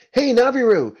Hey,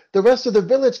 Naviru, the rest of the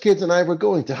village kids and I were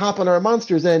going to hop on our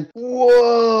monsters and...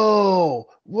 Whoa!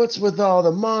 What's with all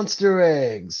the monster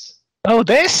eggs? Oh,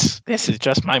 this is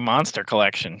just my monster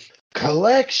collection.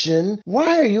 Collection?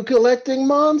 Why are you collecting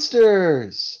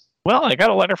monsters? Well, I got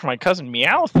a letter from my cousin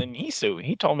Meowth in Isu.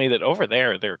 He told me that over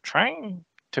there they're trying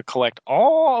to collect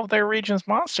all of their region's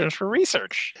monsters for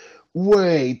research.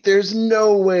 Wait, there's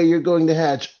no way you're going to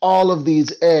hatch all of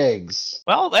these eggs.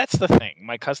 Well, that's the thing.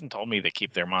 My cousin told me they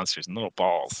keep their monsters in little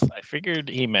balls. I figured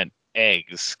he meant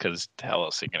eggs, because hell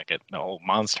else are you going to get a whole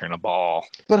monster in a ball?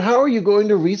 But how are you going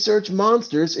to research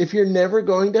monsters if you're never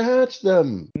going to hatch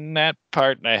them? That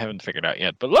part I haven't figured out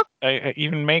yet. But look, I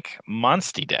even make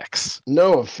Monsty decks.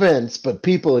 No offense, but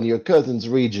people in your cousin's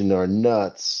region are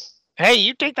nuts. Hey,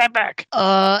 you take that back.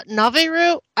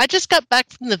 Naviru, I just got back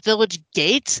from the village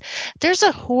gates. There's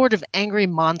a horde of angry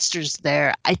monsters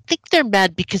there. I think they're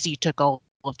mad because you took all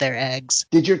of their eggs.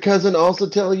 Did your cousin also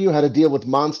tell you how to deal with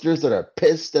monsters that are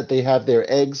pissed that they have their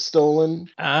eggs stolen?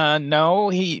 No,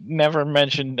 he never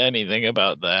mentioned anything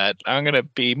about that. I'm gonna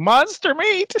be monster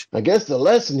meat. I guess the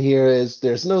lesson here is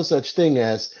there's no such thing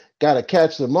as gotta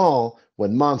catch them all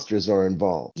when monsters are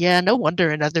involved. Yeah, no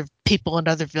wonder other people in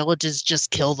other villages just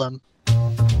kill them.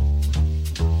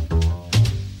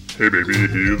 Hey baby,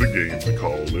 hear the games a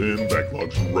callin',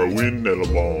 backlogs rowing at a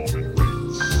long race.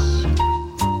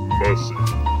 Mussy,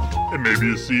 and maybe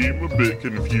you seem a bit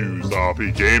confused,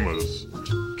 RP gamers.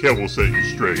 Kel will set you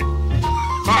straight.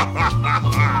 Ha ha ha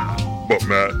ha! But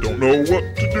Matt don't know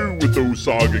what to do with those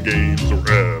Saga games or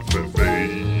FFA.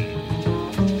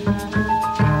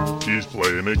 He's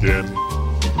playing again.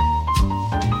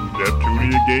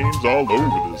 Neptunia games all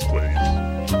over this place.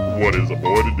 What is a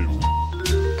boy to do?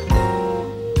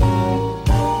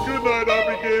 Good night,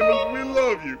 RP gamers. We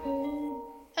love you.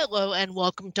 Hello and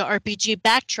welcome to RPG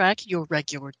Backtrack, your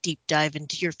regular deep dive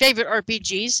into your favorite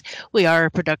RPGs. We are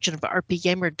a production of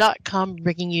RPGamer.com,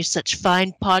 bringing you such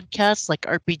fine podcasts like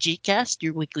RPG Cast,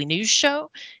 your weekly news show,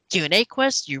 Q&A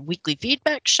Quest, your weekly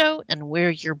feedback show, and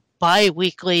we're your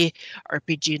bi-weekly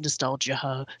RPG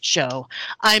Nostalgia show.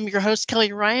 I'm your host,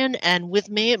 Kelly Ryan, and with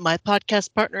me, my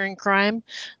podcast partner in crime,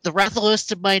 the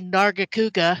Rathalos of my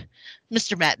Nargacuga,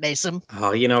 Mr. Matt Mason.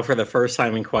 Oh, for the first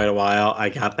time in quite a while, I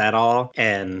got that all,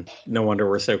 and no wonder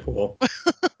we're so cool.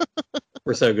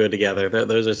 We're so good together.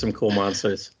 Those are some cool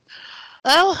monsters.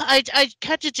 Well, I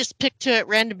kind of just picked two at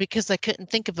random because I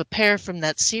couldn't think of a pair from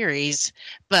that series,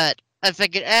 but I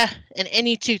figured, and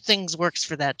any two things works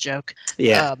for that joke.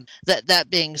 Yeah.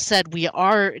 That being said, we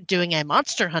are doing a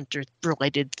Monster Hunter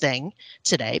related thing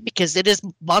today because it is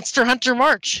Monster Hunter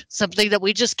March, something that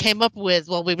we just came up with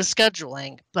while we were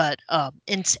scheduling. But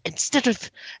instead of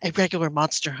a regular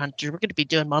Monster Hunter, we're going to be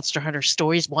doing Monster Hunter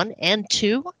Stories 1 and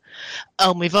 2.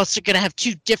 We've also going to have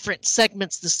two different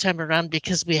segments this time around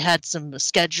because we had some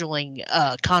scheduling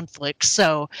conflicts.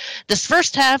 So this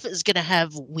first half is going to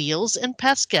have Wheels and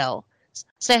Pascal.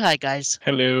 Say hi, guys.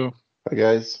 Hello. Hi,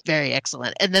 guys. Very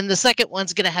excellent. And then the second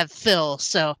one's going to have Phil.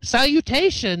 So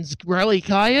salutations, Grelly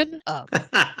Kyan.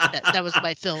 That was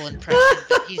my Phil impression,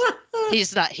 but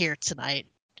he's not here tonight.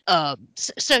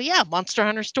 So yeah, Monster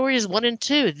Hunter Stories 1 and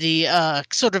 2, the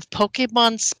sort of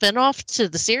Pokemon spinoff to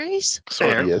the series.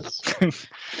 Fair. Yes.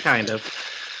 Kind of.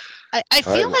 I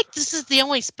feel like this is the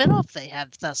only spinoff they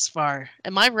have thus far.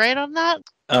 Am I right on that?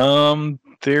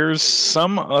 There's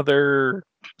some other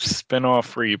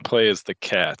spinoff where you play as the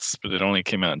cats, but it only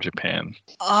came out in Japan.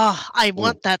 I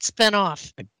want that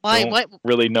spinoff. I don't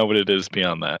really know what it is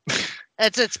beyond that.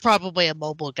 It's probably a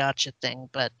mobile gotcha thing,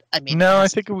 but I mean. No, I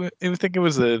think it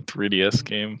was a 3DS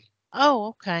game. Oh,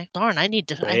 okay. Darn, I need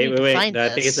to wait. find No,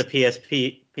 this. I think it's a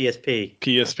PSP.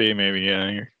 PSP, maybe. Yeah,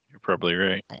 you're probably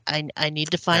right. I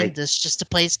need to find this just to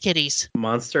play as kitties.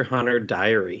 Monster Hunter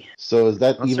Diary. So is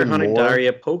that Monster even Hunter more? Diary,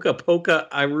 Poka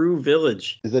Iru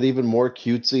Village. Is that even more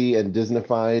cutesy and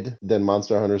Disneyfied than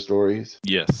Monster Hunter Stories?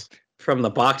 Yes. From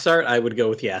the box art, I would go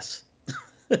with yes.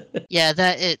 Yeah,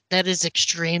 that is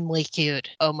extremely cute.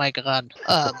 Oh my god.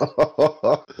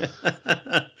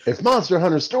 If Monster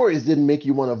Hunter Stories didn't make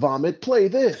you want to vomit, play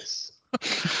this.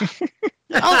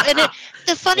 And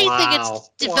the funny thing, it's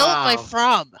developed by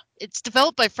From. It's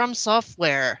developed by From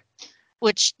Software,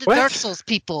 which the Dark Souls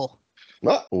people.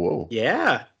 Oh, whoa.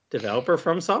 Yeah, developer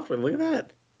From Software. Look at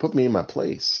that. Put me in my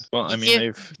place. Well, I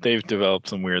mean, they've developed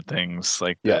some weird things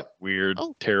like that weird,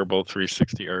 terrible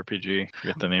 360 RPG.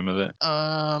 Forget the name of it.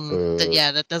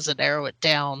 That doesn't narrow it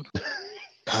down.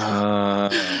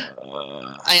 I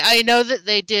know that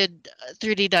they did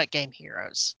 3D Game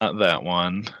Heroes. Not that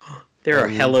one. There are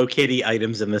Hello Kitty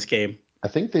items in this game. I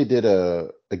think they did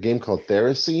a game called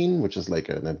Theracene, which is like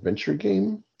an adventure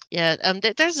game. Yeah,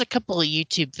 there's a couple of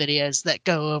YouTube videos that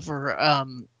go over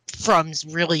From's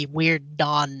really weird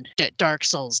non-Dark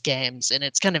Souls games, and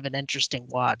it's kind of an interesting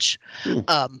watch.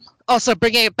 Also,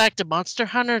 bringing it back to Monster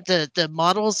Hunter, the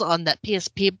models on that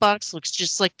PSP box looks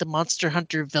just like the Monster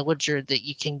Hunter villager that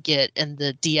you can get in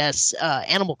the DS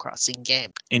Animal Crossing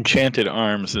game. Enchanted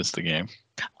Arms is the game.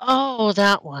 Oh,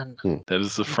 that one. That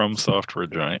is the From Software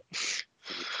giant.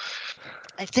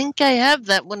 I think I have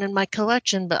that one in my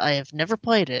collection, but I have never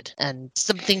played it. And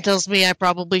something tells me I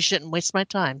probably shouldn't waste my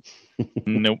time.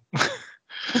 Nope.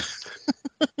 I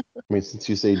mean, since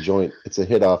you say joint, it's a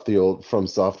hit off the old From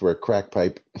Software crack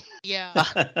pipe. Yeah.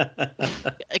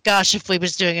 Gosh, if we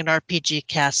was doing an RPG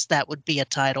cast, that would be a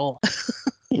title.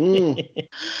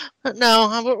 But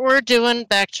no, we're doing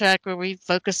Backtrack where we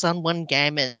focus on one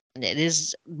game, and it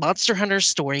is Monster Hunter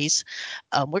Stories.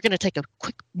 We're going to take a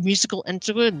quick musical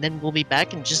interlude, and then we'll be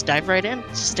back and just dive right in.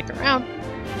 So stick around.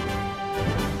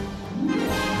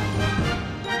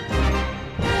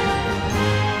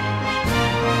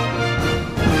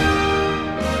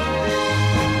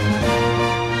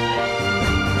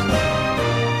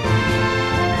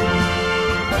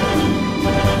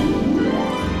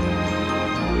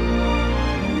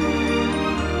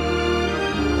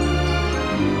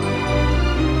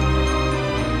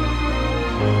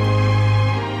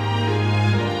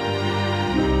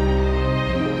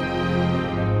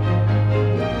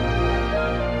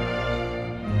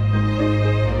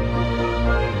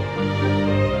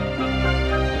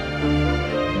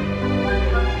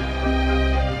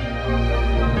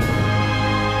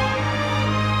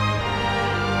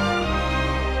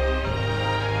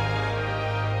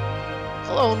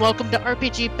 Hello and welcome to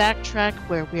RPG Backtrack,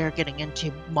 where we are getting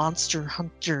into Monster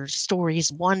Hunter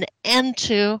Stories 1 and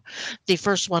 2. The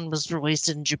first one was released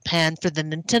in Japan for the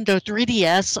Nintendo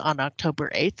 3DS on October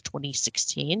 8th,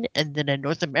 2016, and then in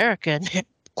North America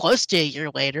close to a year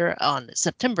later on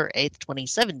September 8th,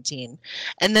 2017.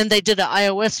 And then they did an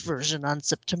iOS version on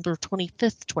September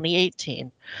 25th,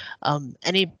 2018.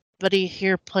 Anybody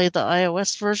here play the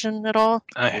iOS version at all?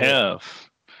 I have.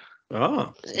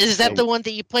 Oh. Is that the one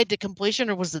that you played to completion,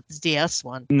 or was it the DS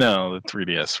one? No, the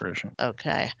 3DS version.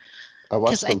 Okay. I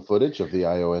watched some footage of the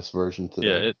iOS version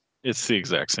today. Yeah, it's the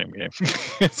exact same game.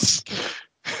 It's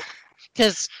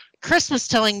because Chris was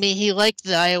telling me he liked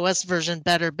the iOS version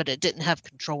better, but it didn't have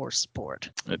controller support.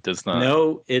 It does not.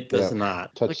 No, it does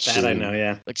not. Touch That I know,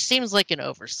 yeah. Which seems like an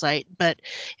oversight, but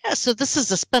yeah. So this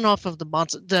is a spinoff of the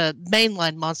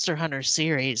mainline Monster Hunter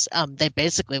series. They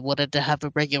basically wanted to have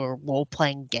a regular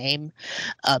role-playing game,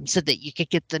 so that you could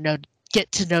get to know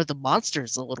the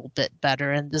monsters a little bit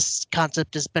better. And this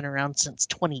concept has been around since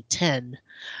 2010.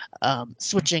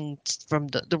 Switching from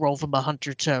the role from a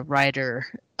hunter to a rider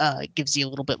gives you a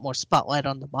little bit more spotlight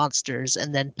on the monsters,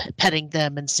 and then petting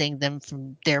them and seeing them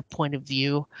from their point of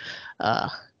view.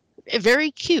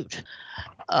 Very cute.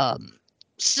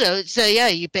 So yeah,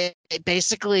 you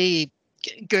basically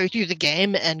go through the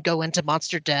game and go into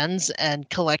monster dens and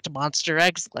collect monster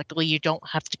eggs. Luckily, you don't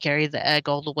have to carry the egg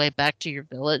all the way back to your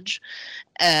village,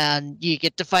 and you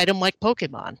get to fight them like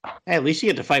Pokemon. Hey, at least you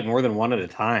get to fight more than one at a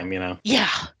time, you know? Yeah.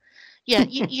 Yeah,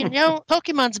 you know,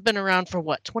 Pokemon's been around for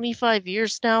 25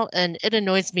 years now, and it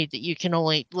annoys me that you can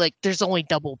only, there's only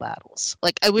double battles.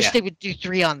 I wish they would do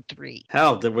 3-on-3.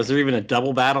 Hell, was there even a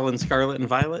double battle in Scarlet and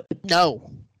Violet? No,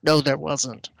 there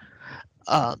wasn't.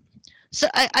 So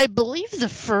I believe the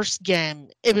first game,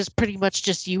 it was pretty much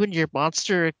just you and your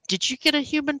monster. Did you get a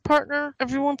human partner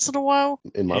every once in a while?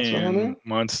 In Monster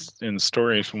Hunter? In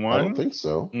Stories 1? I don't think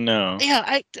so. No. Yeah,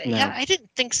 I didn't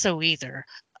think so either.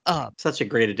 Such a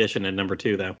great addition in number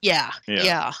 2, though. Yeah.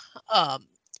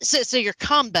 So your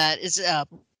combat is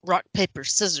rock, paper,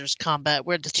 scissors combat,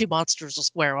 where the two monsters will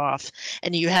square off,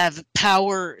 and you have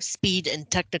power, speed, and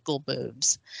technical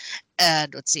moves.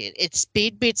 And let's see, it's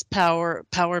speed beats power,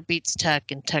 power beats tech,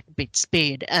 and tech beats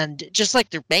speed. And just like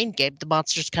their main game, the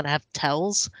monsters kind of have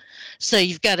tells, so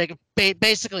you've got to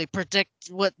basically predict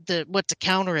what to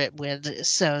counter it with,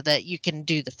 so that you can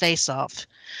do the face-off.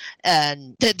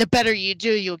 And the better you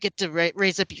do, you'll get to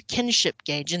raise up your kinship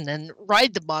gauge, and then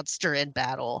ride the monster in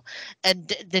battle.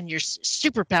 And then you're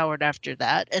super powered after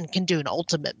that, and can do an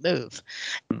ultimate move.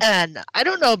 And I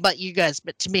don't know about you guys,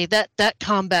 but to me, that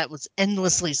combat was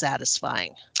endlessly satisfying.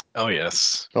 Oh,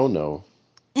 yes. Oh, no.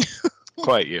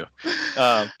 Quite you.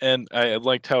 And I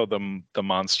liked how the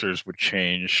monsters would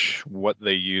change what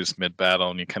they use mid-battle,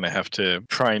 and you kind of have to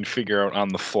try and figure out on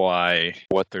the fly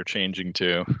what they're changing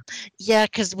to. Yeah,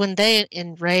 because when they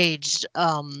enraged,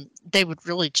 they would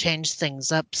really change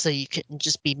things up, so you couldn't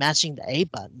just be mashing the A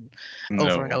button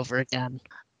over and over again.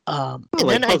 Like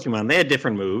Pokemon, they had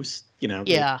different moves. You know,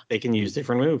 Yeah. they can use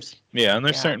different moves. Yeah, and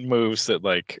there's Yeah. certain moves that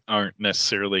like aren't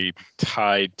necessarily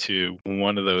tied to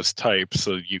one of those types,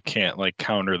 so you can't like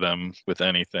counter them with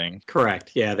anything.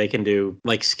 Correct. Yeah, they can do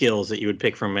like skills that you would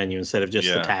pick from menu instead of just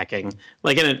Yeah. attacking.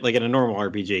 Like in a normal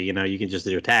RPG, you know, you can just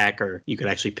do attack, or you could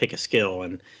actually pick a skill.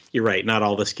 And you're right, not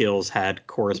all the skills had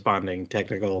corresponding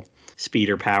technical speed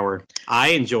or power. I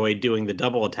enjoyed doing the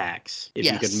double attacks. If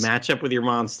you could Yes. match up with your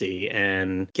Monstie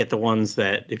and get the ones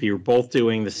that if you were both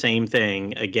doing the same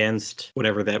thing against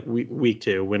whatever that week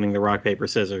to, winning the rock paper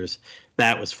scissors,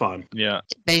 that was fun. Yeah,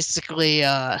 Basically,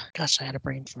 gosh, I had a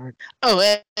brain fart. Oh,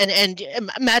 and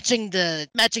matching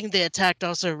the attack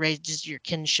also raises your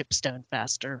kinship stone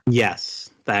faster. Yes,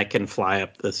 that can fly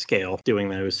up the scale doing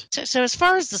those. So as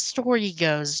far as the story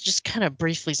goes, just kind of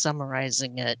briefly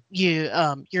summarizing it,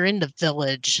 you're in the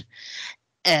village,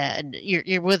 and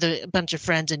you're with a bunch of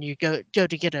friends, and you go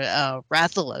to get a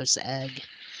Rathalos egg,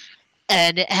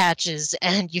 and it hatches,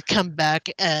 and you come back,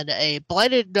 and a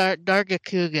blighted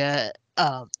Nargacuga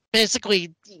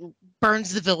basically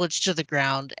burns the village to the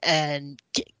ground and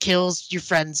kills your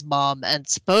friend's mom, and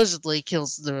supposedly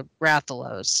kills the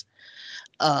Rathalos.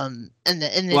 And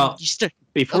then Well, you start.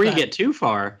 Before Oh, you go get too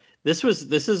far, this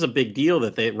is a big deal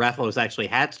that the Rathalos actually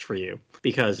hatched for you,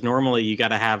 because normally you got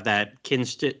to have that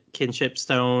kinship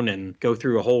stone and go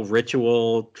through a whole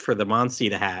ritual for the Monstie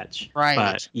to hatch. Right.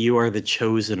 But you are the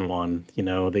chosen one, you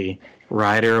know, the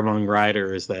rider among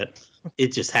riders that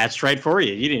it just hatched right for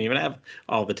you. You didn't even have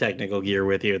all the technical gear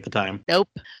with you at the time. Nope.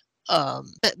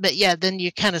 But yeah, then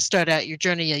you kind of start out your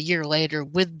journey a year later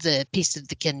with the piece of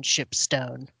the kinship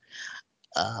stone.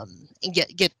 And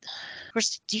get. Of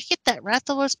course, do you get that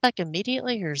Rathalos back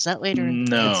immediately, or is that later?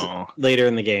 no, Later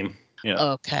in the game. Yeah.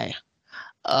 Okay.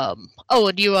 Oh,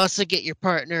 and you also get your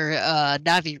partner,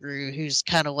 Naviru, who's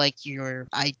kind of like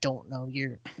Navi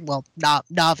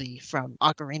from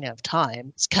Ocarina of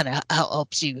Time. It's kind of how it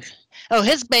helps you. Oh,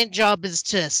 his main job is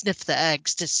to sniff the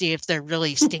eggs to see if they're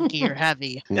really stinky or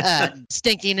heavy.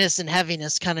 Stinkiness and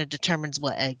heaviness kind of determines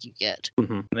what egg you get.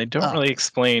 Mhm. They don't really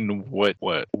explain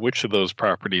which of those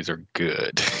properties are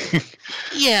good.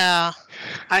 Yeah.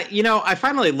 I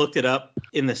finally looked it up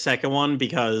in the second one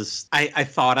because I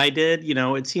thought I did. You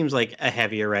know, it seems like a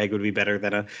heavier egg would be better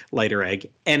than a lighter egg,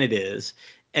 and it is.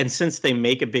 And since they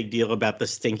make a big deal about the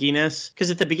stinkiness,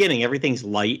 because at the beginning everything's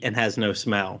light and has no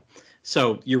smell.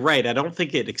 So you're right. I don't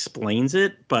think it explains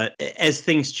it, but as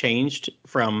things changed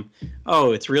from,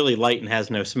 oh, it's really light and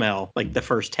has no smell, like the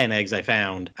first 10 eggs I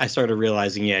found, I started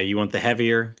realizing, yeah, you want the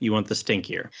heavier, you want the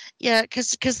stinkier. Yeah,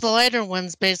 because the lighter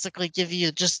ones basically give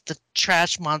you just the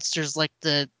trash monsters like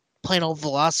the plain old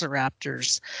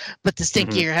velociraptors, but the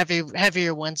stinkier,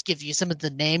 heavier ones give you some of the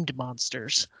named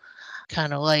monsters.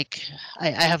 Kind of like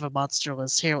I have a monster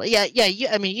list here. Yeah.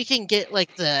 You can get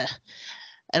like the,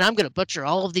 and I'm going to butcher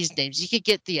all of these names. You could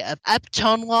get the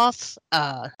Aptonoth,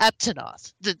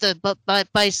 the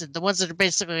bison, the ones that are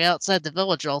basically outside the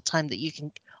village all the time that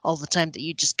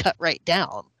you just cut right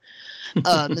down.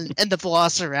 And the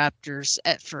velociraptors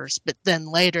at first, but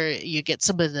then later you get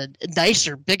some of the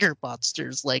nicer, bigger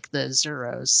monsters like the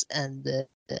Zuros and the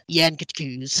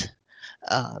Yankakus,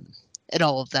 and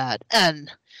all of that. And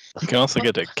You can also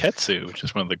get a Ketsu, which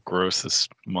is one of the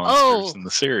grossest monsters in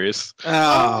the series.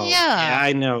 Oh, yeah.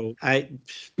 I know.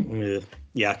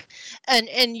 Yuck.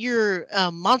 And your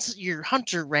your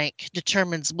hunter rank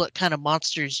determines what kind of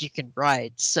monsters you can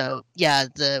ride. So yeah,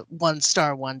 the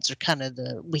 1-star ones are kind of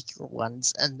the weaker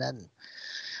ones, and then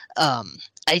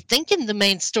I think in the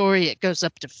main story it goes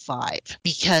up to 5,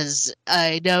 because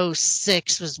I know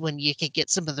 6 was when you could get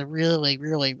some of the really,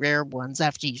 really rare ones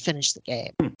after you finish the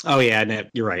game. Oh yeah,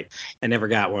 you're right. I never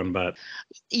got one, but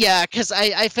Yeah, because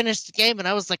I finished the game and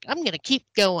I was like, I'm going to keep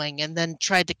going, and then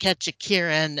tried to catch a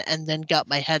Kieran and then got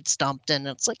my head stomped in.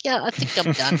 It's like, yeah, I think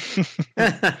I'm done.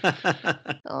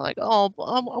 I'm like, oh,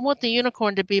 I want the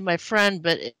unicorn to be my friend,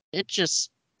 but it just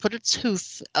put its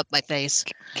hoof up my face.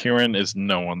 Kieran is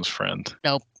no one's friend.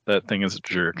 Nope. That thing is a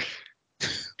jerk.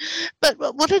 But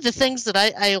one of the things that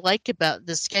I like about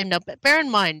this game now, but bear in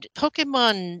mind,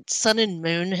 Pokemon Sun and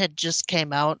Moon had just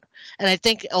came out, and I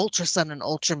think Ultra Sun and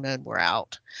Ultra Moon were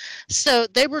out. So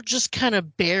they were just kind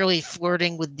of barely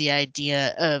flirting with the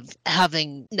idea of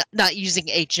having not using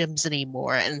HMs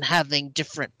anymore and having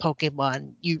different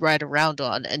Pokemon you ride around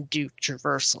on and do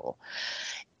traversal.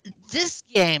 This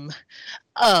game,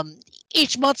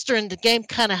 each monster in the game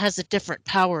kind of has a different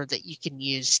power that you can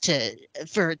use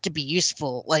for it to be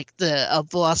useful. Like the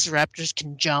velociraptors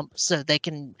can jump, so they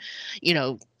can,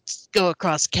 go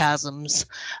across chasms.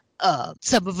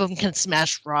 Some of them can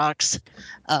smash rocks.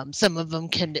 Some of them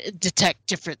can detect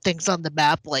different things on the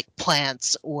map, like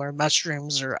plants or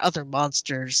mushrooms or other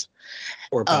monsters.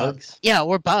 Or bugs. Yeah,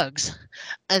 or bugs.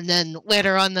 And then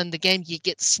later on in the game, you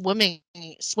get swimming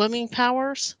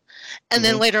powers. And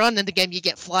then later on in the game, you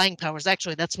get flying powers.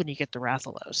 Actually, that's when you get the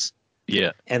Rathalos.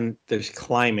 Yeah. And there's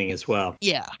climbing as well.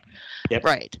 Yeah. Yep.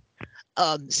 Right.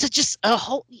 So just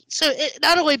so it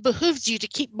not only behooves you to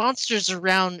keep monsters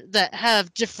around that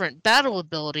have different battle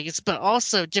abilities, but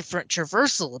also different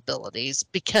traversal abilities,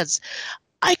 because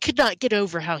I could not get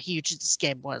over how huge this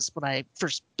game was when I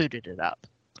first booted it up.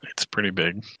 It's pretty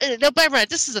big. No, but right,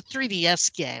 this is a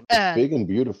 3DS game. Big and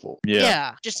beautiful.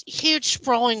 Yeah. Just huge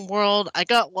sprawling world. I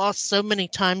got lost so many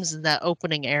times in that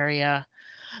opening area.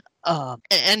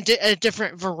 And a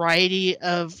different variety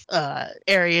of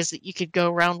areas that you could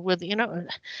go around with.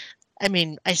 I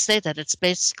mean, I say that it's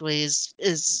basically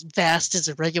as vast as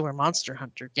a regular Monster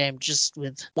Hunter game, just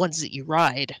with ones that you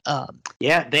ride.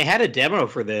 Yeah, they had a demo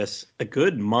for this a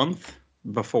good month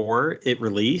before it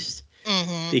released.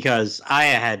 Because I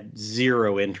had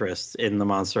zero interest in the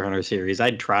Monster Hunter series.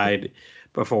 I'd tried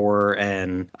before,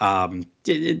 and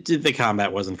the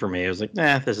combat wasn't for me. I was like,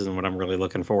 this isn't what I'm really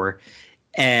looking for.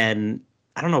 And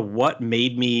I don't know what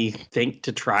made me think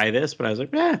to try this, but I was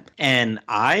like, And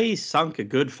I sunk a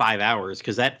good 5 hours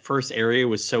because that first area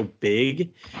was so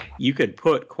big. You could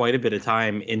put quite a bit of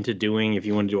time into doing, if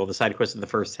you want to do all the side quests in the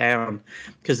first town,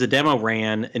 because the demo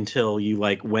ran until you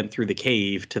went through the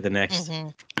cave to the next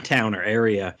town or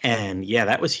area. And yeah,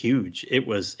 that was huge. It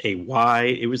was it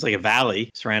was like a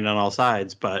valley surrounded on all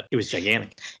sides, but it was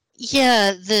gigantic.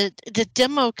 Yeah, the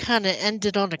demo kind of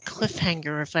ended on a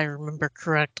cliffhanger, if I remember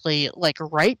correctly,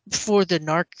 right before the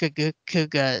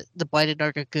Nargacuga, the blighted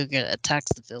Nargacuga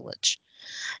attacks the village.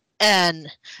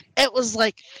 And it was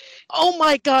like, oh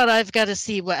my god, I've got to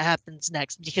see what happens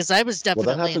next, because I was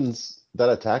definitely... That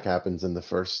attack happens in the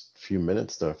first few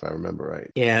minutes, though, if I remember right.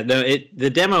 Yeah, no,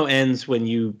 the demo ends when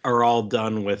you are all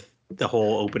done with the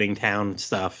whole opening town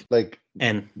stuff.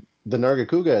 And the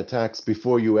Nargacuga attacks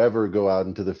before you ever go out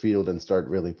into the field and start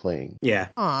really playing. Yeah.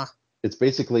 It's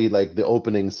basically like the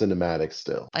opening cinematic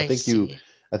still. I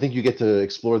think you get to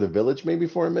explore the village maybe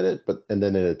for a minute, and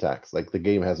then it attacks. The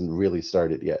game hasn't really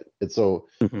started yet. It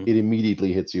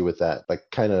immediately hits you with that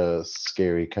kind of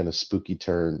scary, kind of spooky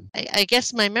turn. I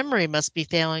guess my memory must be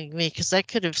failing me, because I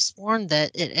could have sworn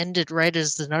that it ended right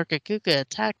as the Nargacuga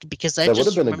attacked, because that would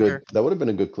have been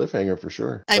a good cliffhanger for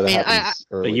sure.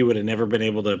 But you would have never been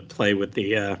able to play with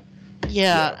the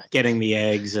getting the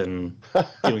eggs and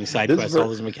doing side quests, all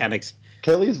those mechanics.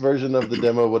 Kelly's version of the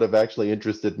demo would have actually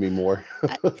interested me more.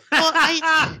 That's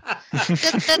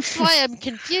why I'm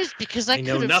confused, because I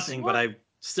know nothing, but I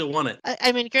still want it.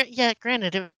 I mean,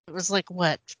 granted, it was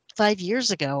 5 years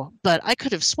ago, but I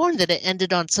could have sworn that it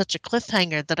ended on such a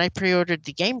cliffhanger that I pre-ordered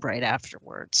the game right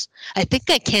afterwards. I think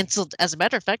I canceled, as a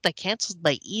matter of fact, I canceled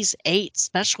my Ys 8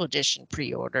 Special Edition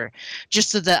pre-order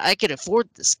just so that I could afford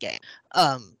this game.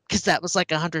 Because that was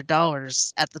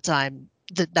 $100 at the time.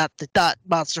 Not the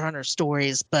Monster Hunter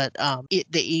Stories, but the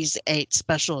Ys 8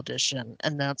 Special Edition.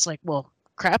 And then it's well,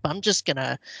 crap, I'm just going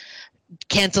to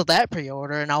cancel that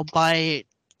pre-order and I'll buy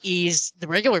the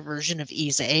regular version of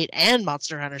Ys 8 and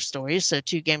Monster Hunter Stories, so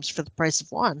 2 games for the price of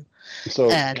 1. So,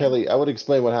 Kelly, I would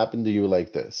explain what happened to you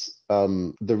like this.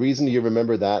 The reason you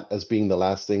remember that as being the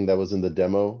last thing that was in the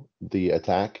demo, the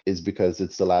attack, is because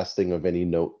it's the last thing of any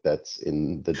note that's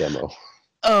in the demo.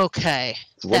 Okay.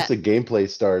 So once the gameplay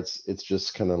starts, it's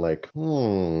just kind of I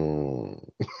don't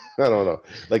know.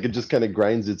 It just kind of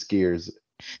grinds its gears.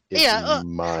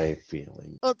 My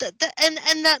feeling. Well,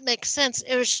 and that makes sense.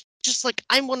 It was just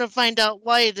I want to find out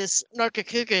why this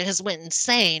Nargacuga has went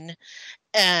insane,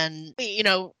 and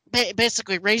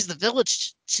basically raise the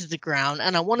village to the ground,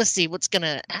 and I want to see what's going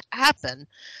to happen.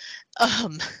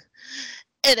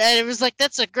 And it was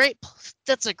that's a great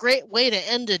way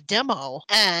to end a demo.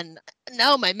 And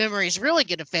now my memory is really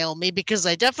going to fail me, because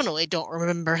I definitely don't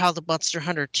remember how the Monster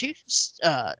Hunter 2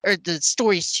 or the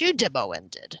Stories 2 demo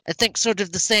ended. I think sort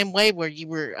of the same way, where you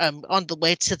were on the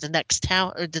way to the next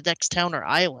town or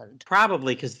island.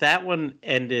 Probably, because that one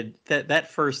ended. That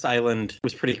first island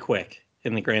was pretty quick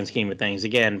in the grand scheme of things.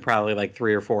 Again, probably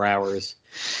 3 or 4 hours,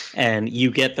 and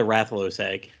you get the Rathalos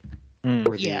egg.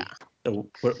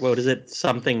 What is it?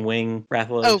 Something wing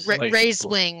Rathalos? Oh, Raised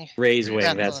Wing. Raised Wing,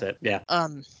 Rathalos. That's it. Yeah.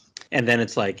 And then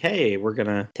it's hey, we're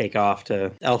gonna take off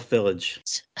to Elf Village.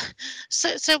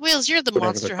 So Wheels, you're the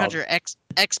Monster Hunter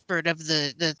expert of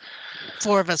the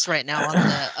 4 of us right now on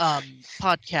the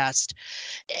podcast.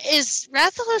 Is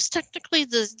Rathalos technically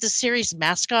the series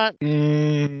mascot?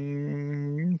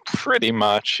 Pretty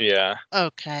much, yeah.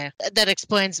 Okay. That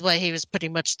explains why he was pretty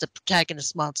much the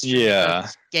protagonist monster Yeah.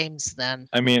 of games then.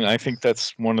 I mean, I think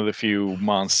that's one of the few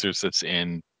monsters that's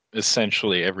in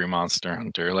essentially every Monster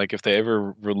Hunter. Like, if they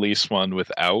ever release one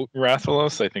without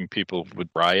Rathalos, I think people would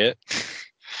riot.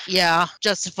 Yeah,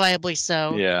 justifiably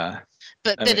so. Yeah.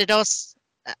 But it also...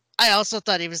 I also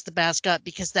thought he was the mascot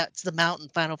because that's the mount in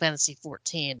Final Fantasy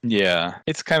XIV. Yeah,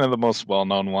 it's kind of the most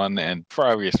well-known one, and for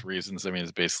obvious reasons. I mean,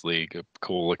 it's basically a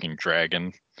cool-looking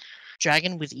dragon.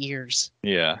 Dragon with ears.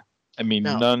 Yeah. I mean,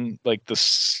 none, like, the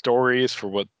stories for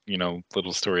what,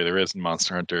 little story there is in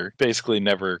Monster Hunter basically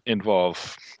never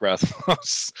involve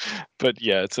Rathalos. But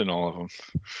yeah, it's in all of them.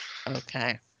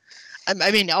 Okay.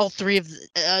 I mean, all three of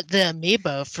the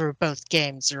amiibo for both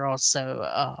games are also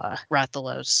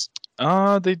Rathalos.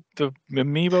 The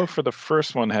amiibo for the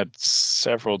first one had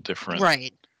several different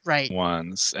right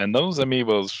ones, and those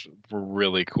amiibos were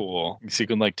really cool. So you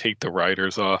can like take the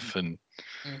riders off and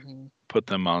put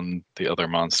them on the other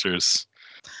monsters.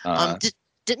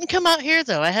 Didn't come out here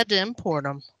though. I had to import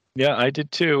them. Yeah, I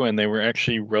did too, and they were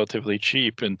actually relatively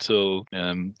cheap until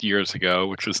years ago,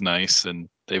 which was nice, and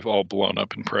they've all blown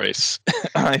up in price.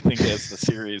 I think as the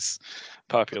series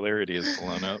popularity has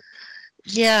blown up.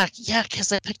 Yeah,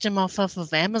 because I picked them off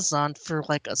of Amazon for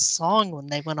like a song when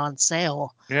they went on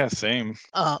sale. Yeah, same.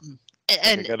 I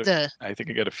think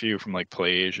I got a few from like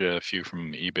PlayAsia, a few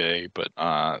from eBay, but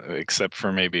except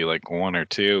for maybe like one or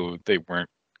two, they weren't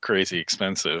crazy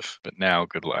expensive. But now,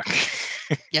 good luck.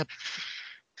 Yep.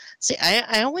 See,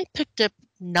 I only picked up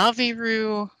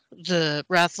Naviru, the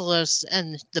Rathalos,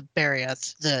 and the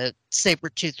Barioth, the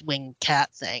saber-toothed winged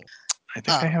cat thing. I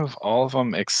think I have all of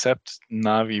them except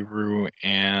Naviru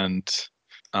and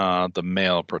the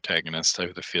male protagonist. I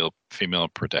have the female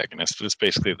protagonist, but it's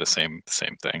basically the same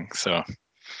thing. So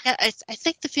yeah, I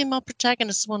think the female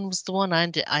protagonist one was the one I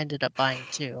ended up buying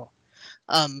too.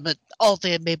 But all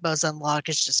the amiibos unlock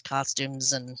is just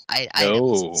costumes and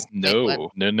items. No.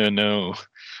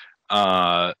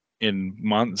 In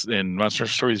Monster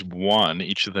Stories 1,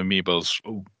 each of the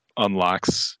amiibos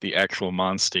unlocks the actual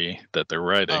Monstie that they're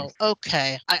riding. Oh,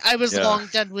 okay. I was long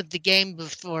done with the game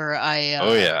before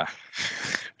I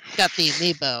got the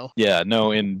amiibo. Yeah,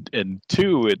 no, in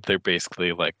 2, they're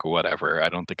basically like whatever. I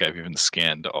don't think I've even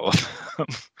scanned all of them.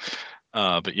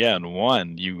 But yeah, in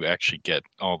 1, you actually get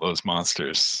all those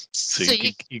monsters. So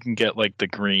you can get like the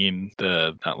green,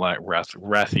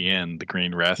 Rathian, the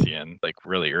green Rathian, like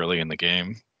really early in the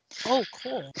game. Oh,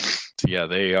 cool. So yeah,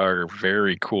 they are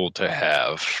very cool to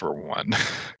have for 1.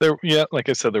 Like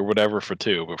I said, they're whatever for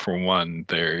 2, but for 1,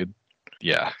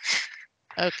 yeah.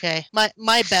 Okay,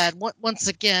 my bad. Once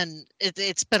again,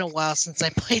 it's been a while since I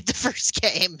played the first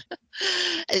game.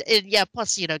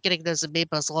 Plus, getting those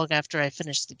amiibos long after I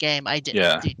finished the game, I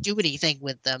didn't do anything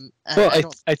with them. Well, I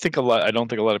don't think a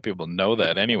lot of people know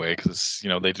that anyway, because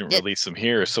they didn't release them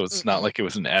here, so it's not like it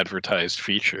was an advertised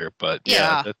feature. But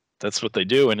that's what they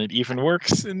do, and it even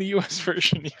works in the U.S.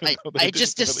 version. I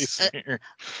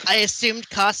assumed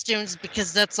costumes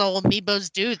because that's all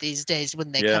amiibos do these days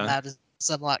when they come out as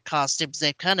unlock costumes.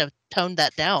 They've kind of toned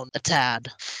that down a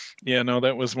tad. Yeah, no,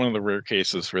 that was one of the rare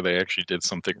cases where they actually did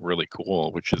something really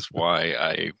cool, which is why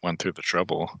I went through the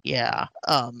trouble. Yeah.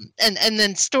 And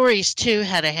then Stories 2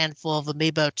 had a handful of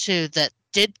amiibo too that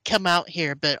did come out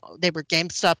here, but they were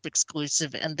GameStop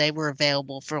exclusive and they were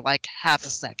available for like half a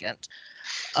second.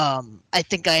 I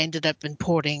think I ended up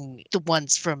importing those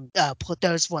ones from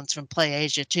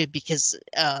PlayAsia too, because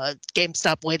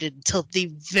GameStop waited until the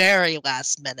very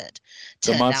last minute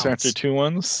to the Monster announce. Hunter 2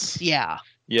 ones? Yeah.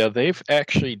 Yeah, they've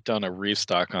actually done a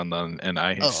restock on them, and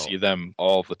I see them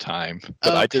all the time.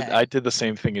 But I did the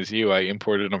same thing as you. I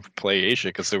imported them from PlayAsia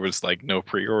because there was like no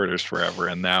pre-orders forever,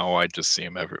 and now I just see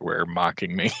them everywhere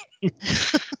mocking me.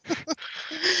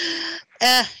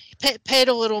 Paid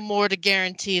a little more to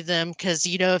guarantee them because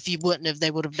if you wouldn't have,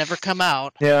 they would have never come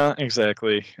out. Yeah,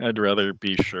 exactly. I'd rather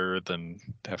be sure than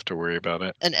have to worry about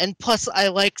it. And plus, I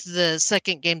liked the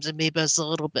second game's amiibos a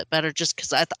little bit better just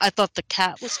because I thought the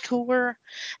cat was cooler,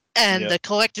 and the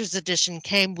collector's edition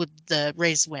came with the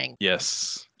raised wing.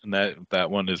 Yes. And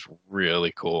that one is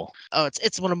really cool. Oh,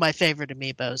 it's one of my favorite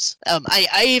amiibos.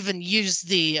 I even used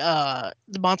the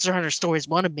Monster Hunter Stories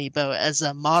 1 amiibo as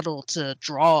a model to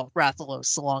draw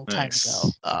Rathalos a long time ago.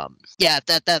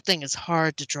 That thing is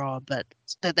hard to draw, but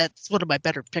that's one of my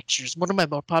better pictures. One of my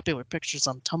more popular pictures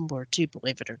on Tumblr too,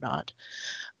 believe it or not.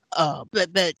 But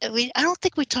I don't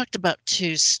think we talked about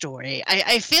 2's story.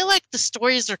 I feel like the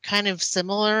stories are kind of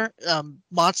similar.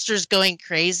 Monsters going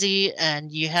crazy,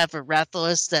 and you have a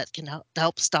Rathalos that can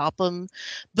help stop them.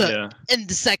 But in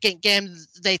the second game,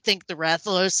 they think the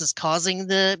Rathalos is causing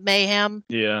the mayhem.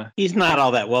 Yeah, he's not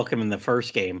all that welcome in the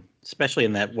first game, especially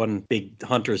in that one big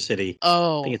hunter city.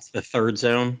 Oh, I think it's the third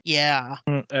zone. Yeah.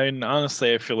 And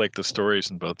honestly, I feel like the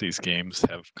stories in both these games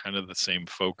have kind of the same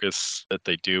focus that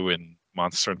they do in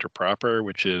Monster Hunter proper,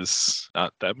 which is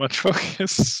not that much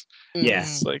focus. Yeah,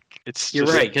 you're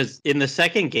right, because in the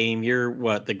second game,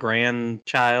 you're the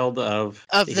grandchild of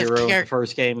the hero of the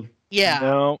first game.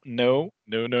 Yeah. No.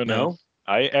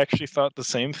 I actually thought the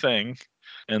same thing,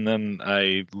 and then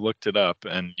I looked it up,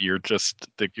 and you're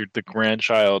the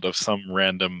grandchild of some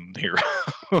random hero.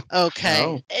 Okay.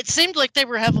 Oh. It seemed like they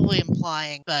were heavily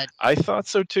implying, but I thought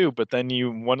so too. But then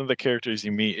one of the characters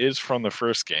you meet is from the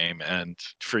first game, and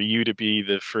for you to be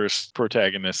the first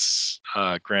protagonist's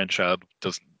grandchild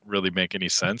doesn't really make any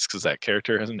sense because that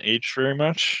character hasn't aged very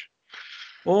much.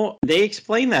 Well, they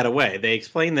explain that away. They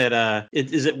explain that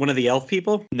is it one of the elf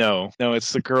people? No,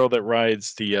 it's the girl that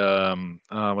rides the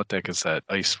what the heck is that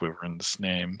ice wyvern's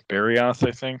name? Barioth,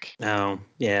 I think. Oh,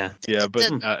 yeah. Yeah,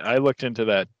 but I looked into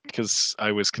that because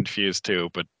I was confused too.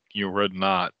 But you are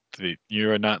not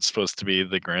supposed to be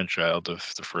the grandchild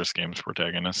of the first game's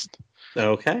protagonist.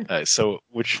 Okay. So,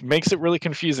 which makes it really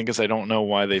confusing because I don't know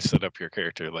why they set up your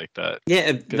character like that.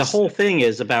 Yeah, the whole thing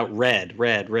is about Red.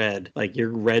 Like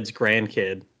you're Red's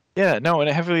grandkid. Yeah, no, and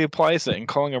it heavily applies it. And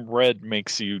calling him Red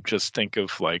makes you just think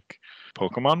of like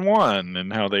Pokemon 1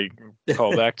 and how they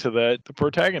call back to the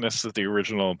protagonist of the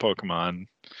original Pokemon.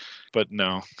 But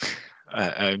no,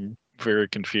 I'm very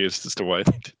confused as to why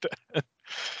they did that.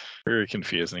 Very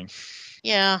confusing.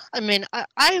 Yeah, I mean,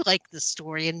 I like the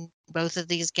story in both of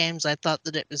these games. I thought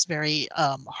that it was very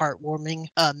heartwarming,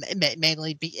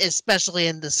 mainly especially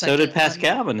in the second. So did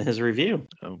Pascal in his review.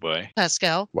 Oh boy,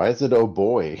 Pascal. Why is it oh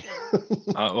boy?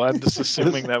 Well, I'm just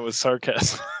assuming that was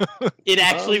sarcasm. It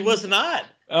actually was not.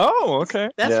 Oh, okay.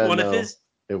 That's one of his.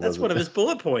 That's one of his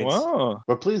bullet points. Wow.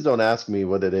 But please don't ask me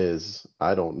what it is.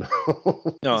 I don't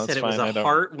know. No, he said it was a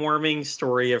heartwarming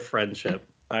story of friendship.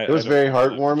 It was very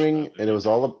heartwarming, and it was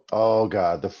oh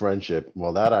god, the friendship.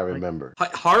 Well, that I remember.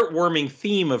 Heartwarming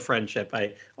theme of friendship.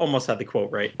 I almost had the quote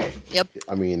right. Yep.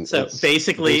 I mean, so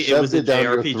basically, it was a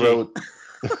JRPG.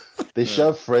 They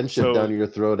shove friendship down your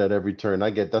throat at every turn. I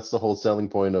get that's the whole selling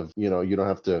point of you don't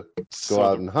have to go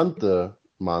out and hunt the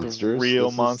monsters.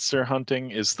 Real monster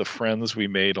hunting is the friends we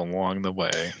made along the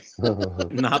way,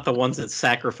 not the ones that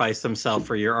sacrifice themselves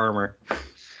for your armor.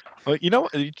 Well,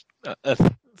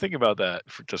 think about that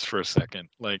for a second.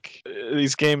 Like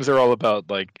these games are all about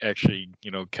like actually,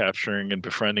 capturing and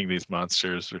befriending these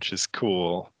monsters, which is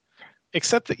cool.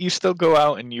 Except that you still go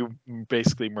out and you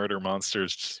basically murder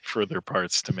monsters for their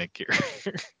parts to make gear.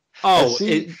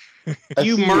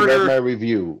 You murder my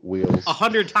review, Wheels.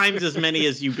 100 times as many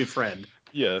as you befriend.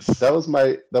 Yes. That was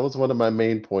one of my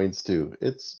main points too.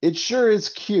 It sure is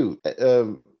cute.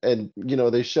 And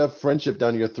they shove friendship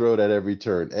down your throat at every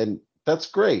turn. And that's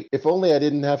great. If only I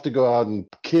didn't have to go out and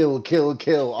kill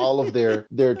all of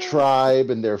their tribe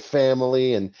and their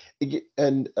family,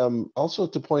 and also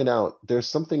to point out, there's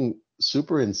something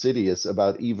super insidious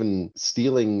about even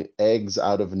stealing eggs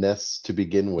out of nests to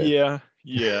begin with.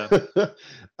 Yeah.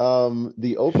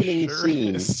 The opening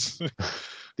scene,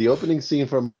 the opening scene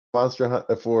from Monster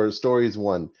Hunter for Stories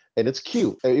 1. And it's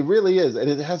cute. It really is. And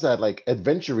it has that like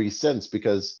adventure-y sense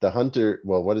because the hunter,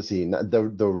 well, what is he?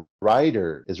 The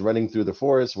rider is running through the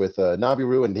forest with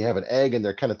Nabiru, and they have an egg and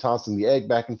they're kind of tossing the egg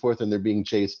back and forth and they're being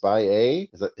chased by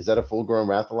is that a full-grown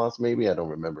Rathalos maybe? I don't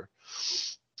remember.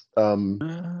 And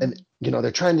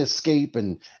they're trying to escape,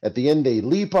 and at the end they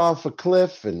leap off a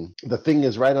cliff and the thing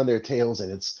is right on their tails, and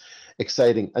it's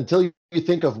exciting until you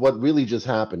think of what really just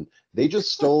happened. They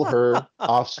just stole her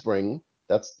offspring.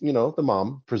 That's, the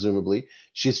mom, presumably.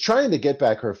 She's trying to get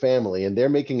back her family, and they're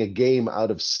making a game out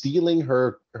of stealing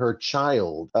her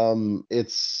child.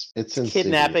 It's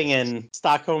kidnapping and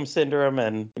Stockholm syndrome,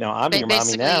 and I'm your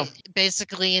mommy now.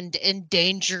 Basically,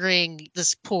 endangering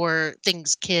this poor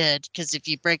thing's kid, because if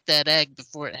you break that egg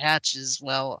before it hatches,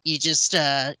 well, you just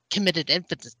committed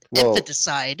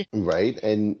infanticide. Right,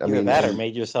 and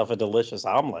made yourself a delicious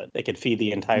omelet. They could feed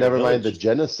the entire. Never village. mind the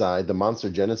genocide, the monster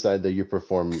genocide that you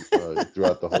perform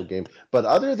throughout the whole game. But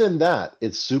other than that,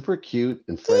 it's super cute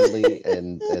and friendly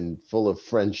and full of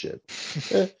friendship.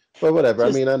 But whatever.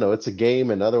 I mean, I know it's a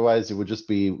game, and otherwise it would just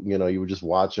be, you would just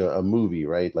watch a movie,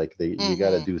 right? Like you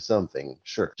got to do something.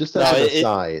 Sure. Just as an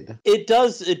aside. It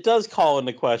does call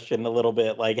into question a little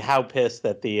bit, like how pissed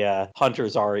that the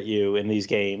hunters are at you in these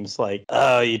games. Like,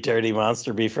 oh, you dirty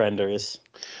monster befrienders.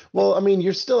 Well, I mean,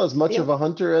 you're still as much of a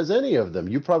hunter as any of them.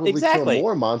 You probably kill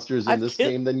more monsters in this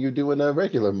game than you do in a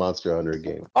regular Monster Hunter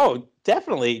game. Oh,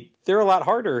 definitely. They're a lot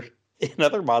harder in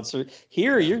other monsters.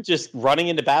 Here, you're just running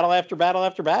into battle after battle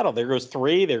after battle. There goes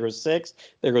 3, there goes 6,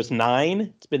 there goes 9.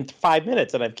 It's been 5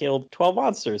 minutes, and I've killed 12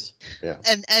 monsters. Yeah.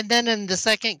 And then in the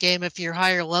second game, if you're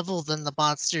higher level than the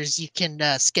monsters, you can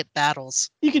skip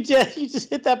battles. You just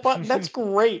hit that button. That's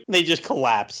great. They just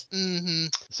collapse. Mm-hmm.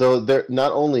 So they're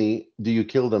not only do you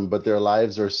kill them, but their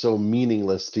lives are so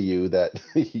meaningless to you that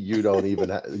you don't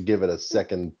even give it a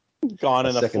second. Gone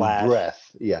in a flash.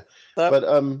 Breath. Yeah. But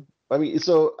I mean,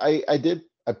 so I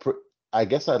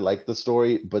guess I liked the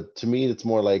story, but to me, it's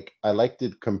more like I liked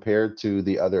it compared to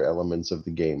the other elements of the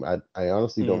game. I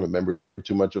honestly don't remember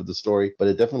too much of the story, but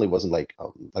it definitely wasn't like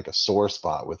a sore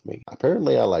spot with me.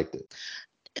 Apparently, I liked it.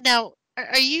 Now,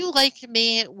 are you like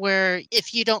me, where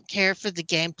if you don't care for the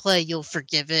gameplay, you'll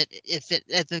forgive it if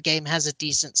the game has a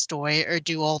decent story, or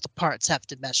do all the parts have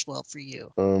to mesh well for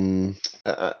you?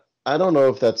 I don't know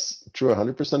if that's true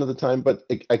 100% of the time, but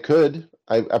I could.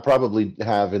 I probably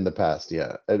have in the past,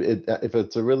 yeah. If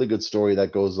it's a really good story,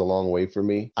 that goes a long way for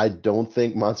me. I don't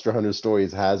think Monster Hunter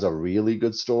Stories has a really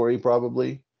good story,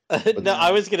 probably. No,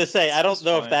 I was going to say, I don't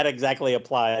know if that exactly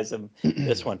applies in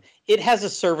this one. It has a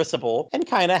serviceable and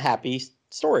kind of happy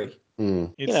story.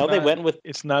 They went with...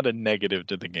 It's not a negative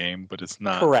to the game, but it's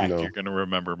not correct. You're going to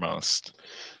remember most.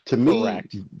 To me,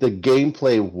 the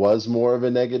gameplay was more of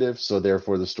a negative, so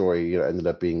therefore the story ended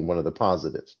up being one of the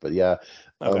positives. But yeah,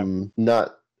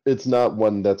 it's not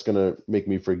one that's going to make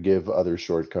me forgive other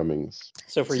shortcomings.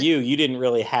 So for you didn't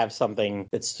really have something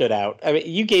that stood out. I mean,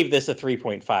 you gave this a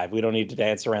 3.5. We don't need to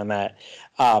dance around that.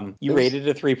 You rated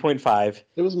it a 3.5.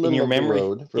 It was middle of the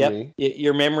road for me.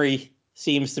 Your memory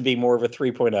seems to be more of a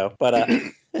 3.0, but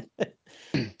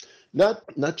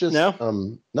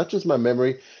not just my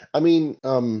memory. I mean,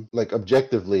 like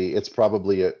objectively, it's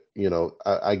probably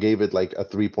I gave it like a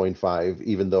 3.5,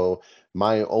 even though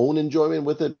my own enjoyment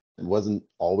with it wasn't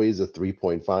always a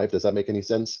 3.5. Does that make any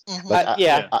sense? Mm-hmm. Like,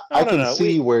 I can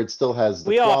see where it still has the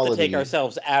we quality. all have to take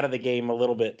ourselves out of the game a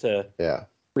little bit to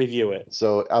review it.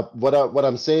 So what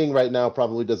I'm saying right now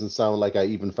probably doesn't sound like I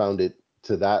even found it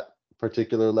to that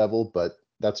particular level, but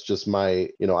that's just my,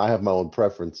 I have my own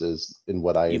preferences in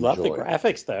what I enjoy. You love the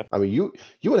graphics, though. I mean, you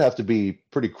would have to be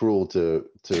pretty cruel to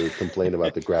complain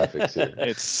about the graphics here.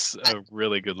 It's a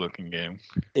really good-looking game.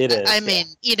 It is. I mean,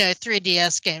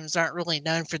 3DS games aren't really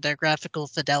known for their graphical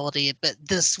fidelity, but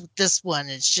this one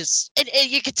is just,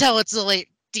 you can tell it's a late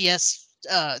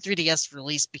 3DS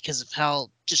release because of how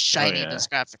just shiny those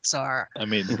graphics are. I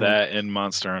mean, that and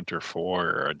Monster Hunter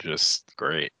 4 are just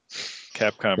great.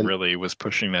 Capcom really was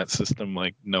pushing that system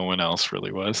like no one else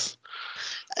really was.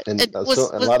 And a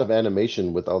lot of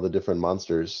animation with all the different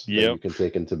monsters that you can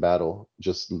take into battle.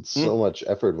 Just so much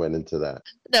effort went into that.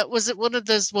 Now, was it one of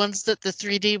those ones that the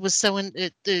 3D was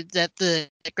that the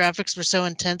graphics were so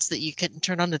intense that you couldn't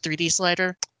turn on the 3D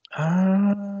slider?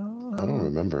 I don't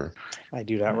remember. I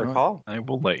do not recall. I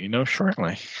will let you know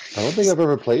shortly. I don't think I've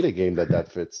ever played a game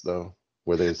that fits though,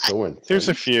 where they're so intense. There's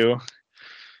a few.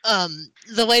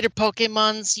 The later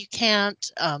Pokemons you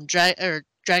can't.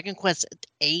 Dragon Quest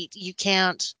 8 you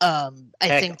can't. I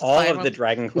think all of the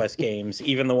Dragon Quest games,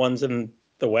 even the ones in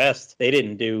the West, they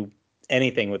didn't do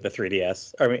anything with the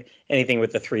 3DS. I mean, anything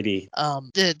with the 3D.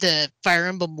 The Fire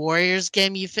Emblem Warriors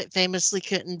game you famously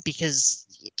couldn't because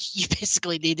you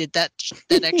basically needed that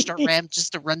extra RAM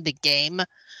just to run the game.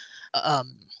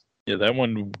 Yeah, that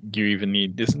one you even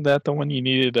need. Isn't that the one you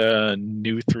needed a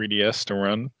new 3DS to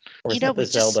run? Or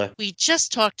Zelda? We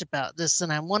just talked about this,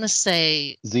 and I want to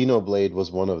say Xenoblade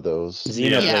was one of those.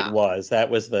 Xenoblade was.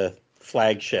 That was the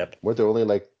flagship. Were there only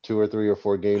like 2 or 3 or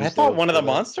 4 games? I thought one of the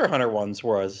Monster Hunter ones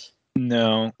was.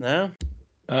 No. No?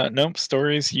 Nope.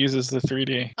 Stories uses the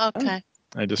 3D. Okay.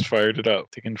 I just fired it up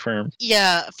to confirm.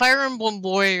 Yeah, Fire Emblem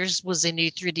Warriors was a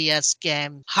new 3DS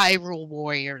game. Hyrule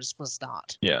Warriors was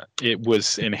not. Yeah, it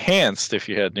was enhanced if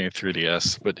you had new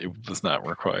 3DS, but it was not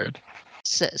required.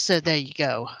 So there you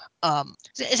go.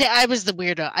 I was the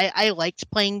weirdo. I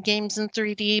liked playing games in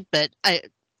 3D, but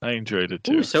I enjoyed it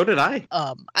too. Ooh, so did I.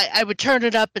 I would turn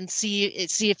it up and see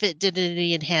if it did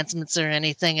any enhancements or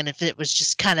anything, and if it was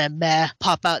just kind of meh,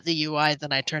 pop out the UI,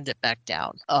 then I turned it back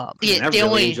down. I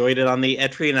really enjoyed it on the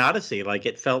Etrian Odyssey. Like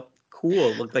it felt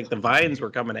cool. It looked like the vines were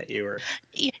coming at you.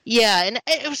 Yeah, and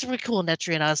it was really cool in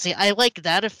Etrian Odyssey. I like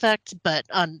that effect, but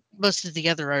on most of the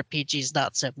other RPGs,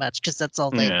 not so much, because that's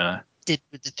all they did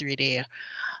with the 3D.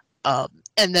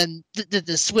 And then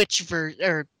the Switch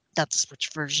or not the Switch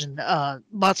version,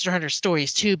 Monster Hunter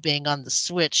Stories 2 being on the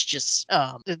Switch, just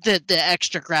the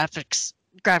extra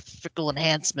graphical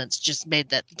enhancements just made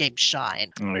that game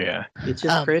shine. Oh yeah, it's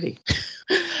just pretty.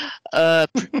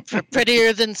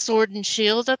 Prettier than Sword and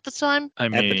Shield at the time. I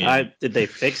mean, at the time, did they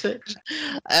fix it?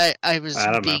 I was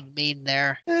being mean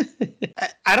there.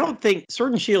 I don't think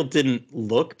Sword and Shield didn't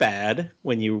look bad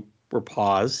when you were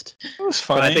paused. It was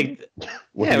fine. But I think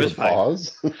it was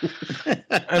pause.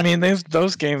 I mean,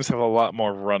 those games have a lot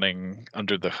more running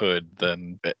under the hood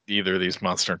than either of these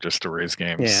Monster Hunter Stories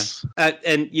games. Yeah.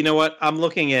 And you know what? I'm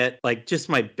looking at like just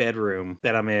my bedroom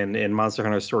that I'm in Monster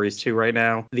Hunter Stories 2 right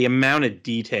now. The amount of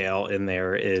detail in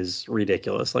there is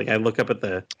ridiculous. Like I look up at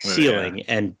the ceiling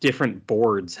and different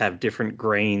boards have different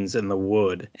grains in the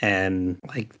wood and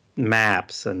like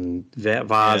maps and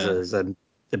vases and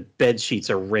the bed sheets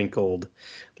are wrinkled.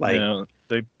 Like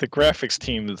the graphics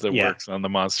team that works on the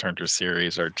Monster Hunter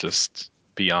series are just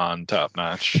beyond top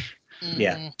notch.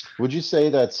 Yeah. Would you say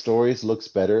that Stories looks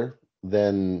better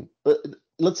than,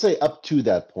 let's say, up to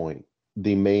that point,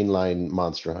 the mainline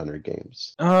Monster Hunter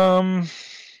games?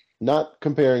 Not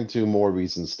comparing to more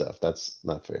recent stuff. That's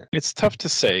not fair. It's tough to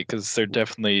say because they're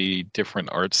definitely different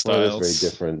art styles. Well, it's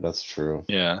very different. That's true.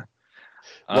 Yeah.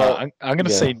 Well, I'm going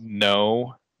to say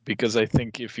no. Because I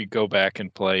think if you go back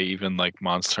and play even like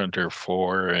Monster Hunter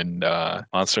 4 and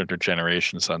Monster Hunter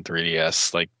Generations on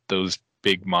 3DS, like those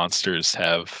big monsters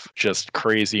have just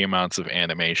crazy amounts of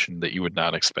animation that you would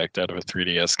not expect out of a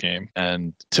 3DS game.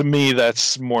 And to me,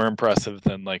 that's more impressive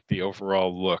than like the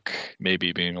overall look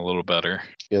maybe being a little better.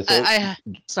 Yeah,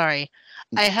 sorry.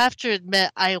 I have to admit,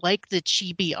 I like the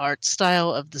chibi art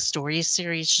style of the Stories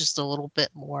series just a little bit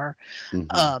more,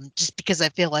 just because I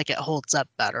feel like it holds up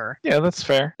better. Yeah, that's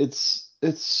fair. It's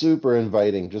super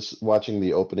inviting just watching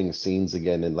the opening scenes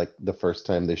again, and like the first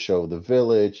time they show the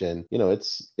village, and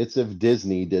it's if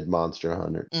Disney did Monster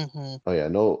Hunter. Oh yeah,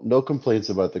 no complaints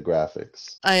about the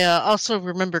graphics. I also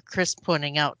remember Chris from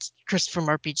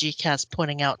RPG Cast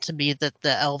pointing out to me that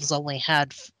the elves only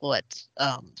had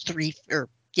three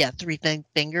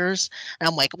fingers. And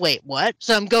I'm like, wait, what?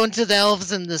 So I'm going to the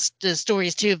elves in the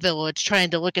Stories 2 village trying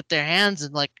to look at their hands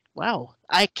and like, wow,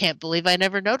 I can't believe I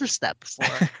never noticed that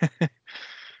before.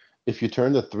 If you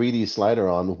turn the 3D slider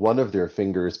on, one of their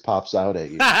fingers pops out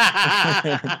at you.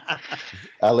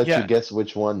 I'll let you guess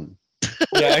which one.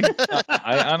 Yeah,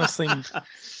 I honestly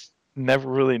never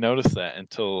really noticed that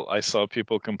until I saw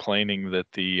people complaining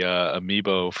that the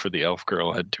amiibo for the elf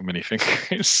girl had too many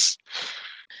fingers.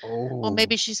 Oh. Well,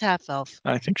 maybe she's half elf.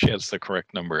 I think she has the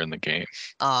correct number in the game.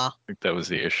 I think that was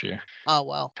the issue. Oh,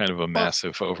 well. Kind of a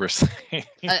massive oversight.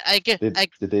 Did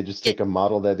they just take a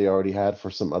model that they already had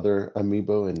for some other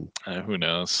amiibo and who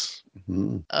knows?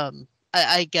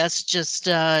 I guess just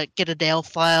get a nail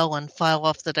file and file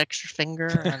off that extra finger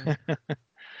and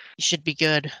you should be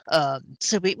good.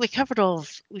 So we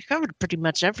covered pretty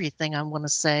much everything, I want to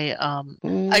say.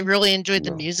 I really enjoyed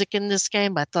the music in this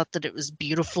game. I thought that it was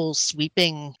beautiful,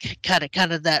 sweeping, kind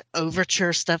of that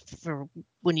overture stuff for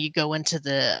when you go into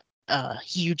the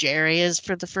huge areas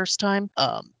for the first time.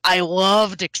 I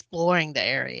loved exploring the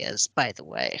areas, by the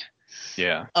way.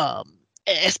 Yeah.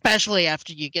 Especially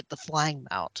after you get the flying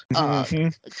mount.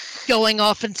 Going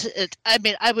off into it, I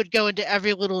mean, I would go into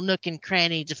every little nook and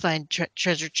cranny to find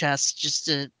treasure chests just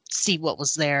to see what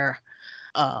was there.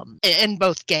 In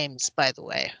both games, by the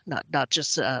way, not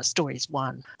just Stories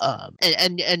 1.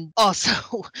 And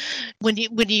also when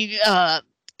you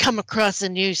come across a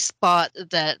new spot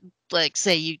that, like,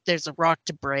 say there's a rock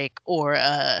to break or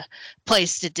a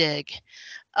place to dig,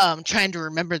 trying to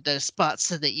remember those spots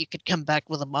so that you could come back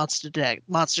with a monster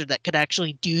that could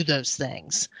actually do those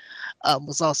things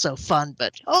was also fun,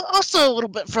 but also a little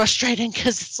bit frustrating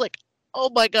because it's like, oh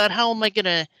my god, how am I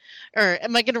gonna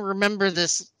remember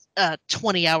this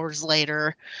 20 hours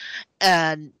later?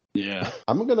 And yeah,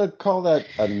 I'm gonna call that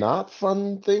a not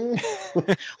fun thing.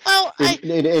 Well,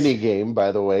 in any game,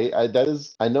 by the way, I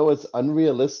know it's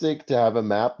unrealistic to have a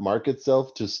map mark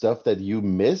itself to stuff that you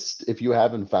missed if you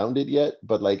haven't found it yet.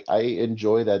 But like, I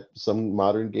enjoy that some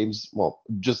modern games, well,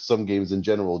 just some games in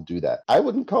general, do that. I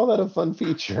wouldn't call that a fun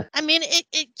feature. I mean,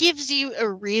 it gives you a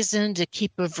reason to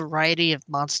keep a variety of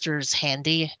monsters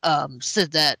handy, so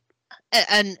that,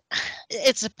 and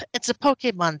it's a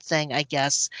Pokemon thing, I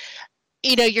guess.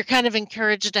 you're kind of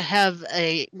encouraged to have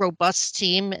a robust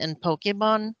team in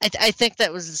Pokemon. I think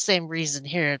that was the same reason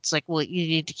here. It's like, well, you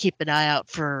need to keep an eye out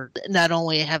for not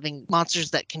only having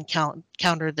monsters that can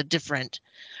counter the different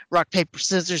rock, paper,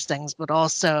 scissors things, but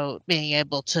also being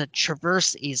able to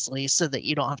traverse easily so that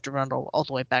you don't have to run all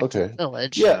the way back to the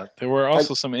village. Yeah, there were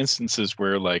also some instances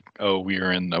where, like, we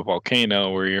were in a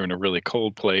volcano, or you're in a really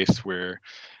cold place where,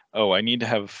 I need to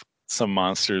have some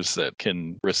monsters that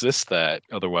can resist that.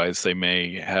 Otherwise, they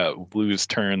may lose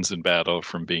turns in battle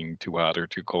from being too hot or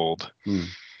too cold.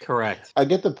 Correct. I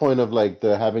get the point of like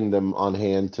having them on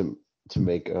hand to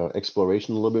make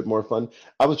exploration a little bit more fun.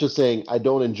 I was just saying I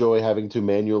don't enjoy having to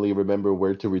manually remember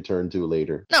where to return to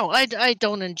later. No, I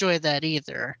don't enjoy that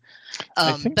either.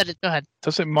 But go ahead.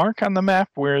 Does it mark on the map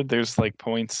where there's like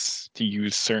points to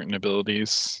use certain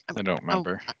abilities? I don't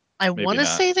remember. I want to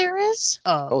say there is.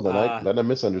 Then I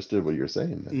misunderstood what you're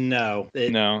saying. Then. No.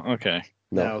 No. Okay.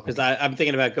 No, because I'm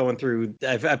thinking about going through.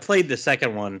 I played the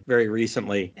second one very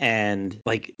recently, and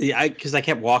because I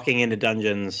kept walking into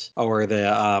dungeons or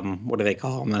the what do they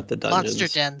call them? Not the dungeons. Monster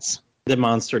dens. The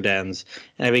monster dens,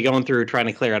 and I'd be going through trying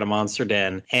to clear out a monster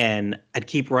den, and I'd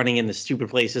keep running into stupid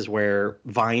places where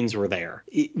vines were there.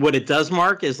 What it does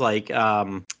mark is like.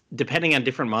 Depending on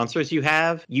different monsters you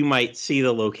have, you might see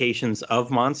the locations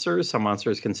of monsters. Some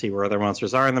monsters can see where other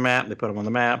monsters are on the map. They put them on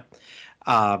the map.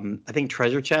 I think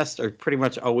treasure chests are pretty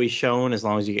much always shown as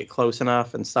long as you get close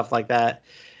enough and stuff like that.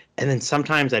 And then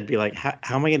sometimes I'd be like, how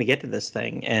am I going to get to this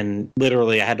thing? And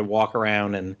literally I had to walk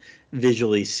around and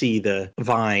visually see the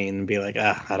vine and be like,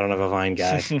 I don't have a vine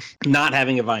guy. Not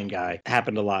having a vine guy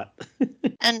happened a lot.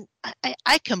 And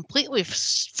I completely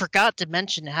forgot to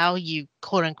mention how you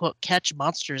quote unquote catch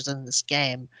monsters in this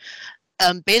game.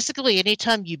 Basically,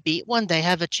 anytime you beat one, they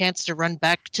have a chance to run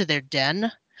back to their den.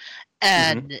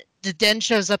 And the den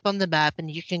shows up on the map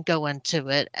and you can go into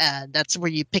it, and that's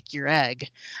where you pick your egg.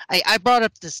 I brought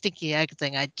up the stinky egg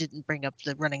thing. I didn't bring up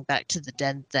the running back to the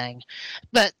den thing.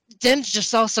 But dens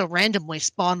just also randomly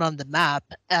spawn on the map,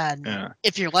 and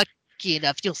if you're lucky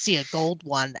enough, you'll see a gold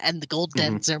one, and the gold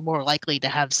dens are more likely to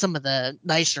have some of the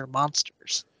nicer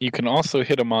monsters. You can also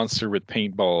hit a monster with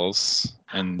paintballs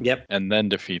and then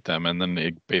defeat them, and then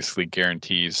it basically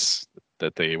guarantees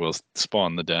that they will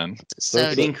spawn the den. So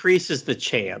it increases the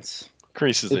chance.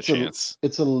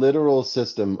 It's a literal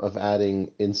system of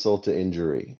adding insult to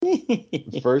injury.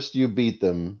 First you beat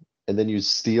them, and then you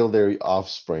steal their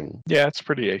offspring. Yeah, it's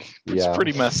pretty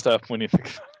messed up when you think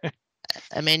about it.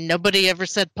 I mean, nobody ever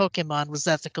said Pokemon was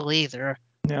ethical either.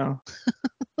 Yeah.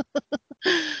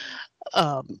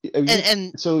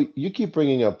 So you keep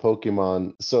bringing up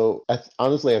Pokemon. So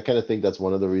honestly, I kind of think that's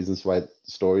one of the reasons why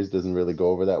Stories doesn't really go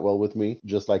over that well with me.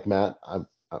 Just like Matt,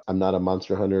 I'm not a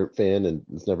Monster Hunter fan, and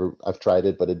I've tried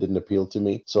it, but it didn't appeal to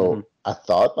me. So I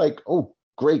thought like, oh,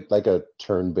 great, like a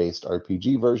turn-based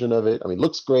RPG version of it. I mean,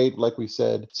 looks great, like we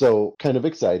said. So kind of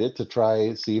excited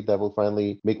to see if that will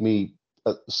finally make me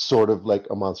sort of like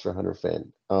a Monster Hunter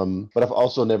fan. But I've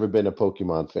also never been a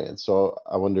Pokemon fan. So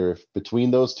I wonder if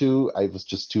between those two, I was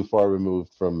just too far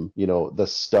removed from, the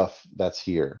stuff that's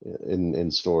here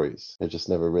in Stories. I just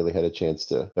never really had a chance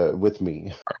to with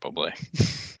me. Probably.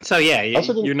 So yeah,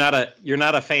 you're not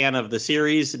a fan of the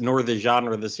series nor the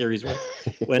genre the series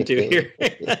went to here.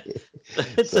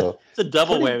 It's a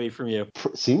double whammy from you.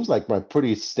 Seems like my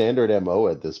pretty standard MO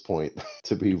at this point,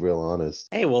 to be real honest.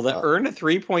 Hey, well, earn a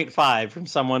 3.5 from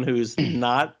someone who's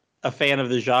not a fan of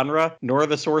the genre nor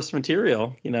the source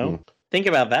material, Think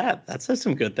about that. That says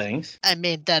some good things. I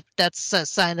mean, that's a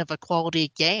sign of a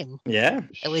quality game. Yeah.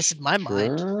 At least in my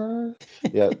mind.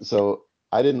 Yeah, so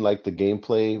I didn't like the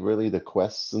gameplay, really, the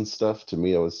quests and stuff. To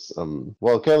me, it was,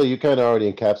 Kelly, you kind of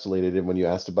already encapsulated it when you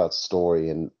asked about story,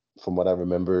 and from what I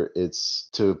remember, it's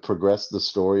to progress the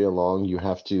story along, you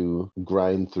have to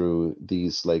grind through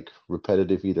these like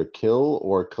repetitive either kill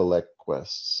or collect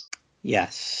quests.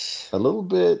 Yes. A little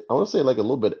bit, I want to say like a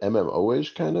little bit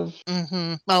MMO-ish kind of.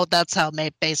 Mm-hmm. Well, that's how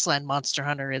baseline Monster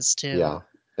Hunter is too. Yeah.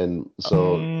 And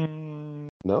so,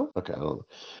 no? Okay, I don't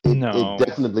know. It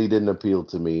definitely didn't appeal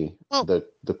to me,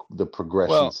 the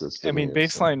progression system. I mean,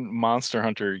 baseline Monster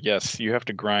Hunter, yes, you have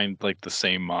to grind like the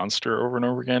same monster over and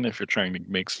over again if you're trying to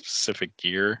make specific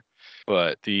gear.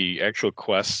 But the actual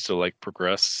quests to like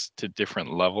progress to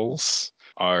different levels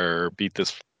are beat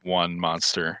this one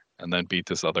monster and then beat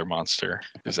this other monster.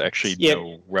 There's actually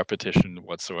no repetition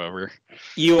whatsoever.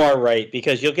 You are right,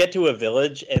 because you'll get to a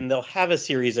village and they'll have a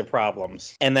series of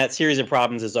problems. And that series of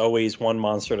problems is always one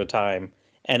monster at a time.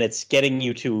 And it's getting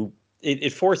you to,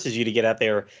 it forces you to get out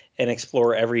there and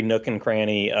explore every nook and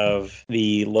cranny of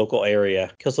the local area.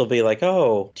 Because they'll be like,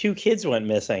 2 kids went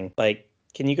missing. Like,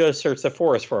 can you go search the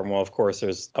forest for him? Well, of course,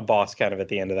 there's a boss kind of at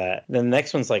the end of that. Then the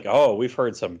next one's like, oh, we've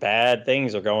heard some bad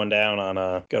things are going down on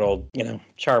a good old,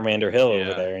 Charmander Hill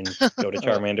over there, and you go to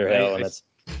Charmander Hill, and it's.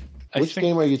 Which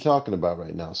game are you talking about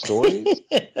right now? Stories?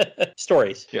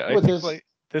 Stories. Yeah, I think like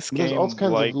this game, all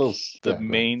kinds like of little, the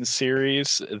main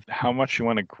series, how much you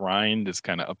want to grind is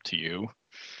kind of up to you.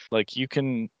 Like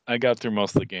I got through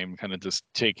most of the game kind of just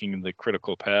taking the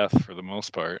critical path for the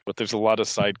most part, but there's a lot of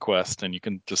side quests and you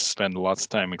can just spend lots of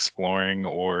time exploring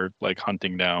or like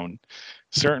hunting down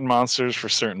certain monsters for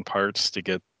certain parts to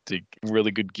get the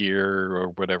really good gear or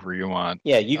whatever you want.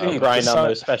 Yeah, you can grind on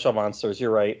those special monsters.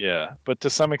 You're right. Yeah, but to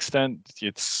some extent,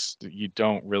 you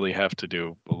don't really have to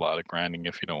do a lot of grinding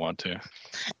if you don't want to.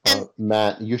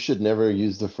 Matt, you should never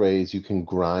use the phrase "you can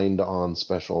grind on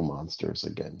special monsters"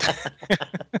 again.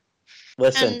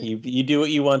 Listen, you do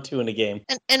what you want to in a game.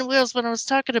 And Wheels, when I was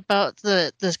talking about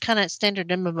the kind of standard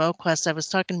MMO quests, I was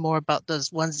talking more about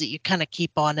those ones that you kind of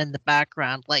keep on in the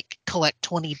background, like collect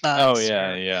 20 bugs. Oh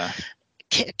yeah.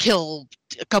 Kill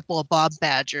a couple of bomb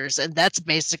badgers, and that's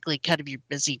basically kind of your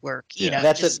busy work.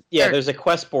 There's a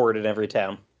quest board in every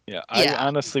town. Yeah, I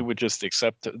honestly would just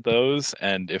accept those,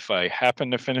 and if I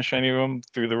happen to finish any of them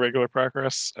through the regular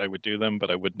progress, I would do them,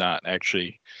 but I would not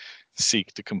actually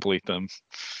seek to complete them.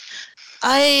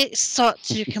 I sought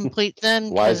to complete them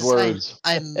Wise words.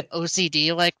 I'm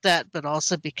OCD like that, but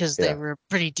also because they were a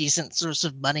pretty decent source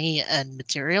of money and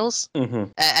materials,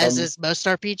 as is most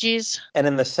RPGs. And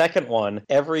in the second one,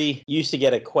 you used to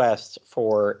get a quest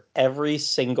for every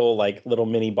single like little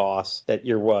mini boss that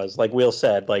was. Like Will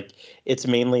said, like it's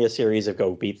mainly a series of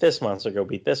go beat this monster, go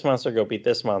beat this monster, go beat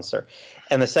this monster.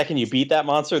 And the second you beat that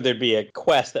monster, there'd be a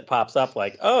quest that pops up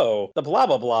like, oh, the blah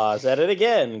blah blah is at it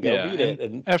again. Go beat it.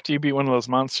 And after you beat one of those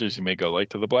monsters, you may go like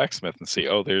to the blacksmith and see,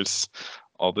 oh, there's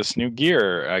all this new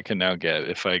gear I can now get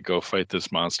if I go fight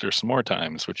this monster some more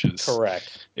times, which is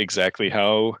correct. Exactly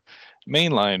how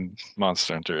mainline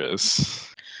Monster Hunter is.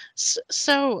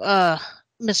 So,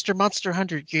 Mr. Monster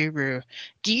Hunter Guru,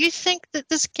 do you think that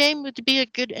this game would be a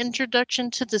good introduction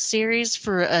to the series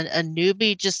for a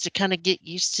newbie just to kind of get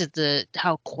used to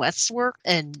how quests work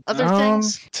and other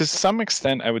things? To some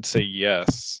extent, I would say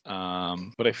yes.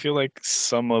 But I feel like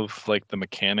some of like the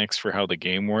mechanics for how the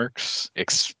game works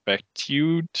expect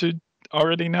you to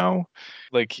already know.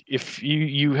 Like if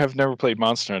you have never played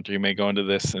Monster Hunter, you may go into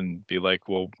this and be like,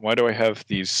 well, why do I have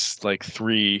these like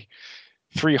three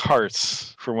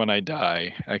hearts for when I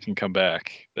die? I can come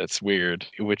back. That's weird.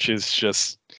 Which is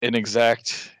just an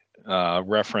exact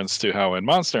reference to how in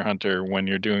Monster Hunter, when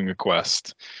you're doing a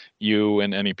quest, you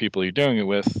and any people you're doing it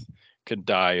with could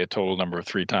die a total number of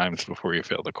 3 times before you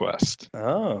fail the quest.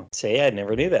 Oh, see, I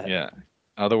never knew that. Yeah.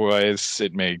 Otherwise,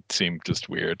 it may seem just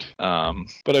weird.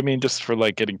 But I mean, just for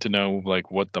like getting to know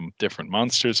like what the different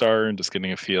monsters are and just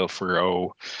getting a feel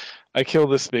for, I kill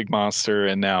this big monster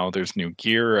and now there's new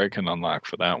gear I can unlock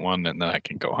for that one, and then I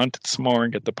can go hunt it some more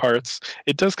and get the parts.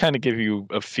 It does kind of give you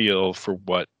a feel for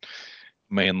what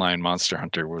mainline Monster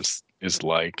Hunter is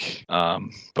like.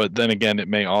 But then again, it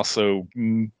may also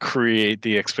create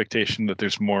the expectation that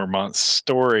there's more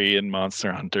story in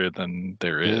Monster Hunter than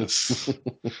there is.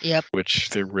 Yep. Which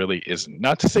there really isn't.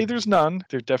 Not to say there's none.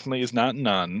 There definitely is not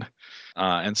none.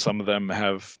 And some of them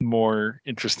have more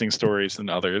interesting stories than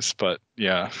others. But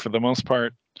yeah, for the most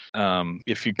part,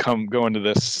 if you go into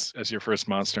this as your first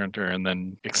Monster Hunter and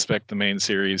then expect the main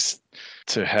series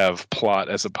to have plot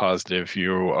as a positive,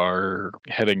 you are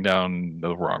heading down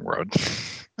the wrong road.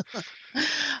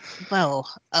 Well,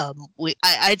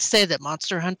 I'd say that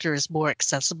Monster Hunter is more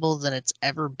accessible than it's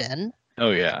ever been.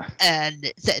 Oh yeah,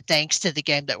 and thanks to the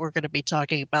game that we're going to be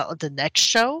talking about the next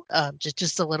show,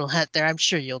 just a little hint there. I'm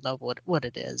sure you'll know what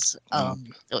it is. My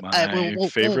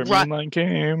favorite mainline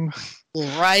game.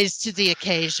 We'll rise to the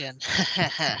occasion.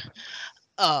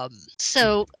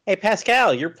 So hey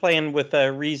Pascal, you're playing with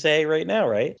Rize right now,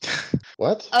 right?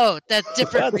 What? Oh, that's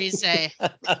different Rize.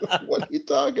 What are you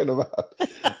talking about?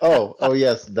 Oh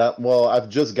yes, well, I've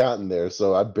just gotten there,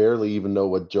 so I barely even know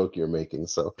what joke you're making,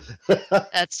 so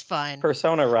that's fine.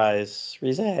 Persona Rise,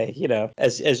 Rize,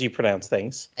 as you pronounce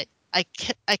things. I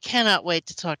cannot wait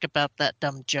to talk about that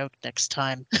dumb joke next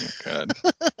time. Oh, God.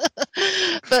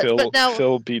 but now,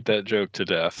 Phil beat that joke to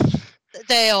death.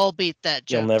 They all beat that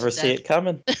joke. You'll never see it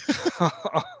coming.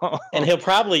 And he'll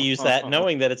probably use that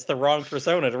knowing that it's the wrong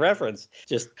persona to reference.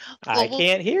 I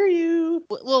can't hear you.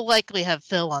 We'll likely have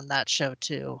Phil on that show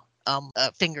too.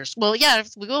 Fingers. Well, yeah,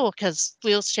 we will, because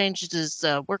Wheels changed his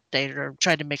work date or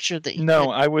tried to make sure that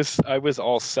I was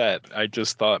all set. I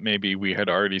just thought maybe we had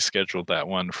already scheduled that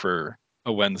one for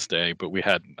a Wednesday, but we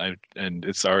hadn't. And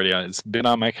it's already it's been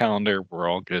on my calendar. We're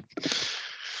all good.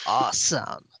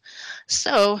 Awesome.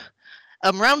 So,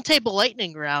 roundtable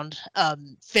lightning round.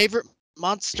 Favorite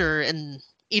monster in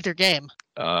either game?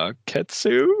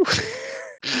 Ketsu.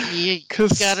 You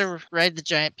gotta ride the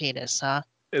giant penis, huh?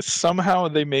 Somehow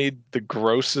they made the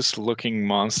grossest looking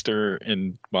monster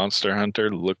in Monster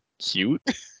Hunter look cute.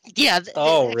 Yeah.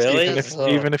 Oh, really?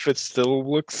 Even if it still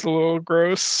looks a little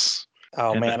gross.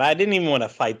 Oh, man. I didn't even want to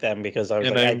fight them because I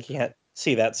was I can't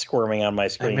see that squirming on my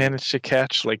screen. I managed to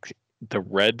catch like the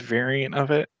red variant of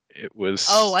it. It was.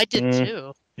 Oh, I did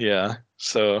too. Yeah.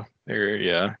 So there.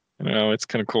 Yeah. I know it's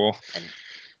kind of cool.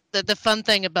 And the fun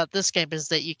thing about this game is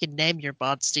that you can name your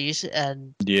monsties,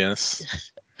 and yes,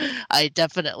 I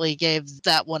definitely gave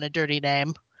that one a dirty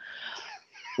name.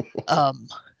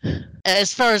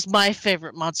 As far as my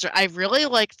favorite monster, I really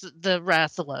liked the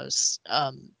Rathalos,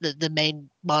 the main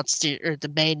monster or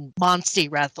the main Monstie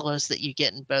Rathalos that you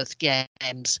get in both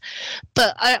games.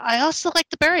 But I also like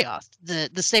the Barioth,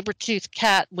 the saber-toothed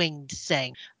cat winged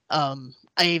thing.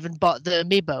 I even bought the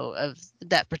amiibo of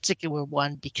that particular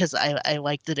one because I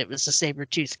liked that it was a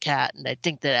saber-toothed cat, and I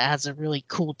think that it has a really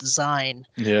cool design.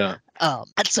 Yeah.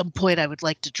 At some point, I would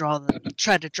like to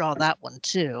try to draw that one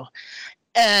too.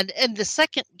 And in the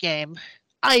second game,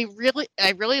 I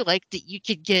really liked that you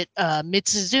could get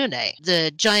Mitsuzune,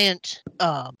 the giant.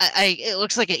 It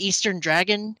looks like an Eastern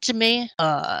dragon to me.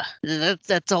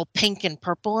 That's all pink and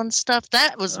purple and stuff.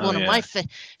 That was one of my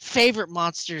favorite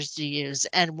monsters to use.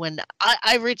 And when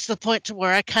I reached the point to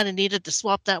where I kind of needed to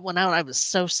swap that one out, I was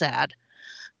so sad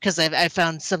because I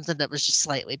found something that was just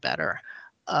slightly better.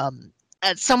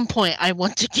 At some point, I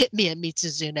want to get me a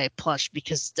Mitsuzune plush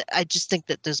because I just think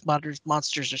that those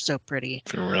monsters are so pretty.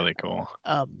 They're really cool.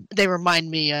 They remind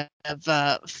me of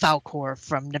Falcor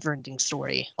from Neverending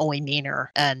Story, only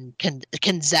meaner and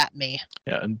can zap me.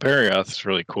 Yeah, and Barioth is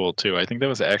really cool too. I think that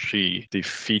was actually the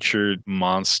featured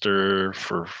monster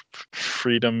for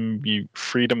Freedom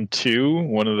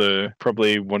 2,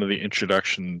 probably one of the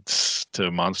introductions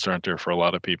to Monster Hunter for a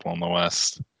lot of people in the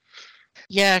West.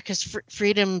 Yeah, because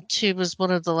Freedom 2 was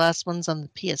one of the last ones on the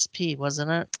PSP,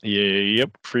 wasn't it? Yeah,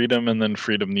 yep. Freedom and then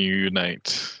Freedom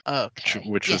Unite. Okay.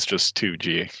 Which was just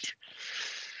 2G.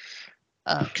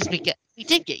 Because we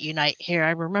did get Unite here,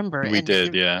 I remember. We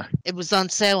did, yeah. It was on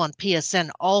sale on PSN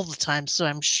all the time, so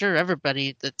I'm sure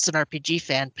everybody that's an RPG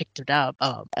fan picked it up.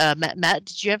 Matt,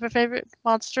 did you have a favorite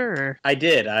monster? Or? I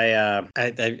did.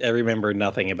 I remember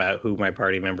nothing about who my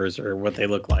party members or what they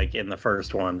look like in the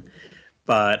first one.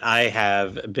 But I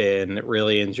have been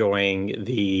really enjoying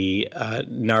the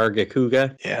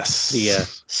Nargacuga. Yes. The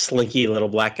slinky little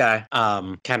black guy.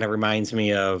 Kind of reminds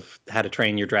me of How to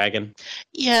Train Your Dragon.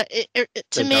 Yeah,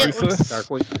 to me it looks...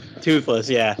 Toothless,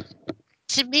 yeah.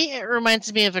 To me, it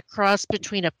reminds me of a cross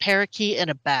between a parakeet and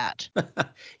a bat.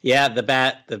 Yeah, the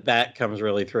bat comes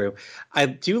really through. I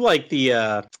do like the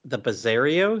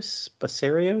Basarios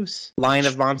line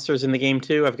of monsters in the game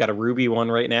too. I've got a ruby one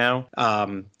right now.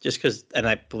 Just because, and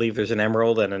I believe there's an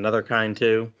emerald and another kind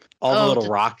too. All the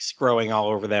little rocks growing all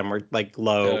over them are like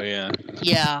glow. Oh yeah.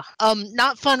 Yeah.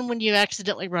 Not fun when you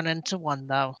accidentally run into one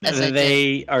though.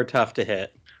 They are tough to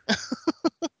hit.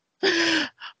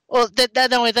 Well,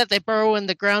 not only that, they burrow in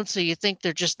the ground, so you think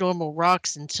they're just normal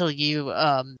rocks until you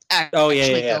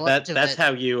actually go up to that's it.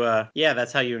 how you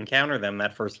that's how you encounter them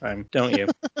that first time, don't you?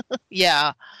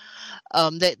 Yeah.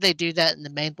 They do that in the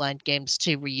mainline games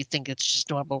too, where you think it's just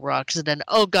normal rocks, and then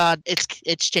oh god,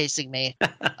 it's chasing me.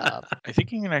 I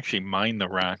think you can actually mine the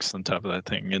rocks on top of that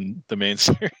thing in the main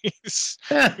series,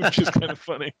 which is kind of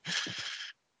funny.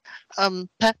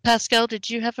 Pascal, did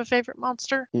you have a favorite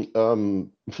monster?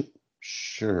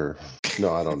 Sure.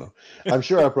 No, I don't know. I'm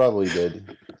sure I probably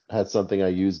did. Had something I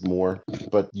used more,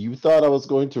 but you thought I was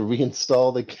going to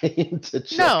reinstall the game to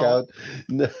check out?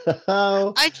 No.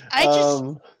 I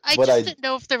just didn't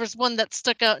know if there was one that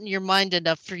stuck out in your mind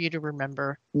enough for you to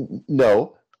remember.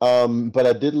 No. But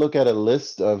I did look at a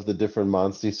list of the different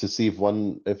monsters to see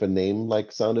if a name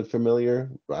like sounded familiar.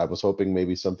 I was hoping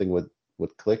maybe something would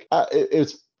click.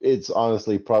 It's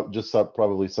honestly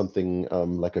probably something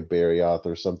like a Barioth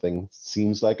or something.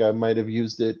 Seems like I might have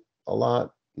used it a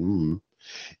lot.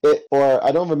 Or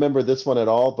I don't remember this one at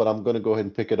all, but I'm going to go ahead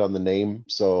and pick it on the name.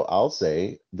 So I'll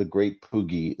say the Great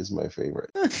Poogie is my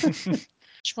favorite.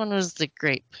 Which one was the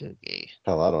Great Poogie?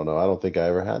 Hell, I don't know. I don't think I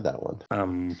ever had that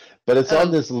one. But it's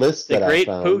on this list that I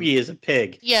found. The Great Poogie is a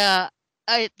pig. Yeah.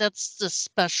 That's the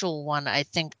special one. I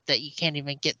think that you can't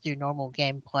even get through normal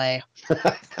gameplay.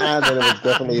 Then it was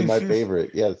definitely my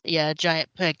favorite. Yes. Yeah, giant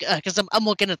pig. Because I'm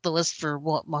looking at the list for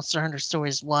Monster Hunter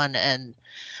Stories 1, and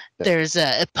there's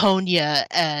Eponia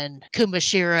and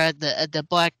Kumashira, the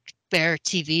Black Bear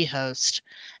TV host,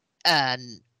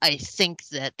 and I think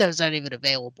that those aren't even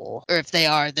available, or if they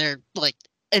are, they're like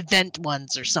event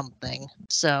ones or something.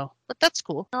 So, but that's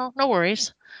cool. No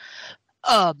worries.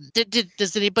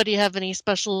 Does anybody have any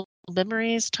special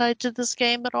memories tied to this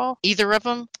game at all? Either of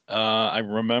them? I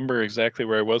remember exactly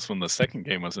where I was when the second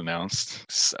game was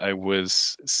announced. I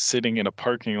was sitting in a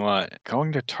parking lot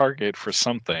going to Target for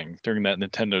something during that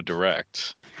Nintendo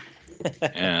Direct.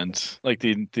 And like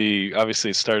the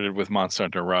obviously it started with Monster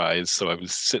Hunter Rise, so I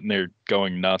was sitting there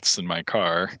going nuts in my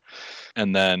car,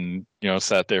 and then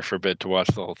sat there for a bit to watch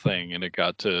the whole thing, and it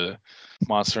got to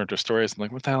Monster Hunter Stories. I'm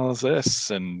like, what the hell is this?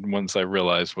 And once I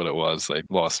realized what it was, I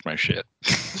lost my shit.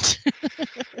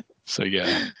 So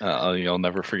yeah, I'll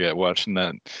never forget watching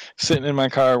that, sitting in my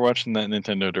car watching that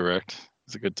Nintendo Direct. It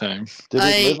was a good time. Did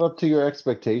it live up to your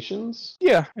expectations?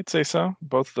 Yeah, I'd say so.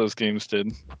 Both of those games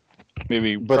did.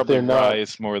 Maybe probably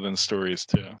Rise more than Stories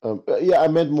too. Yeah, I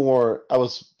meant more. I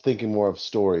was thinking more of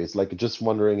Stories. Like, just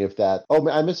wondering if that. Oh,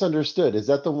 I misunderstood. Is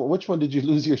that which one did you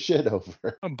lose your shit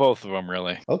over? Both of them,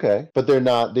 really. Okay, but they're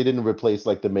not. They didn't replace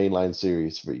like the mainline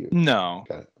series for you. No.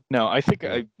 Okay. No, I think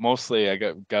I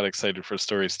got excited for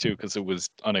Stories too because it was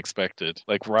unexpected.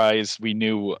 Like Rise, we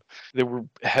knew there were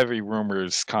heavy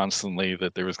rumors constantly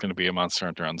that there was going to be a Monster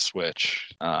Hunter on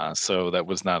Switch, so that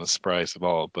was not a surprise at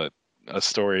all. But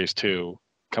Stories too,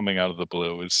 coming out of the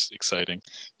blue, is exciting.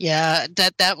 Yeah,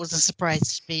 that was a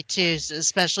surprise to me too,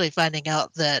 especially finding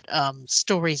out that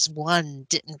Stories 1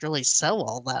 didn't really sell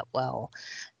all that well.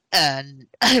 And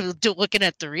I was looking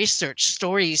at the research,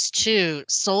 Stories 2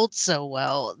 sold so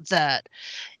well that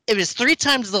it was 3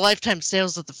 times the lifetime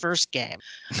sales of the first game.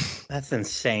 That's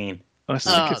insane. I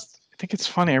think it's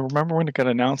funny. I remember when it got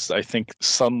announced, I think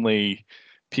suddenly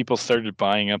people started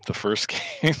buying up the first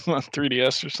game on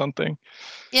 3DS or something.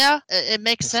 Yeah, it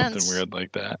makes sense. Something weird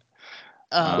like that.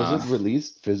 Was it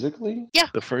released physically? Yeah.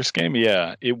 The first game,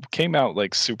 yeah. It came out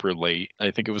like super late. I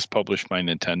think it was published by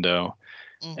Nintendo.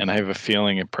 Mm-hmm. And I have a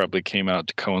feeling it probably came out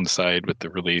to coincide with the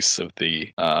release of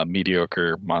the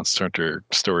mediocre Monster Hunter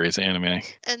Stories anime.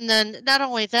 And then not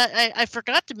only that, I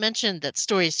forgot to mention that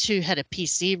Stories 2 had a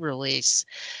PC release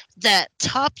that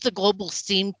topped the global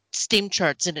Steam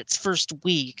charts in its first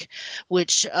week,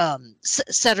 which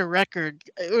set a record,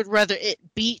 or rather it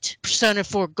beat Persona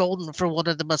 4 Golden for one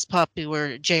of the most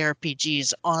popular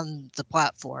JRPGs on the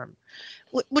platform,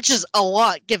 which is a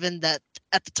lot given that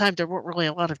at the time there weren't really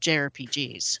a lot of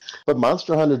JRPGs. But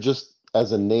Monster Hunter, just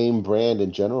as a name brand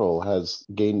in general, has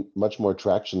gained much more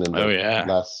traction in the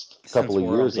last couple of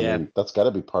years. I mean, that's got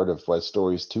to be part of why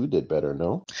Stories 2 did better,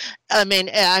 no? I mean,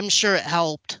 I'm sure it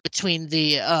helped between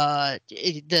the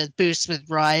boost with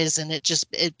Rise and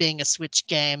it being a Switch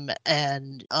game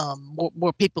and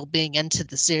more people being into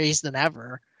the series than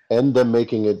ever. And them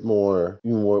making it more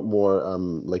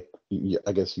like,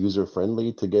 I guess, user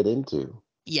friendly to get into.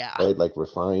 Yeah. Right, like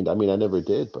refined. I mean, I never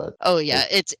did, but oh yeah,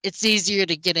 it's easier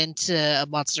to get into a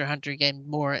Monster Hunter game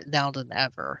more now than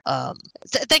ever.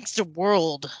 Thanks to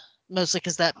World, mostly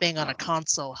because that being on a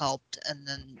console helped, and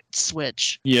then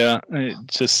Switch. Yeah,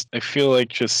 I feel like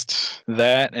just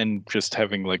that and just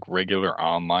having like regular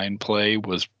online play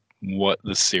was what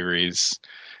the series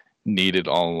needed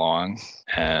all along.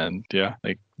 And yeah,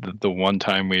 like the one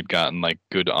time we'd gotten like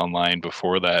good online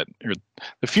before that, or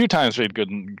the few times we'd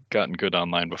gotten good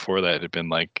online before that, had been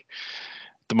like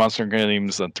the Monster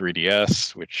games on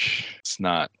 3DS, which is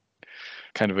not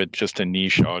kind of just a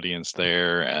niche audience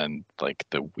there, and like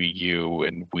the Wii U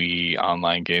and Wii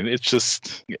online game. It's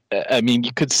just, I mean,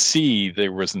 you could see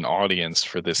there was an audience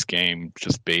for this game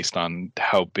just based on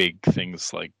how big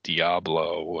things like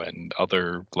Diablo and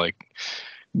other like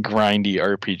grindy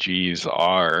RPGs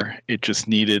are. It just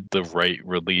needed the right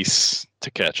release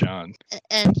to catch on.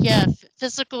 And yeah,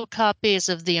 physical copies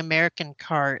of the American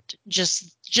cart,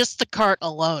 just the cart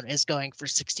alone is going for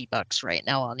 $60 right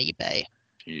now on eBay.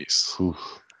 Jeez.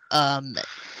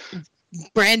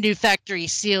 Brand new factory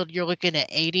sealed, you're looking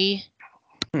at $80.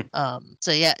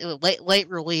 So yeah, late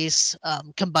release,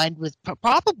 combined with the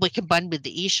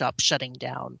eShop shutting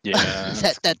down. Yeah,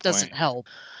 that doesn't help.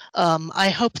 I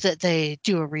hope that they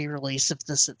do a re-release of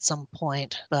this at some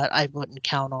point, but I wouldn't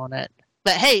count on it.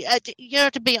 But hey,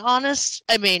 to be honest,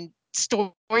 I mean,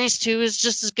 Stories 2 is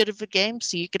just as good of a game,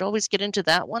 so you could always get into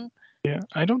that one. Yeah,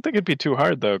 I don't think it'd be too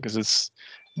hard though, because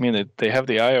they have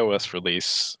the iOS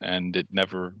release, and it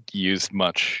never used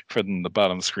much from the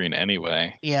bottom screen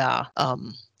anyway. Yeah.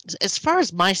 As far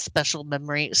as my special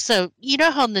memory, so you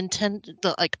know how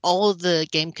Nintendo, like all of the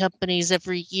game companies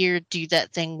every year do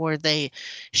that thing where they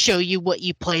show you what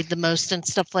you played the most and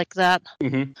stuff like that?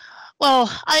 Mm-hmm.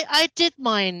 Well, I did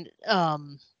mine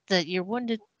that year. When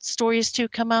did Stories 2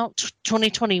 come out?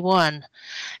 2021.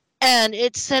 And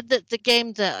it said that the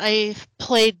game that I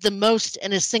played the most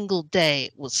in a single day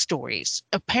was Stories.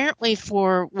 Apparently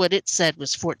for what it said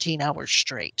was 14 hours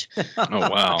straight. Oh,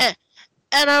 wow.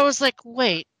 And I was like,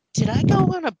 wait, did I go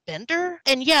on a bender?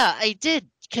 And yeah, I did,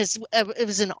 because it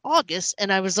was in August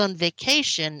and I was on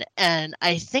vacation, and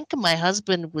I think my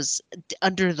husband was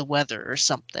under the weather or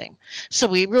something. So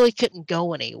we really couldn't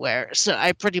go anywhere. So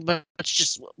I pretty much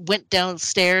just went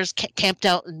downstairs, camped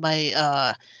out in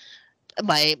my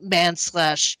my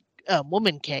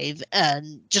man/woman cave,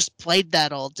 and just played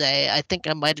that all day. I think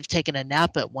I might have taken a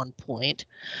nap at one point.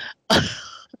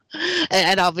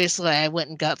 And obviously I went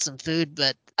and got some food,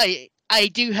 but I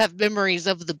do have memories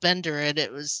of the bender, and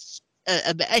it was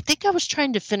I think I was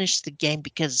trying to finish the game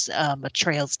because a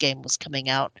Trails game was coming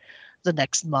out the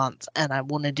next month, and I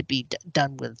wanted to be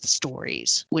done with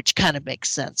Stories, which kind of makes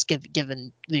sense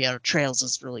given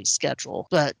Trails' release schedule.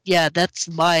 But yeah, that's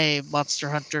my Monster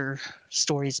Hunter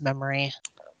Stories memory.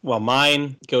 Well,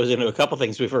 mine goes into a couple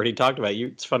things we've already talked about.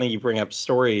 It's funny you bring up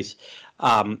Stories.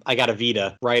 I got a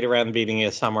Vita right around the beginning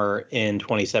of summer in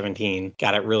 2017.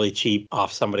 Got it really cheap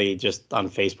off somebody just on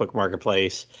Facebook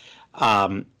Marketplace.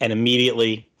 And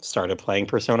immediately started playing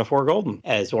Persona 4 Golden,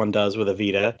 as one does with a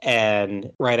Vita.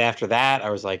 And right after that,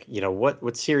 I was like,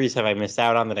 what series have I missed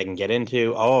out on that I can get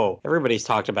into? Oh, everybody's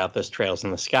talked about this Trails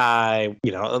in the Sky.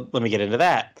 Let me get into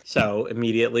that. So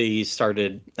immediately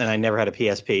started, and I never had a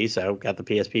PSP, so got the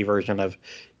PSP version of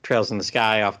Trails in the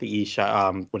Sky off the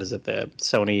the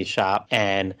Sony shop.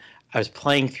 And I was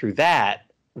playing through that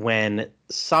when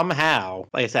somehow,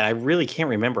 like I said, I really can't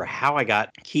remember how I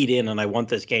got keyed in and I want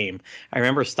this game. I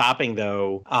remember stopping,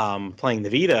 though, playing the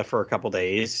Vita for a couple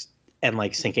days and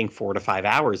sinking 4 to 5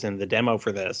 hours in the demo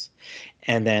for this.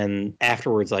 And then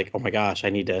afterwards, oh my gosh, I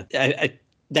need to...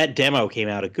 that demo came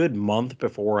out a good month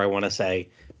before, I want to say,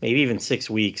 maybe even 6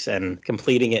 weeks, and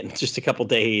completing it in just a couple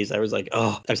days. I was like,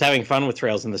 I was having fun with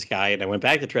Trails in the Sky, and I went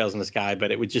back to Trails in the Sky,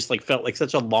 but it would just felt like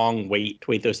such a long wait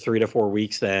to wait those 3 to 4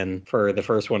 weeks then for the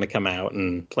first one to come out,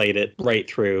 and played it right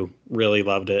through. Really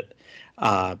loved it.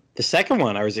 The second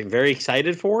one I was very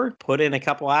excited for, put in a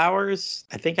couple hours.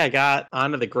 I think I got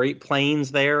onto the Great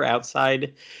Plains there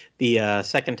outside the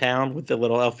second town with the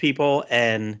little elf people.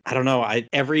 And I don't know,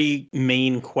 every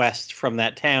main quest from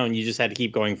that town, you just had to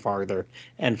keep going farther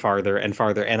and farther and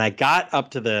farther. And I got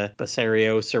up to the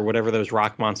Basarios or whatever those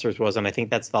rock monsters was. And I think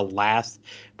that's the last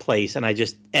place. And I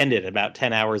just ended about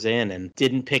 10 hours in and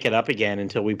didn't pick it up again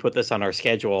until we put this on our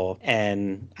schedule.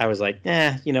 And I was like,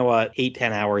 you know what,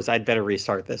 8-10 hours, I'd better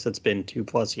restart this. It's been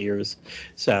 2+ years.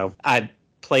 So I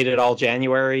played it all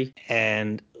January,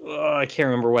 and I can't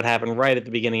remember what happened right at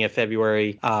the beginning of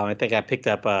February. I think I picked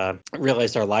up,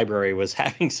 realized our library was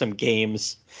having some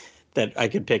games that I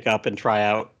could pick up and try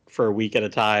out for a week at a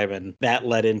time, and that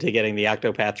led into getting the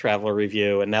Octopath Traveler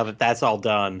review. And now that that's all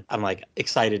done, I'm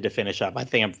excited to finish up. I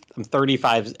think I'm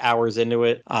 35 hours into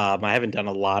it. I haven't done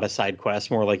a lot of side quests,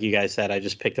 more like you guys said. I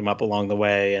just picked them up along the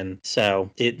way, and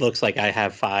so it looks like I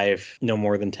have no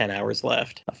more than 10 hours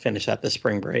left. I'll finish that this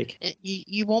spring break.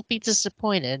 You won't be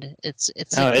disappointed.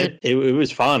 It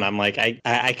was fun. I'm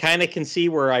I kind of can see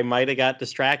where I might have got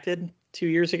distracted 2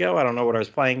 years ago. I don't know what I was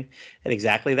playing at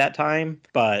exactly that time,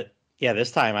 but yeah,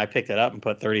 this time I picked it up and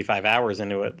put 35 hours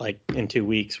into it, in 2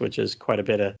 weeks, which is quite a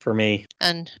bit for me.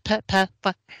 And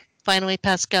finally,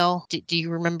 Pascal, do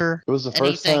you remember? It was the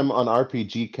first time on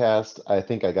RPG Cast. I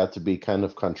think I got to be kind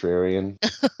of contrarian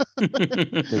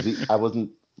because I wasn't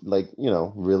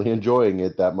really enjoying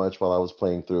it that much while I was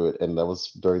playing through it, and that was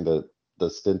during the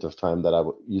stint of time that I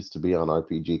used to be on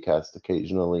RPG Cast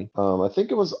occasionally. I think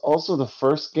it was also the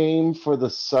first game for the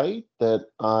site that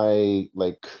I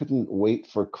couldn't wait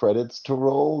for credits to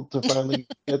roll to finally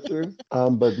get through.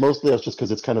 But mostly that's just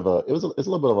because it's it's a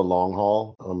little bit of a long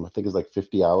haul. I think it's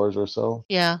 50 hours or so.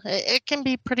 Yeah, it can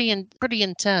be pretty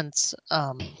intense.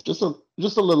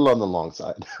 Just a little on the long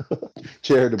side,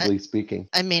 charitably speaking.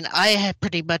 I mean, I had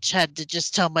pretty much had to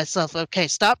just tell myself, okay,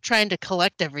 stop trying to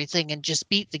collect everything and just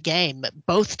beat the game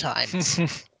both times.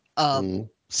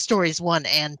 Stories 1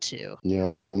 and 2.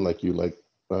 Yeah, I'm like you,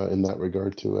 in that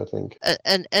regard too, I think.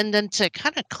 And then to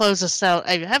kind of close us out,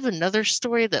 I have another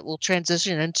story that will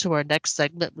transition into our next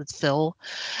segment with Phil.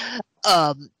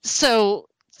 So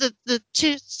the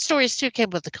two stories too came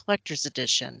with the collector's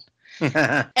edition.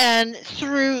 And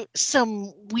through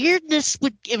some weirdness,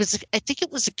 I think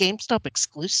it was a GameStop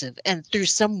exclusive, and through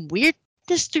some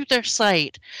weirdness through their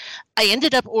site, I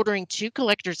ended up ordering 2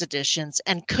 collector's editions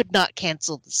and could not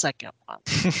cancel the second one.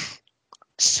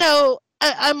 So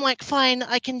I'm like, fine,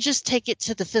 I can just take it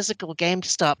to the physical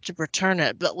GameStop to return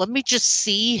it, but let me just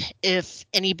see if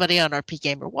anybody on RP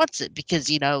Gamer wants it, because,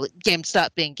 GameStop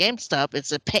being GameStop,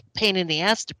 it's a pain in the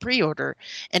ass to pre-order.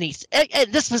 And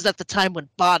this was at the time when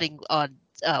botting on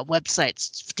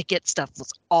websites to get stuff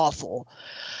was awful.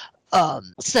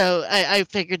 So I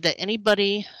figured that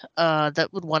anybody that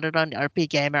would want it on RP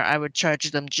Gamer, I would charge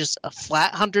them just a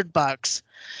flat $100.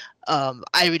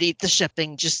 I would eat the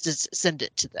shipping just to send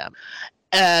it to them.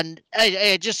 And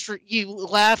you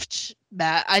laughed,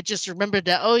 Matt. I just remembered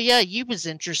that, oh yeah, you was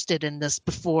interested in this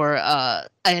before I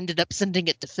ended up sending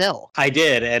it to Phil. I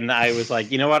did, and I was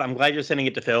like, you know what? I'm glad you're sending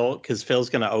it to Phil, because Phil's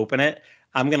going to open it.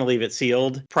 I'm going to leave it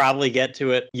sealed, probably get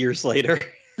to it years later.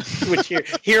 Which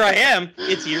here I am.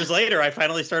 It's years later. I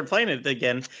finally started playing it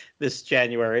again this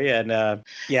January, and and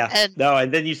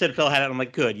then you said Phil had it. I'm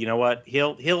like, good. You know what?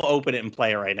 He'll open it and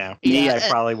play it right now. I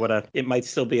probably would have. It might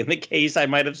still be in the case. I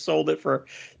might have sold it for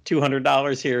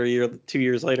 $200 here 2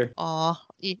 years later. Aw,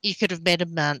 you could have made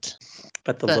him mint.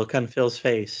 But the look on Phil's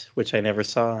face, which I never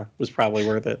saw, was probably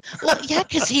worth it. Well, yeah,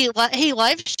 because he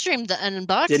live streamed the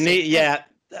unboxing. Didn't he? Yeah.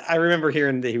 I remember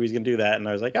hearing that he was going to do that, and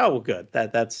I was like, oh, well, good.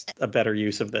 That's a better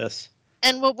use of this.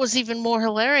 And what was even more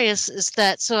hilarious is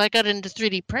that, so I got into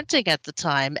 3D printing at the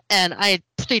time, and I had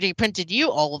 3D printed you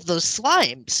all of those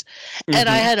slimes. Mm-hmm. And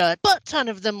I had a butt ton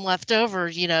of them left over,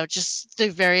 just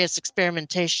through various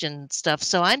experimentation stuff.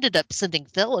 So I ended up sending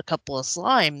Phil a couple of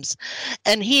slimes,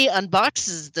 and he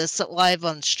unboxes this live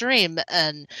on stream,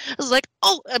 and I was like,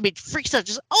 freaks out,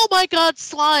 just, oh my God,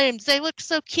 slimes, they look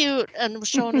so cute, and was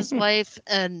showing his wife,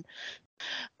 and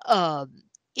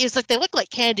he was like, they look like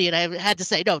candy, and I had to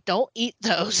say, no, don't eat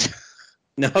those.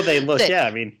 No, they look,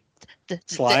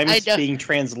 slimes being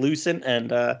translucent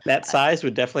and that size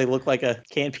would definitely look like a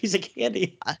piece of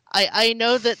candy. I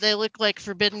know that they look like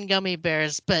forbidden gummy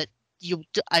bears, but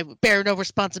I bear no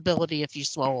responsibility if you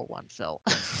swallow one, Phil.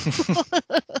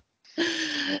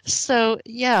 So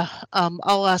yeah,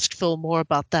 I'll ask Phil more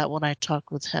about that when I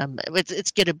talk with him.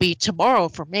 It's going to be tomorrow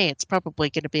for me. It's probably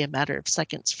going to be a matter of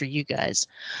seconds for you guys.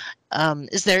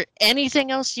 Is there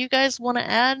anything else you guys want to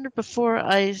add before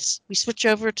we switch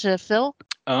over to Phil?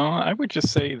 I would just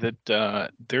say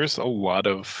that there's a lot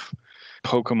of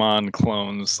Pokemon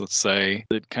clones, let's say,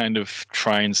 that kind of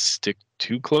try and stick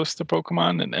too close to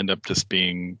Pokemon and end up just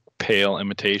being pale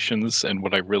imitations. And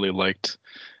what I really liked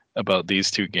about these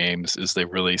two games is they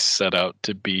really set out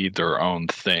to be their own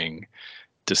thing,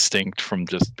 distinct from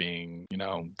just being,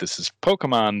 this is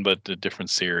Pokemon, but a different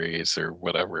series or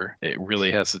whatever. It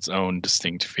really has its own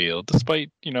distinct feel, despite,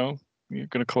 you're going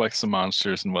to collect some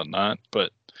monsters and whatnot,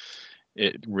 but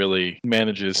it really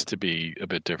manages to be a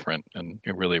bit different, and I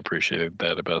really appreciated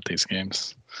that about these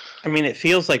games. I mean, it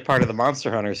feels like part of the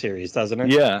Monster Hunter series, doesn't it?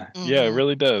 Yeah, yeah, it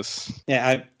really does.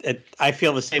 Yeah, I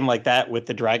feel the same like that with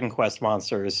the Dragon Quest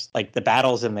monsters. Like, the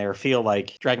battles in there feel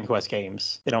like Dragon Quest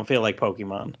games. They don't feel like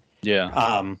Pokemon. Yeah.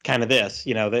 Kind of this,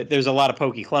 there's a lot of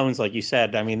Poke clones, like you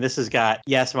said. I mean, this has got,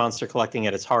 yes, monster collecting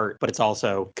at its heart, but it's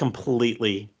also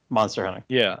completely Monster Hunter.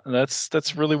 Yeah,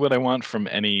 that's really what I want from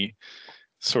any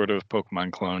sort of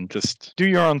Pokemon clone. Just do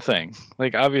your own thing.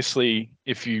 Like, obviously,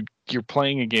 if you're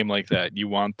playing a game like that, you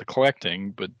want the collecting,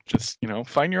 but just,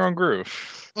 find your own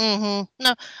groove. Mm-hmm.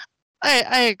 No,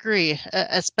 I agree,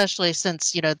 especially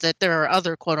since, that there are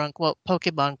other quote-unquote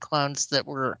Pokemon clones that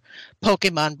were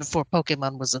Pokemon before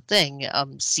Pokemon was a thing.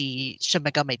 See Shin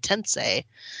Megami Tensei.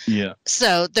 Yeah.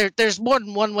 So there's more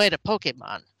than one way to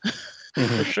Pokemon.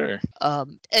 For sure.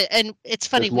 And it's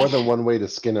funny. There's more than one way to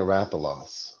skin a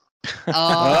Rathalos.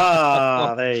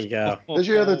 Oh, there you go. There's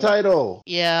your other title.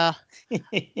 Yeah.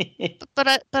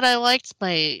 But I liked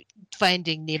my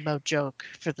Finding Nemo joke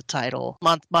for the title.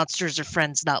 Monsters are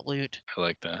friends, not loot. I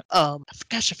like that.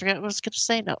 Gosh, I forgot what I was going to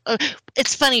say now.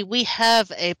 It's funny, we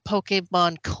have a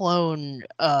Pokemon clone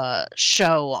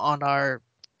show on our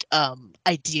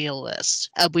ideal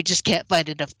list. We just can't find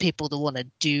enough people to want to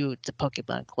do the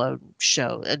Pokemon clone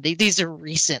show. And these are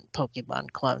recent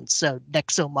Pokemon clones. So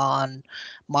Nexomon,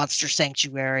 Monster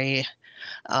Sanctuary.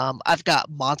 I've got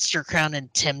Monster Crown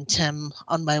and Tim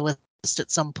on my list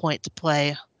at some point to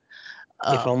play.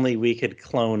 If only we could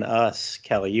clone us,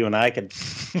 Kelly. You and I could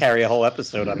carry a whole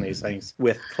episode on these things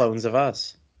with clones of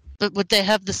us. But would they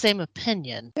have the same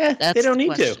opinion? Yeah, they don't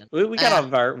need to. We got a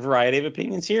variety of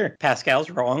opinions here. Pascal's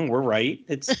wrong. We're right.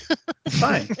 It's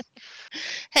fine.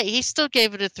 Hey, he still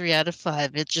gave it a 3 out of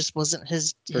 5. It just wasn't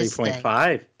his 3.5.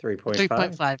 3.5.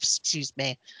 3.5, excuse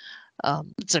me.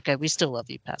 It's okay. We still love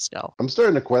you, Pascal. I'm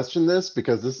starting to question this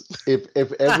because if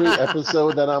every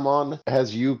episode that I'm on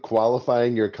has you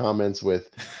qualifying your comments with,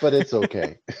 but it's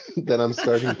okay, then I'm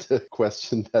starting to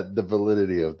question the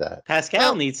validity of that.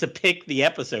 Pascal needs to pick the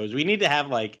episodes. We need to have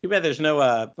too bad there's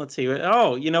no, let's see.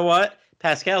 Oh, you know what?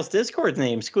 Pascal's Discord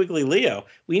name, Squiggly Leo.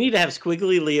 We need to have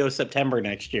Squiggly Leo September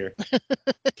next year.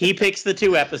 He picks the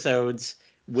 2 episodes.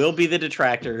 We'll be the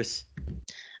detractors.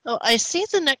 Oh, I see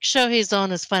the next show he's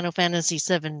on is Final Fantasy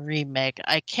VII Remake.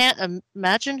 I can't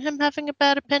imagine him having a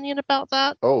bad opinion about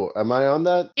that. Oh, am I on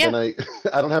that? Yeah. And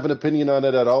I don't have an opinion on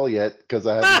it at all yet because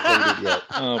I haven't played it yet.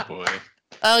 Oh boy.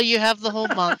 Oh, you have the whole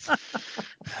month.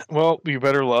 Well, you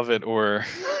better love it or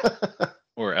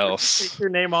else. Take your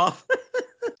name off.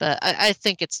 But I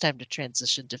think it's time to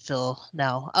transition to Phil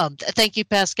now. Thank you,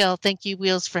 Pascal. Thank you,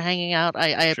 Wheels, for hanging out.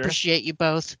 I Sure. appreciate you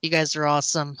both. You guys are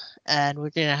awesome. And we're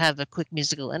going to have a quick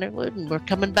musical interlude, and we're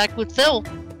coming back with Phil.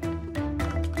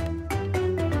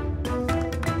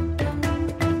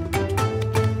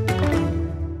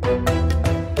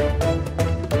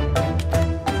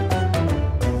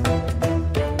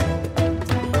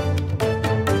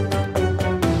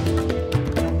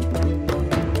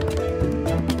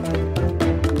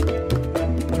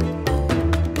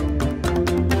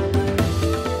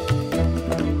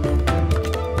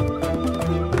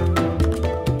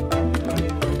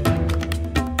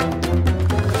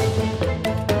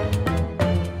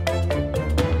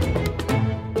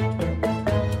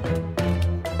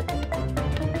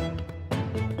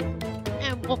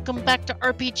 Welcome back to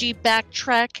RPG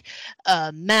Backtrack.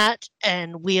 Matt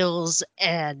and Wheels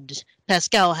and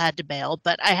Pascal had to bail,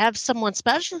 but I have someone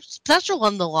special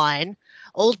on the line.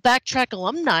 Old Backtrack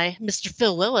alumni, Mr.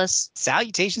 Phil Willis.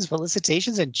 Salutations,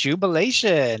 felicitations, and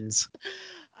jubilations.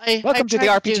 Welcome to the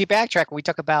RPG Backtrack, where we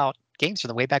talk about games from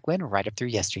the way back when, right up through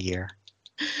yesteryear.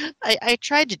 I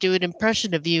tried to do an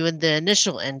impression of you in the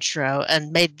initial intro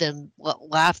and made them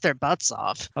laugh their butts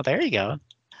off. Oh, there you go.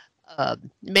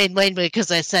 Mainly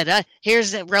because I said,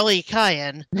 here's Relly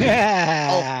Cayenne.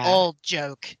 Yeah. Old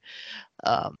joke.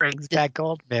 Brings back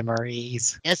old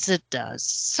memories. Yes, it does.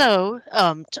 So,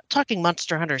 talking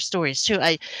Monster Hunter stories too.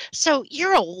 So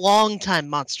you're a longtime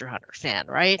Monster Hunter fan,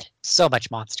 right? So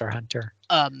much Monster Hunter.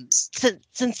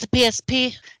 Since the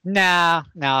PSP? No,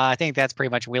 I think that's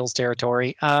pretty much Wheels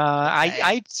territory.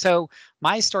 So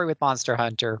my story with Monster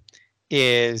Hunter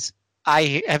is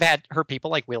I have heard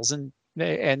people like Wheels and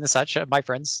such, my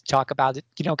friends talk about it,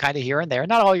 kind of here and there.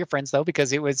 Not all your friends, though,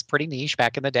 because it was pretty niche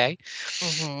back in the day.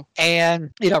 Mm-hmm.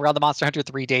 And, around the Monster Hunter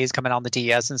 3 days coming on the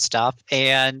DS and stuff.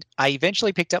 And I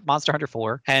eventually picked up Monster Hunter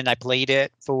 4 and I played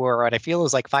it for what I feel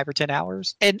is like 5 or 10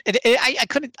 hours. And I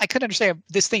couldn't understand.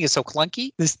 This thing is so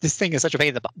clunky. This thing is such a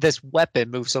pain. This weapon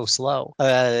moves so slow.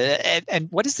 And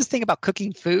what is this thing about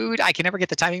cooking food? I can never get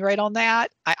the timing right on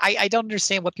that. I don't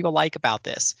understand what people like about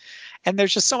this. And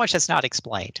there's just so much that's not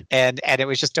explained. And it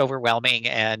was just overwhelming.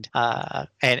 And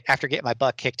after getting my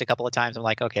butt kicked a couple of times, I'm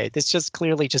like, okay, this just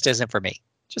clearly just isn't for me.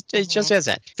 It just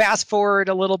isn't. Fast forward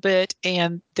a little bit,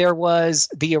 and there was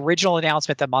the original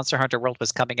announcement that Monster Hunter World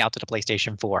was coming out to the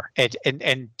PlayStation 4,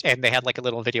 and they had like a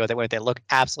little video that looked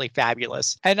absolutely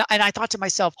fabulous. And I thought to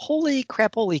myself, holy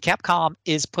crap, Capcom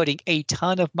is putting a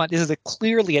ton of money. This is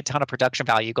clearly a ton of production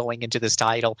value going into this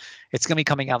title. It's going to be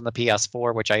coming out on the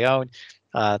PS4, which I own.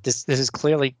 This is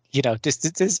clearly,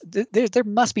 there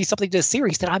must be something to the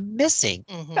series that I'm missing.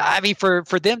 Mm-hmm. I mean, for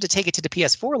them to take it to the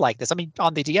PS4 like this, I mean,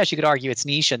 on the DS you could argue it's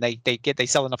niche and they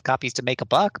sell enough copies to make a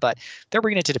buck, but they're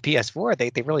bringing it to the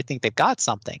PS4. They really think they've got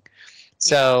something.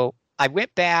 So I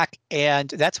went back, and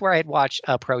that's where I had watched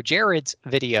Pro Jared's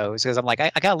videos, because I'm like,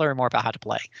 I got to learn more about how to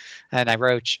play. And I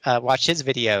watched his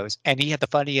videos, and he had the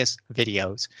funniest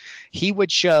videos. He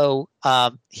would show,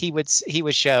 he would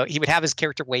have his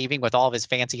character waving with all of his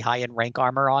fancy high-end rank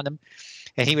armor on him,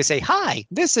 and he would say, "Hi,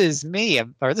 this is me,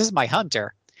 or this is my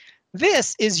hunter.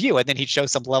 This is you," and then he'd show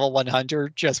some level 1 hunter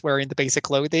just wearing the basic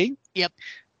clothing. Yep.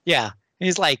 Yeah. And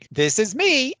he's like, "This is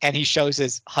me," and he shows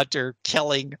his hunter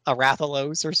killing a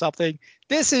Rathalos or something.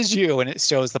 "This is you," and it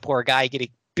shows the poor guy getting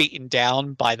beaten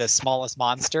down by the smallest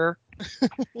monster.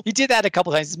 He did that a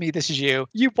couple times. "It's me. This is you.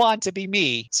 You want to be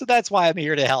me, so that's why I'm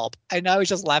here to help." And I was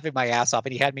just laughing my ass off,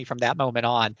 and he had me from that moment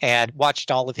on, and watched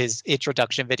all of his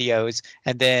introduction videos.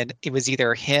 And then it was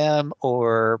either him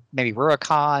or maybe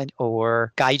Rurikhan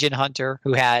or Gaijin Hunter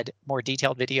who had more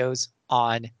detailed videos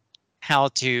on how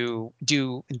to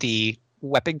do the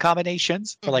weapon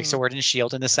combinations for like sword and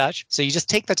shield and the such. So you just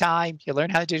take the time, you learn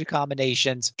how to do the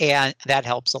combinations, and that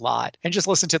helps a lot. And just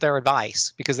listen to their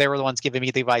advice, because they were the ones giving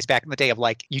me the advice back in the day of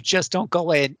like, you just don't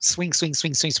go in, swing,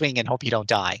 and hope you don't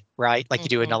die, right? Like you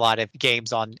do in a lot of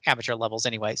games on amateur levels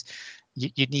anyways.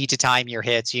 You need to time your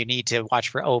hits. You need to watch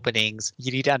for openings.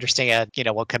 You need to understand,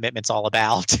 what commitment's all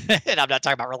about. And I'm not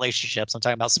talking about relationships. I'm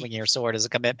talking about swinging your sword as a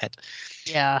commitment.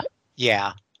 Yeah.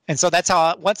 Yeah. And so that's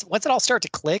how once it all started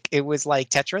to click, it was like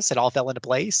Tetris. It all fell into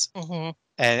place.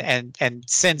 And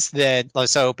since then,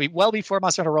 so well before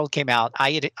Monster Hunter World came out,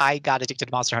 I got addicted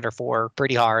to Monster Hunter 4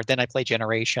 pretty hard. Then I played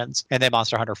Generations, and then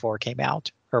Monster Hunter 4 came out,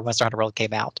 or Monster Hunter World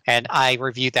came out, and I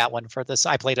reviewed that one for this.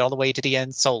 I played it all the way to the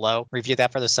end solo, reviewed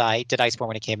that for the site, did Iceborne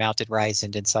when it came out, did Rise,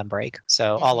 and did Sunbreak.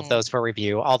 So all of those for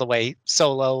review, all the way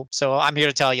solo. So I'm here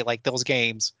to tell you, like, those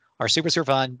games are super, super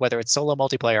fun. Whether it's solo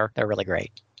multiplayer, they're really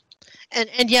great.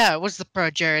 And yeah, it was the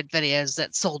Pro Jared videos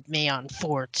that sold me on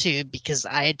 4 too, because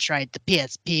I had tried the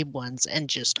PSP ones and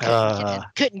just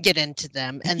couldn't get into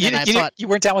them. And then I thought, you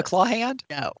weren't down with Clawhand?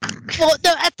 No. Well,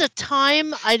 no, at the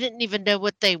time I didn't even know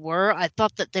what they were. I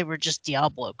thought that they were just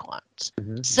Diablo clones.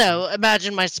 So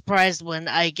imagine my surprise when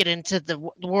I get into the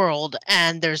world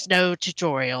and there's no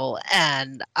tutorial,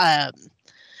 and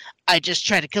I just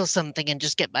try to kill something and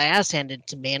just get my ass handed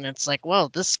to me, and it's like, well,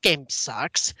 this game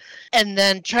sucks. And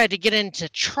then try to get into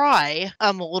Tri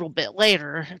a little bit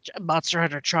later, Monster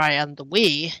Hunter Tri on the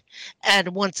Wii, and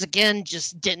once again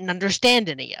just didn't understand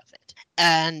any of it.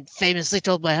 And famously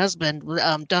told my husband,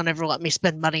 don't ever let me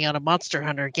spend money on a Monster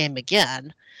Hunter game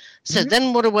again. So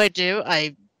then what do?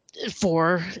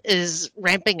 4 is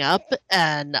ramping up,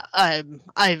 and I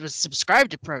was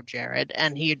subscribed to Pro Jared,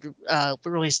 and he had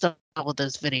released all of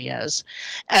those videos.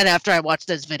 And after I watched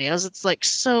those videos, it's like,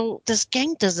 so this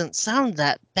game doesn't sound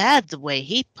that bad the way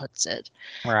he puts it.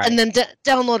 Right. And then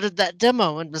downloaded that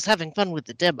demo and was having fun with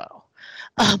the demo.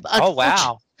 Oh,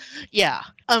 wow. Yeah.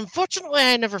 Unfortunately,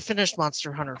 I never finished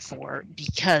Monster Hunter 4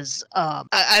 because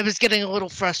I was getting a little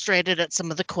frustrated at some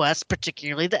of the quests,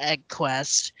 particularly the egg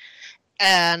quest.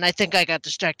 And I think I got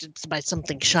distracted by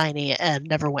something shiny and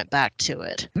never went back to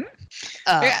it.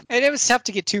 Yeah, and it was tough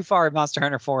to get too far in Monster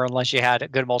Hunter 4 unless you had a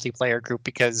good multiplayer group,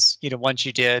 because, once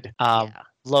you did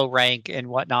low rank and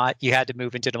whatnot, you had to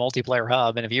move into the multiplayer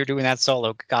hub. And if you're doing that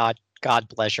solo, God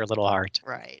bless your little heart.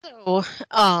 Right. So,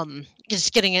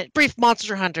 just getting a brief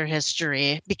Monster Hunter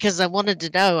history, because I wanted to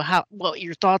know what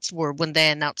your thoughts were when they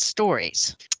announced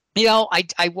stories.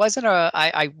 I wasn't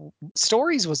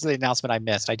Stories was the announcement I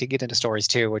missed. I did get into Stories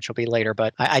too, which will be later,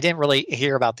 but I didn't really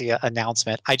hear about the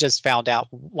announcement. I just found out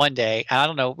one day, and I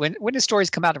don't know, when did Stories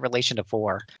come out in relation to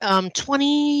 4?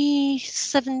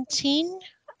 2017.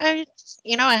 I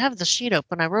have the sheet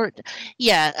open. I wrote it.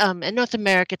 Yeah, in North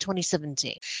America,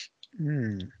 2017.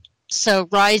 So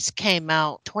Rise came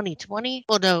out 2020.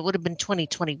 Well, no, it would have been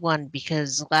 2021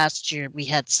 because last year we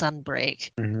had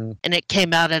Sunbreak, and it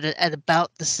came out at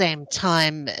about the same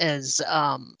time as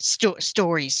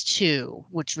Stories 2,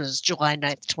 which was July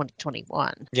 9th,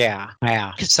 2021. Yeah.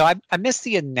 So I missed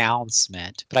the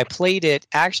announcement, but I played it.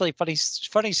 Actually,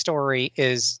 funny story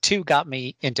is 2 got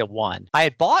me into 1. I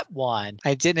had bought 1.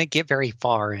 I didn't get very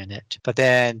far in it, but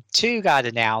then 2 got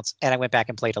announced, and I went back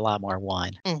and played a lot more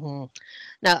 1.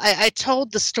 Now, I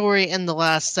told the story in the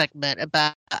last segment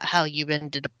about how you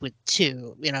ended up with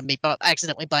 2, me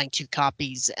accidentally buying 2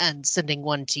 copies and sending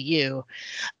 1 to you.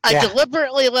 I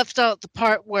deliberately left out the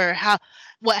part where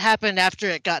what happened after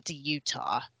it got to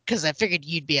Utah, because I figured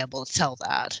you'd be able to tell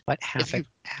that. What happened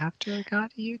after it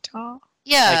got to Utah?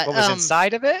 Yeah. Like what was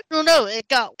inside of it? No,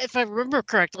 if I remember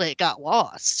correctly, it got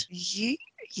lost.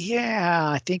 Yeah,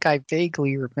 I think I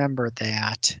vaguely remember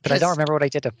that, but I don't remember what I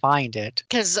did to find it.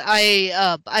 Because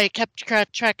I kept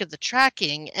track of the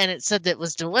tracking, and it said that it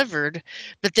was delivered,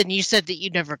 but then you said that you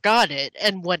never got it.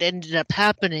 And what ended up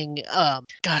happening,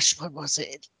 what was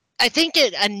it? I think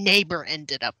a neighbor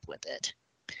ended up with it.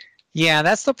 Yeah,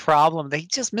 that's the problem. They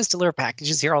just misdeliver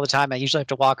packages here all the time. I usually have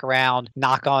to walk around,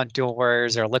 knock on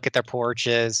doors, or look at their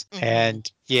porches. And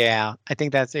I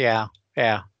think that's, yeah.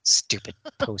 Stupid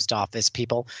post office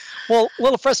people. Well, a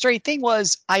little frustrating thing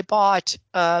was I bought,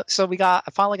 I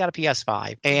finally got a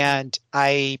PS5, and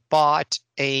I bought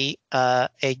a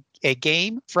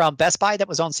game from Best Buy that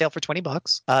was on sale for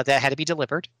 $20 that had to be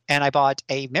delivered. And I bought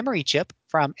a memory chip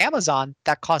from Amazon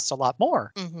that costs a lot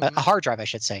more. A hard drive, I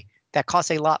should say. That costs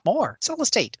a lot more. Solid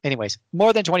state. Anyways,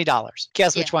 more than $20.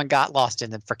 Guess which one got lost in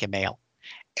the freaking mail?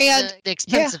 And the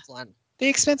expensive one. the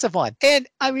expensive one. And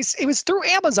it was through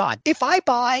Amazon. If I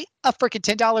buy a freaking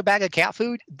 $10 bag of cat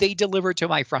food, they deliver to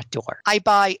my front door. I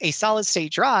buy a solid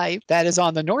state drive that is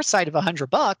on the north side of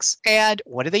 $100. And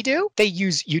what do? They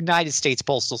use United States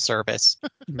Postal Service.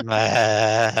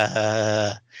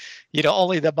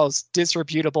 Only the most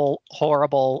disreputable,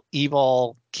 horrible,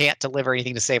 evil, can't deliver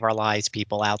anything to save our lives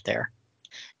people out there.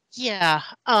 Yeah.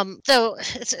 Though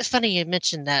it's funny you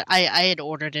mentioned that. I had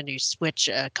ordered a new Switch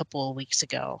a couple of weeks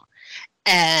ago.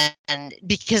 And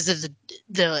because of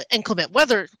the inclement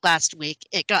weather last week,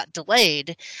 it got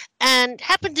delayed and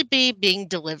happened to be being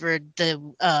delivered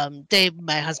the day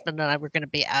my husband and I were going to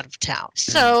be out of town.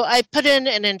 So I put in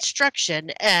an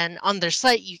instruction, and on their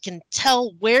site, you can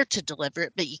tell where to deliver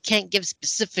it, but you can't give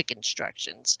specific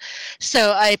instructions.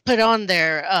 So I put on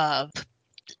there,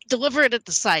 deliver it at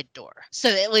the side door. So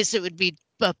at least it would be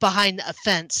behind a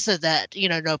fence so that,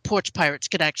 no porch pirates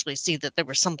could actually see that there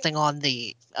was something on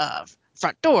the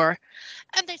front door,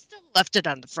 and they still left it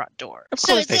on the front door. Of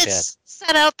course they did.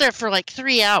 Sat out there for like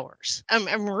 3 hours.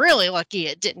 I'm really lucky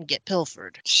it didn't get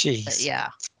pilfered. Jeez. But yeah.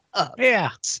 Yeah.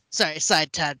 Sorry,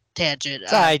 side tangent.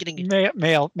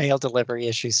 Mail delivery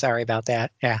issues. Sorry about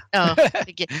that. Yeah.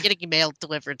 Getting your mail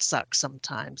delivered sucks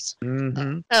sometimes.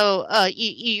 Mm-hmm.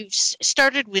 You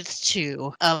started with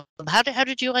 2. How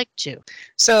did you like 2?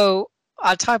 So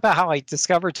I'll talk about how I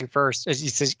discovered 2 first, as you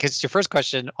said, because your first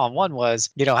question on 1 was,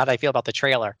 how did I feel about the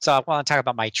trailer? So I want to talk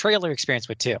about my trailer experience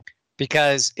with 2,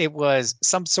 because it was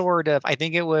some sort of, I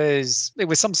think it was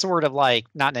some sort of like,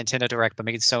 not Nintendo Direct, but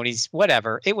maybe Sony's,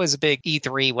 whatever. It was a big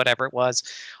E3, whatever it was,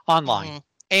 online. Mm-hmm.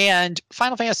 And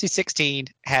Final Fantasy 16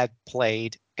 had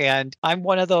played. And I'm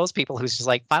one of those people who's just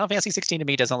like, Final Fantasy 16 to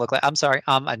me doesn't look like, I'm sorry,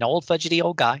 I'm an old fudgety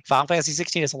old guy. Final Fantasy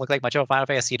 16 doesn't look like much of a Final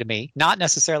Fantasy to me. Not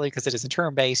necessarily because it isn't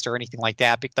turn-based or anything like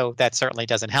that, though that certainly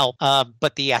doesn't help.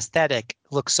 But the aesthetic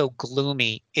looks so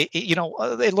gloomy.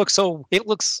 It looks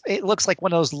like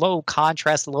one of those low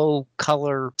contrast, low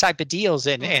color type of deals.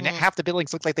 And half the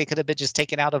buildings look like they could have been just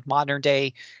taken out of modern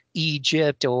day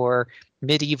Egypt or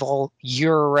medieval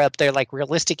Europe. They're like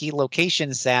realistic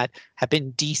locations that have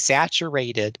been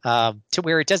desaturated to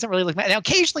where it doesn't really look. Now,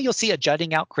 occasionally you'll see a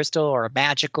jutting out crystal or a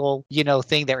magical,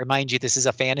 thing that reminds you this is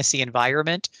a fantasy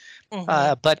environment.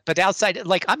 Mm-hmm. But outside,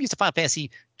 like I'm used to Final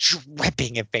Fantasy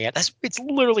dripping in fantasy. It's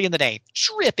literally in the name,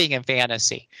 dripping in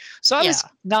fantasy. So I was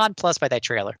nonplussed by that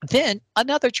trailer. Then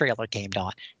another trailer came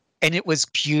on, and it was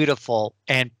beautiful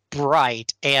and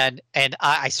bright, and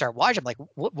I started watching. I'm like,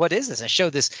 what is this? I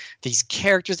showed these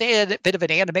characters. They had a bit of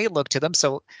an anime look to them,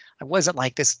 so I wasn't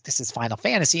like this is Final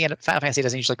Fantasy, and Final Fantasy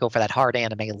doesn't usually go for that hard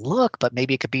anime look, but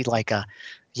maybe it could be like a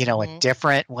a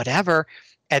different whatever.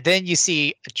 And then you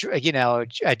see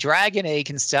a dragon egg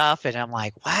and stuff, and I'm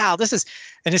like, wow,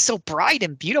 it's so bright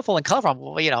and beautiful and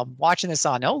colorful. I'm watching this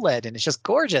on OLED, and it's just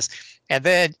gorgeous. And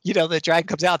then the dragon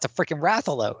comes out, it's a freaking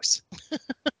Rathalos.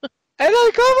 And I'm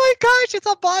like, oh my gosh, it's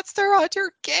a Monster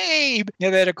Hunter game.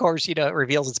 And then, of course, it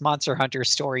reveals it's Monster Hunter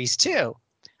Stories too.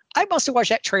 I must have watched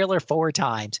that trailer 4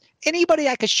 times. Anybody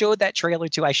I could show that trailer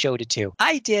to, I showed it to.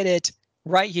 I did it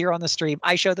right here on the stream.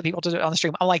 I showed the people to do it on the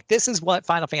stream. I'm like, this is what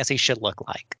Final Fantasy should look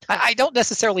like. I don't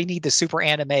necessarily need the super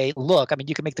anime look. I mean,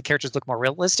 you can make the characters look more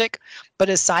realistic. But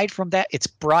aside from that, it's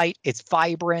bright, it's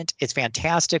vibrant, it's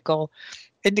fantastical.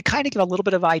 And to kind of give a little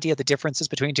bit of idea of the differences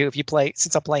between 2, if you play,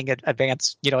 since I'm playing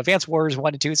Advance Wars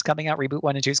 1 and 2 is coming out, Reboot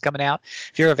 1 and 2 is coming out.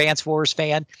 If you're an Advance Wars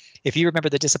fan, if you remember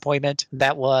the disappointment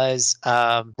that was,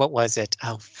 what was it?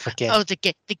 Oh, forget. Oh, the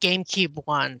GameCube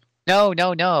one. No.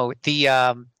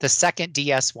 The second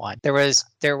DS one. There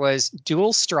was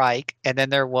Dual Strike, and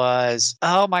then there was,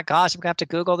 oh my gosh, I'm gonna have to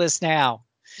Google this now.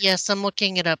 Yes, I'm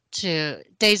looking it up too.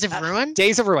 Days of Ruin?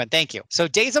 Days of Ruin, thank you. So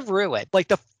Days of Ruin, like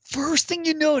the first thing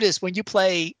you notice when you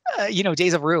play,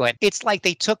 Days of Ruin, it's like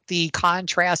they took the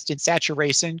contrast and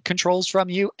saturation controls from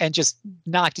you and just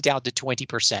knocked it down to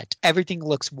 20%. Everything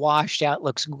looks washed out,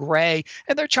 looks gray,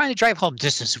 and they're trying to drive home,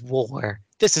 this is war.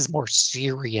 This is more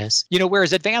serious.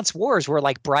 Whereas Advance Wars were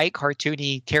like bright,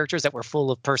 cartoony characters that were full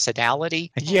of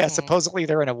personality. And yeah, supposedly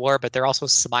they're in a war, but they're also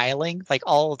smiling. Like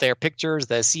all of their pictures,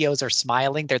 the COs are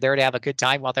smiling. They're there to have a good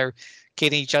time while they're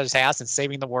kicking each other's ass and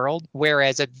saving the world.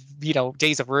 Whereas,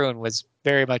 Days of Ruin was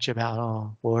very much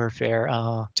about, warfare,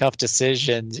 tough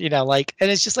decisions, and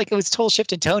it's just like it was a total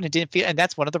shift in tone and didn't feel, and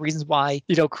that's one of the reasons why,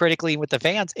 critically with the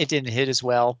fans, it didn't hit as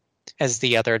well as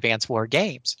the other Advance War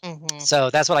games. Mm-hmm. So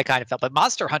that's what I kind of felt. But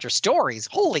Monster Hunter Stories,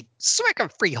 holy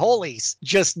free holies,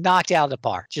 just knocked out of the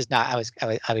park. I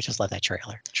would just love that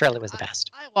trailer. Trailer was the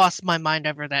best. I lost my mind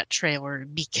over that trailer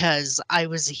because I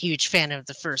was a huge fan of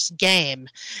the first game,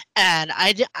 and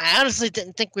I honestly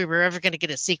didn't think we were ever going to get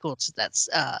a sequel to that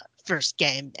first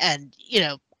game. And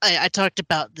I talked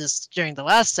about this during the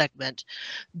last segment,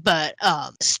 but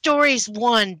Stories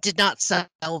 1 did not sell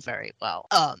very well.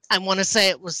 I want to say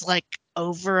it was like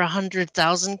over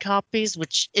 100,000 copies,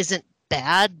 which isn't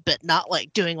bad, but not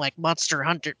like doing like Monster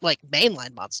Hunter, like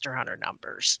mainline Monster Hunter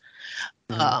numbers.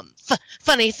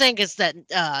 Funny thing is that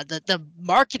the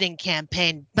marketing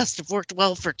campaign must have worked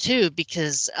well for 2,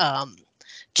 because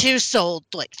 2 sold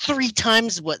like 3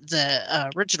 times what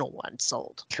the original one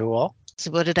sold. Cool. So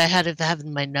what did I have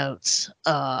in my notes?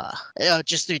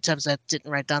 Just 3 times. I didn't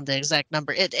write down the exact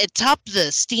number. It topped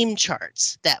the Steam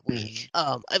charts that week.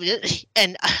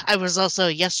 And I was also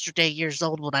yesterday years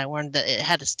old when I learned that it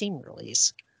had a Steam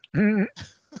release.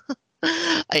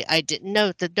 I didn't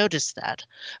notice that,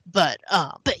 but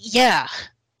yeah.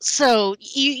 So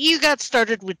you got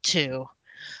started with 2.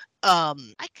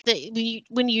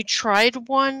 When you tried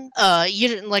 1, you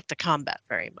didn't like the combat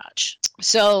very much.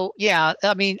 So yeah,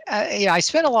 I mean, I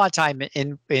spent a lot of time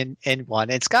in 1.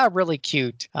 It's got a really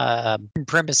cute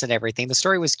premise and everything. The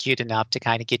story was cute enough to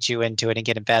kind of get you into it and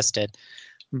get invested.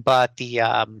 But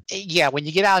when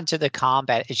you get out into the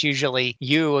combat, it's usually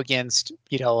you against,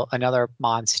 another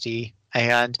monstie,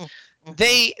 and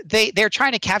they're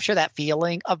trying to capture that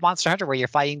feeling of Monster Hunter where you're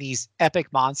fighting these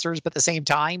epic monsters, but at the same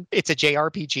time, it's a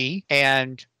JRPG.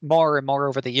 And more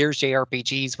over the years,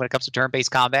 JRPGs, when it comes to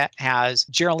turn-based combat, has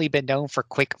generally been known for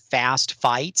quick, fast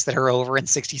fights that are over in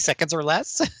 60 seconds or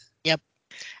less. Yep.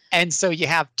 And so you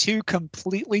have 2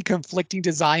 completely conflicting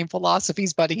design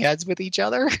philosophies butting heads with each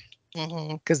other,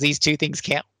 because these 2 things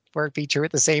can't be true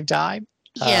at the same time.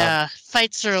 Yeah,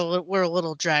 fights were a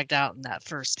little dragged out in that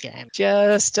first game.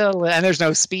 Just a little, and there's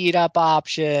no speed up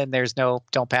option. There's no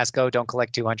don't pass go, don't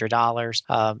collect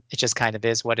 $200. It just kind of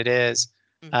is what it is.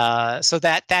 So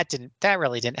that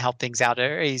really didn't help things out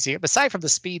easy. Aside from the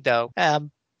speed, though,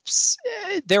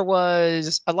 there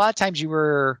was a lot of times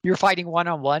you're fighting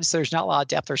one-on-one, so there's not a lot of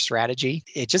depth or strategy.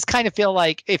 It just kind of feel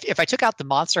like if I took out the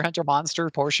Monster Hunter monster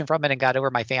portion from it and got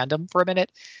over my fandom for a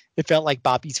minute, it felt like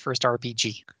Bobby's first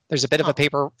RPG. There's a bit of a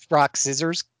paper, rock,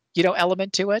 scissors,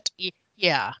 element to it.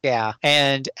 Yeah. Yeah.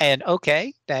 And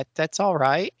okay, that's all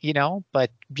right,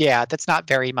 but yeah, that's not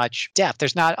very much depth.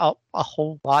 There's not a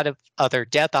whole lot of other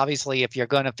depth. Obviously, if you're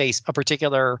going to face a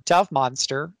particular tough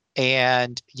monster,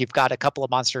 and you've got a couple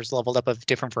of monsters leveled up of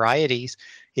different varieties,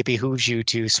 it behooves you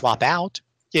to swap out,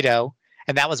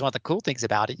 and that was one of the cool things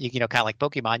about it. You kind of like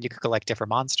Pokemon, you could collect different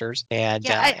monsters and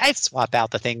I swap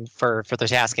out the thing for the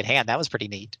task at hand. That was pretty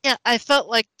neat. Yeah, I felt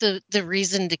like the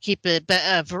reason to keep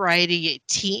a variety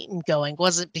team going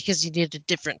wasn't because you needed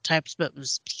different types, but it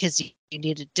was because you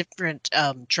needed different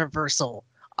traversal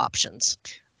options.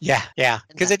 Yeah,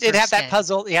 because it did have that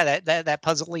puzzle. Yeah, that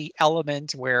puzzly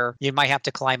element where you might have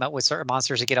to climb up with certain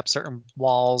monsters to get up certain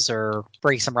walls or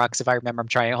break some rocks. If I remember,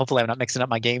 hopefully I'm not mixing up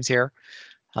my games here.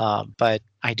 But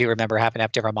I do remember having to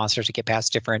have different monsters to get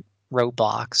past different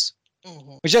roadblocks,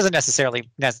 which doesn't necessarily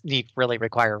really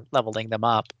require leveling them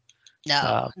up.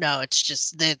 No, it's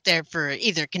just they're there for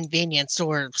either convenience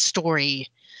or story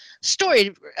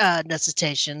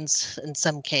necessitations in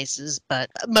some cases,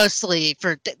 but mostly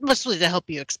to help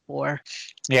you explore.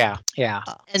 Yeah.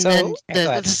 And then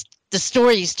the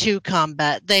Stories 2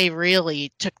 combat, they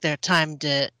really took their time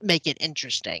to make it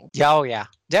interesting. Oh yeah,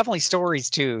 definitely Stories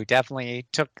 2 definitely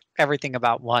took everything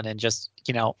about 1 and just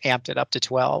amped it up to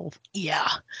 12. Yeah.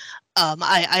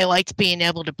 I liked being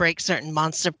able to break certain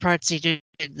monster parts, either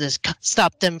to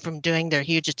stop them from doing their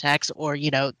huge attacks or,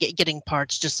 getting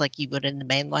parts just like you would in the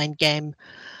mainline game.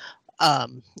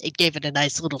 It gave it a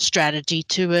nice little strategy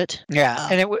to it. Yeah,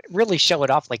 and it really show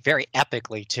it off like very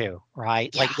epically too,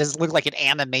 right? Yeah. Like this looked like an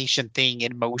animation thing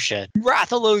in motion.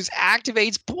 Rathalos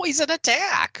activates poison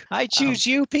attack. I choose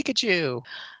you, Pikachu.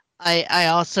 I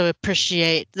also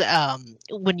appreciate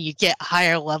when you get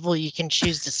higher level, you can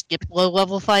choose to skip low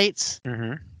level fights.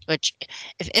 Which,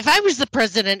 if I was the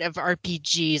president of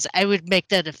RPGs, I would make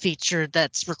that a feature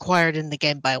that's required in the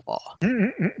game by law.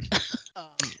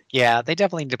 Yeah, they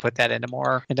definitely need to put that into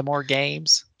more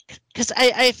games. Because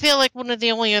I feel like one of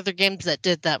the only other games that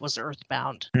did that was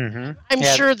Earthbound. I'm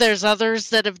sure there's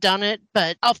others that have done it,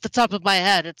 but off the top of my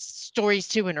head, it's Stories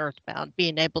 2 and Earthbound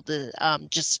being able to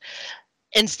just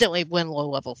instantly win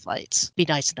low-level fights. Be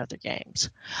nice in other games.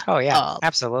 Oh yeah,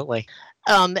 absolutely.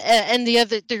 And the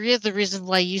other reason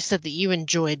why you said that you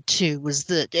enjoyed 2 was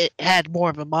that it had more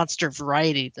of a monster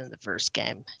variety than the first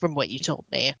game, from what you told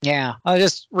me. Yeah,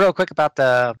 just real quick about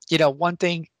the one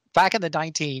thing back in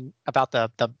the about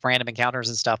the random encounters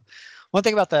and stuff. One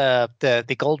thing about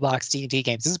the gold box D&D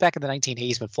games, this is back in the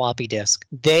 1980s with floppy disk.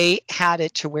 They had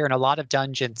it to where in a lot of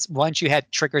dungeons, once you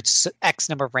had triggered X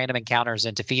number of random encounters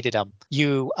and defeated them,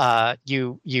 you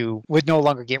would no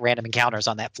longer get random encounters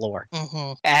on that floor.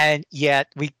 Mm-hmm. And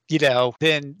yet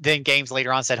then games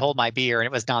later on said, hold my beer, and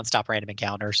it was nonstop random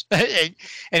encounters. and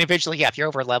eventually, if you're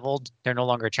over leveled, they're no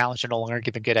longer a challenge, they're no longer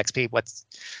giving good XP.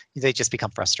 They just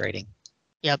become frustrating.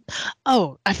 Yep.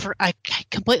 Oh, I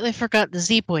completely forgot the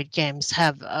Zeboyd games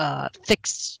have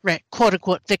quote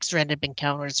unquote fixed random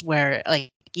encounters where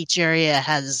like each area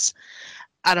has,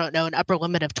 I don't know, an upper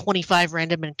limit of 25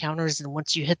 random encounters, and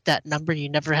once you hit that number, you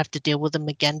never have to deal with them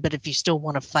again. But if you still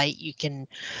want to fight, you can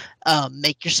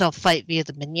make yourself fight via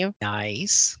the menu.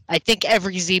 Nice. I think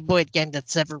every Zeboyd game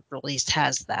that's ever released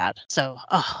has that. So,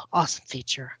 awesome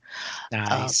feature.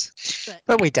 Nice.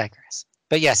 But we digress.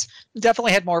 But yes,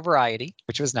 definitely had more variety,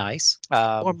 which was nice.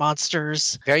 More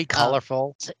monsters. Very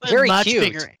colorful. Very much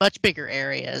cute. Much bigger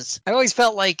areas. I always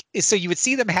felt like, so you would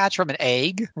see them hatch from an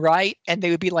egg, right? And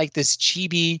they would be like this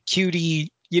chibi, cutie,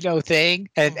 thing.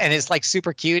 And it's like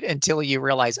super cute until you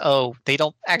realize, they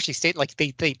don't actually stay, like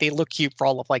they look cute for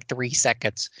all of like 3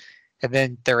 seconds. And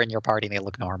then they're in your party and they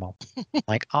look normal.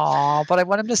 Like, oh, but I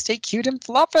want them to stay cute and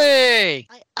fluffy.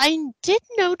 I did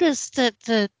notice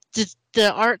that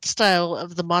the art style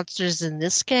of the monsters in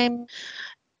this game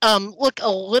look a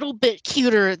little bit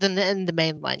cuter than in the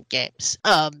mainline games.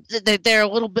 They're a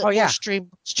little bit more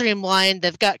streamlined.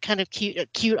 They've got kind of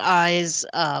cute eyes.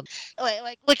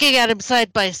 Like looking at them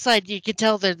side by side, you can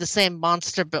tell they're the same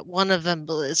monster, but one of them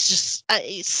is just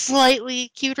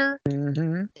slightly cuter.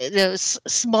 Mm-hmm.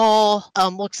 Small.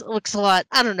 Looks a lot.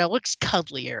 I don't know. Looks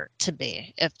cuddlier to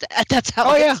me. If that's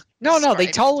how. Oh yeah. No, they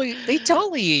totally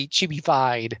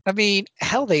chibi-fied. I mean,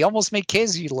 hell, they almost made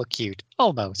Kazu look cute.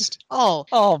 Almost. Oh.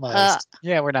 Almost.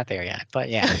 Yeah, we're not there yet, but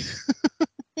yeah.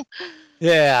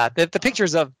 Yeah, the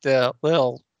pictures of the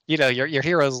little, your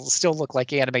heroes still look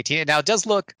like anime teen. Now,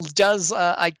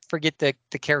 I forget the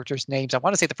characters' names. I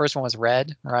want to say the first one was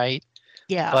Red, right?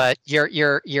 Yeah. But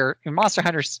your Monster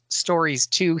Hunter Stories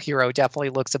 2 hero definitely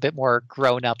looks a bit more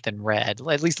grown up than Red.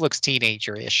 At least looks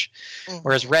teenager-ish. Mm-hmm.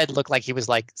 Whereas Red looked like he was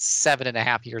like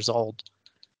 7.5 years old.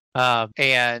 But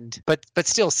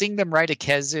still, seeing them ride a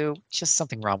Kazu, just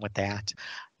something wrong with that.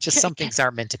 Just some things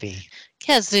aren't meant to be.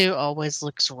 Kazu always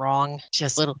looks wrong.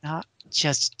 Just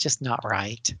not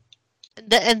right.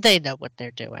 And they know what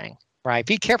they're doing. Right.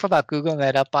 Be careful about Googling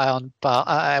that up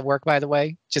at work, by the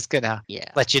way. Just gonna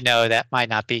let you know that might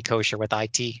not be kosher with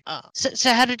IT.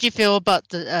 So how did you feel about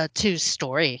the 2's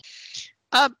story?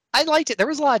 I liked it. There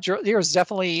was there was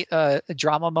definitely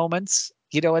drama moments,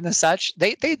 and the such.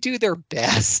 They do their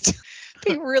best.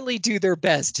 They really do their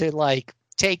best to like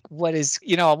take what is,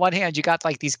 on one hand you got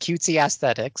like these cutesy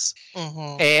aesthetics,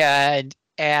 and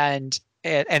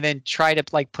then try to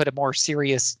like put a more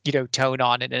serious, tone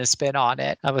on it and a spin on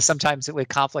it. But sometimes it would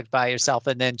conflict by yourself,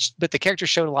 but the character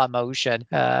showed a lot of emotion.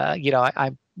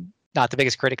 I'm not the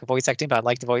biggest critic of voice acting, but I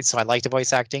like the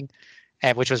voice acting,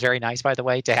 and which was very nice, by the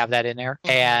way, to have that in there.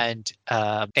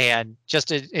 Mm-hmm. And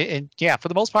for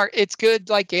the most part, it's good.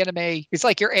 Like anime, it's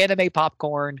like your anime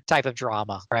popcorn type of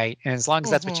drama, right? And as long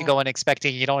as that's what you go in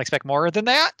expecting, you don't expect more than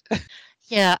that.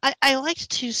 Yeah, I liked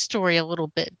 2's story a little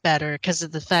bit better because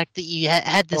of the fact that you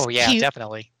had this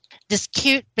definitely. This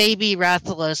cute baby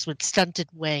Rathalos with stunted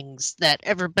wings that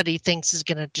everybody thinks is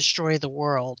going to destroy the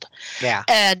world. Yeah.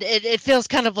 And it feels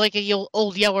kind of like a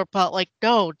old Yeller pot, like,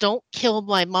 no, don't kill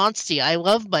my Monstie. I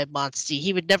love my Monstie.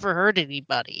 He would never hurt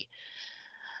anybody.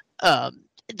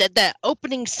 That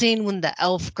opening scene when the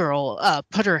elf girl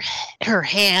put her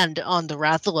hand on the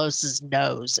Rathalos's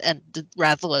nose and the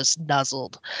Rathalos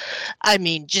nuzzled, I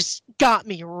mean, just got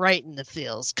me right in the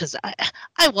feels because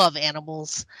I love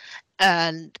animals,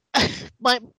 and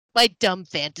my dumb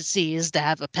fantasy is to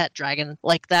have a pet dragon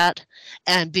like that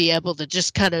and be able to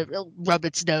just kind of rub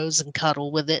its nose and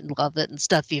cuddle with it and love it and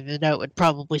stuff, even though it would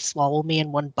probably swallow me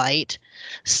in one bite.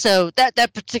 So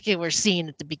that particular scene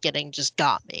at the beginning just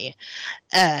got me.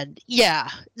 And yeah,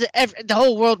 the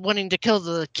whole world wanting to kill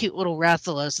the cute little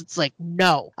Rathalos, it's like,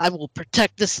 no, I will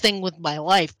protect this thing with my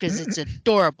life because it's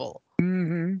adorable.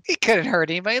 Mm-hmm. He couldn't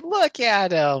hurt anybody. Look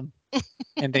at him.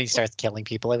 And then he starts killing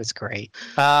people. It was great.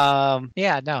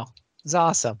 It's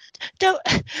awesome. No,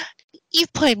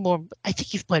 you've played more. I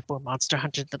think you've played more Monster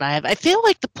Hunter than I have. I feel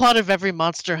like the plot of every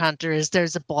Monster Hunter is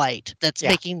there's a blight that's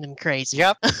making them crazy.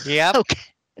 Yep. Okay.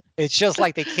 It's just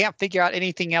like they can't figure out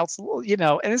anything else, you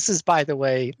know. And this is, by the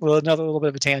way, another little bit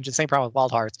of a tangent. Same problem with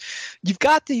Wild Hearts. You've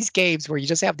got these games where you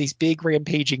just have these big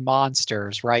rampaging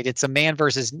monsters, right? It's a man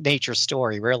versus nature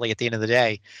story, really, at the end of the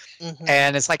day. Mm-hmm.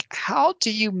 And it's like, how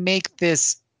do you make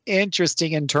this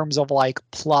interesting in terms of like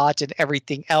plot and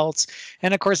everything else?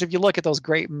 And of course, if you look at those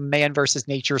great man versus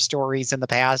nature stories in the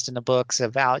past in the books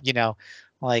about, you know,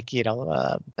 like,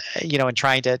 and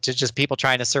trying to just people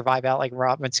trying to survive out like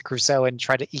Robinson Crusoe and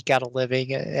try to eke out a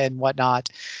living and whatnot.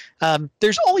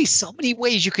 There's only so many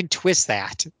ways you can twist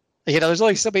that. You know, there's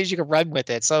only so many ways you can run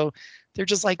with it. So they're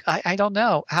just like, I don't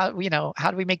know how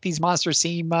do we make these monsters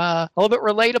seem a little bit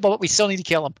relatable, but we still need to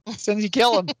kill them.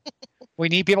 We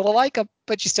need people to like them,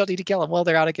 but you still need to kill them. Well,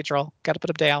 they're out of control. Got to put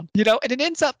them down. You know, and it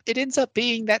ends up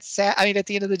being that sad. I mean, at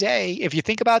the end of the day, if you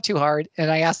think about it too hard, and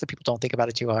I ask that people don't think about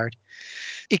it too hard,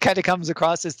 it kind of comes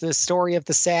across as the story of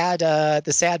the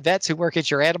sad vets who work at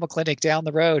your animal clinic down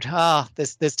the road.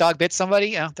 This dog bit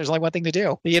somebody. There's only one thing to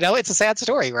do. You know, it's a sad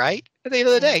story, right? At the end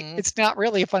of the day, it's not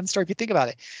really a fun story if you think about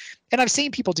it. And I've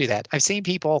seen people do that. I've seen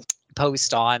people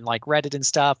post on like Reddit and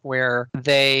stuff where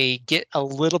they get a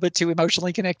little bit too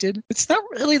emotionally connected. It's not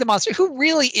really the monster. Who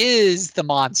really is the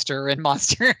monster in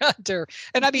Monster Hunter?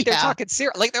 And I mean, they're talking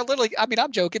serious. Like they're literally, I mean,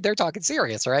 I'm joking. They're talking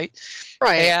serious, right?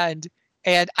 Right.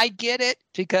 And I get it,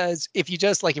 because if you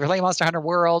just like, if you're playing Monster Hunter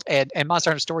World and Monster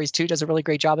Hunter Stories 2 does a really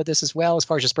great job of this as well, as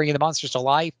far as just bringing the monsters to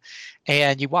life.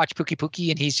 And you watch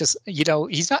Pookie and he's just, you know,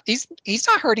 he's not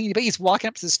hurting anybody. He's walking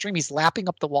up to the stream. He's lapping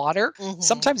up the water. Mm-hmm.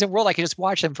 Sometimes in World, I can just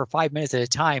watch them for 5 minutes at a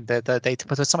time. They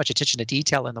put so much attention to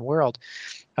detail in the world.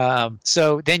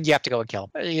 So then you have to go and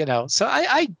kill him, you know. So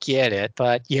I get it,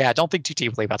 but yeah, don't think too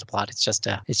deeply about the plot. It's just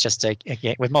a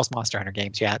game with most Monster Hunter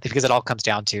games, because it all comes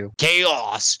down to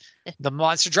chaos. The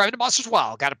monster driving the monsters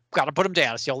wild. Gotta put them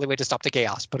down. It's the only way to stop the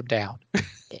chaos. Put them down.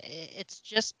 It's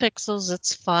just pixels.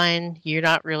 It's fine. You're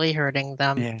not really hurting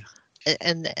them. Yeah.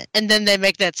 And then they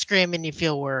make that scream and you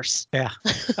feel worse. Yeah.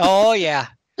 Oh yeah.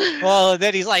 Well,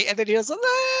 then he goes,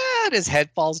 and his head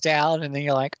falls down, and then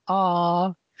you're like, aw.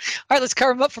 All right, let's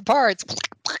cover him up for parts.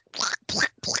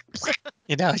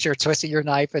 You know, as you're twisting your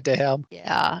knife into him.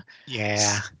 Yeah.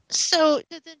 Yeah. So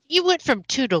you went from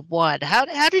 2 to 1.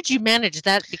 How did you manage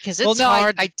that? Because it's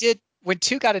hard. I did. When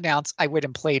 2 got announced, I went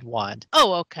and played 1.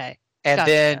 Oh, okay. And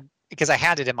then because I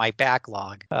had it in my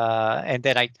backlog, and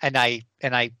then I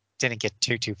didn't get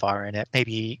too far in it.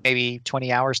 Maybe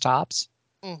 20 hours tops.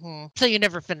 Mm-hmm. So you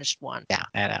never finished 1. Yeah,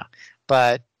 I know.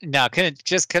 But no, it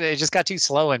just got too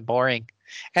slow and boring.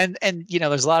 And you know,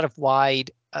 there's a lot of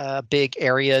wide big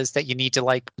areas that you need to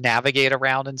like navigate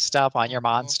around and stuff on your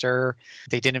monster.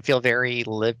 They didn't feel very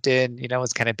lived in, you know. It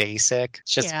was kind of basic.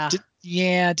 It's just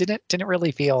didn't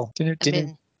really feel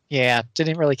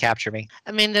didn't really capture me.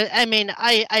 I mean,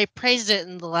 I praised it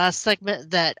in the last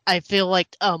segment that I feel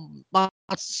like Monster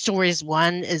Stories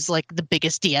 1 is like the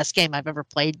biggest DS game I've ever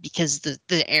played, because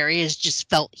the areas just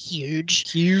felt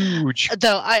huge.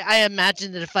 Though I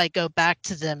imagine that if I go back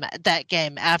to that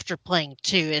game after playing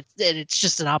 2, it's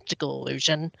just an optical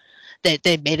illusion.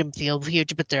 They made them feel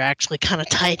huge, but they're actually kind of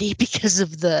tiny because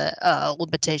of the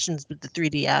limitations with the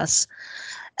 3DS.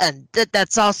 And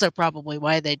that's also probably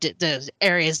why those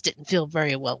areas didn't feel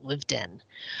very well lived in.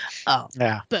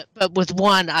 But with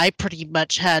 1, I pretty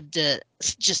much had to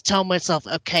just tell myself,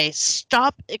 okay,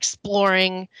 stop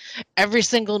exploring every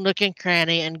single nook and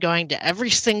cranny and going to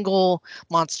every single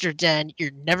monster den.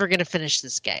 You're never going to finish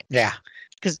this game. Yeah.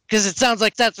 Because it sounds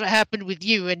like that's what happened with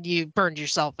you, and you burned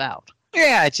yourself out.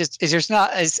 Yeah,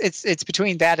 it's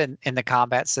between that and the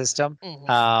combat system.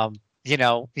 Mm-hmm. You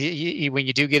know, when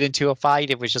you do get into a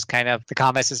fight, it was just kind of, the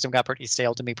combat system got pretty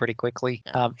stale to me pretty quickly.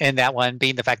 And that one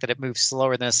being the fact that it moves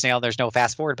slower than a snail, there's no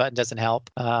fast forward button, doesn't help.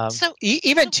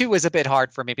 Even 2 was a bit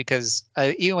hard for me, because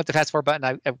even with the fast forward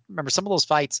button, I remember some of those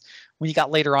fights when you got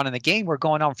later on in the game were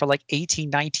going on for like 18,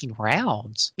 19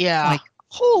 rounds. Yeah. Like,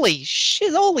 holy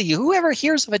shit, whoever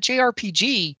hears of a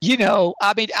JRPG, you know,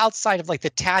 I mean, outside of like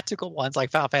the tactical ones like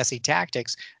Final Fantasy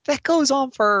Tactics, that goes on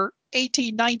for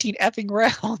 18, 19 effing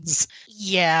rounds.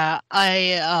 Yeah,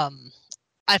 I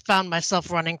found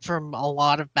myself running from a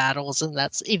lot of battles, and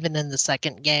that's even in the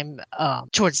second game,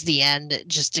 towards the end,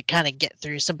 just to kind of get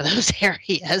through some of those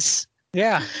areas.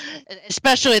 Yeah,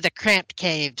 especially the cramped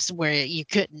caves where you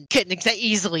couldn't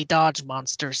easily dodge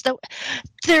monsters. Though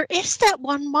there is that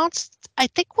one monster. I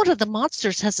think one of the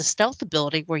monsters has a stealth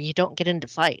ability where you don't get into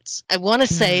fights. I want to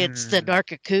say it's the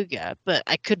Nargacuga, but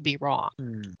I could be wrong.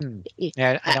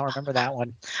 Yeah, I don't remember that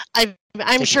one.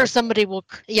 I'm sure somebody will.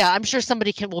 Yeah, I'm sure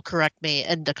somebody will correct me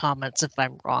in the comments if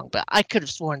I'm wrong. But I could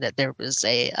have sworn that there was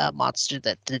a monster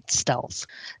that did stealth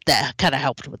that kind of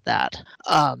helped with that.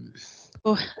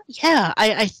 Well, yeah,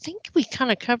 I think we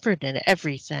kind of covered it,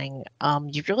 everything.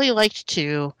 You really liked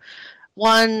 2.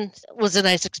 1 was a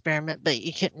nice experiment, but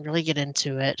you couldn't really get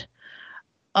into it.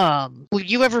 Will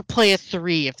you ever play a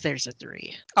 3 if there's a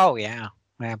 3? Oh yeah,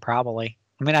 probably.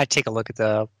 I mean, I'd take a look at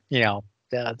the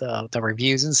the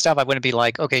reviews and stuff. I wouldn't be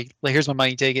like, okay, well, here's my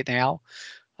money, take it now.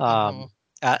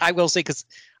 I will say, because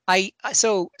the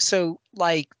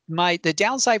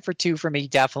downside for 2 for me,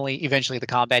 definitely eventually the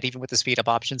combat, even with the speed up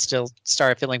option, still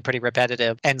started feeling pretty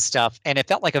repetitive and stuff, and it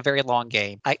felt like a very long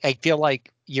game. I feel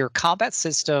like your combat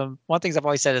system, one of the things I've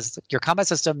always said is your combat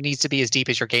system needs to be as deep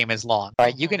as your game is long.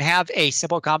 Right? You can have a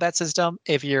simple combat system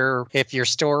if your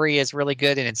story is really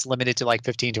good and it's limited to like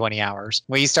 15, 20 hours.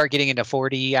 When you start getting into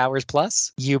 40 hours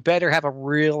plus, you better have a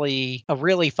really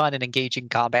fun and engaging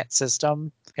combat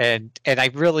system. And I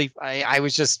wouldn't.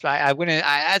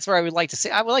 That's where I would like to see.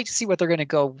 I would like to see what they're going to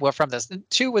go from this.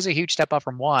 2 was a huge step up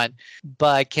from 1,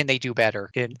 but can they do better?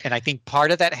 And I think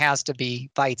part of that has to be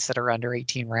fights that are under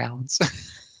 18 rounds.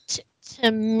 To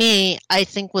me, I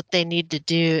think what they need to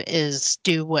do is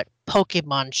do what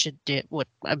Pokemon should do, what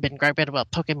I've been griping about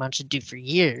Pokemon should do for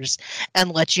years,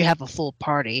 and let you have a full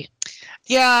party.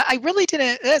 Yeah, I really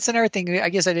didn't. That's another thing I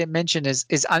guess I didn't mention is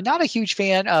I'm not a huge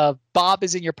fan of Bob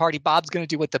is in your party. Bob's going to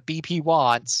do what the BP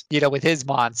wants, with his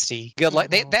Monstie. Good luck.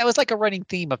 That was like a running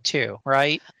theme of 2,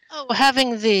 right? Oh,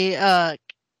 having the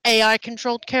AI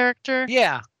controlled character?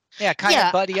 Yeah, kind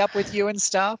of buddy up with you and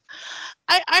stuff.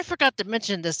 I forgot to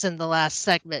mention this in the last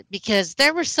segment because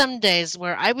there were some days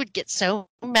where I would get so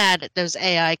mad at those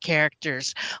AI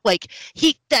characters. Like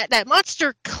that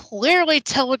monster clearly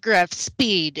telegraphed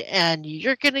speed, and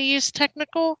you're gonna use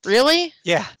technical? Really?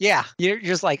 Yeah. You're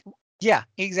just like, yeah,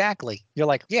 exactly. You're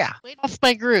like, yeah. Wait off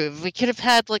my groove. We could have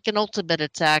had like an ultimate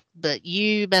attack, but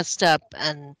you messed up,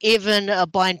 and even a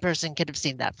blind person could have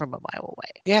seen that from a mile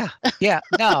away. Yeah.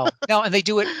 No, and they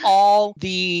do it all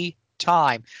the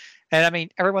time. And I mean,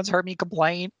 everyone's heard me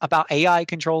complain about AI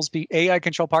control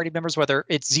party members, whether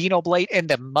it's Xenoblade and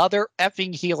the mother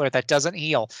effing healer that doesn't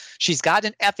heal. She's got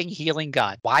an effing healing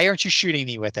gun. Why aren't you shooting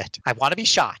me with it? I want to be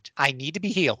shot. I need to be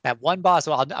healed. That one boss,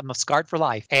 I'm scarred for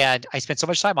life. And I spent so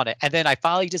much time on it. And then I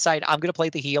finally decided I'm going to play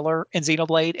the healer in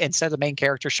Xenoblade instead of the main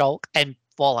character, Shulk. And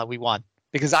voila, we won.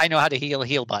 Because I know how to heal a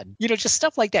heal button. Just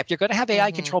stuff like that. If you're going to have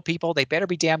AI control people, they better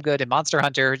be damn good. And Monster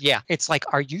Hunter, yeah. It's like,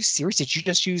 are you serious? Did you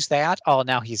just use that? Oh,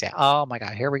 now he's out. Oh my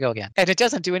God, here we go again. And it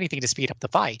doesn't do anything to speed up the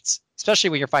fights, especially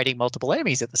when you're fighting multiple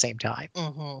enemies at the same time.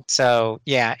 So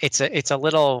yeah, it's a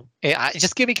little,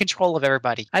 just give me control of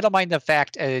everybody. I don't mind the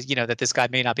fact, that this guy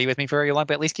may not be with me for very long,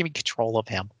 but at least give me control of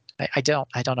him. I don't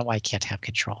know why I can't have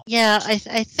control. Yeah,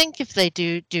 I think if they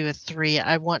do a 3,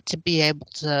 I want to be able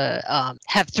to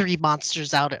have 3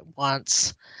 monsters out at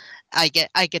once. I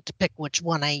get to pick which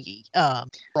one I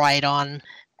ride on,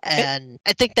 and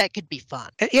I think that could be fun.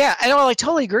 Yeah, I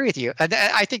totally agree with you. And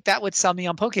I think that would sell me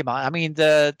on Pokemon. I mean,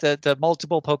 the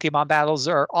multiple Pokemon battles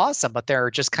are awesome, but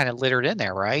they're just kind of littered in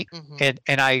there, right?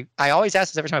 And I always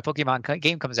ask this every time a Pokemon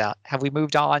game comes out: have we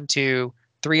moved on to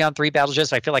 3-on-3 battles?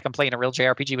 Just I feel like I'm playing a real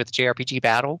JRPG with a JRPG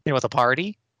battle, with a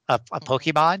party of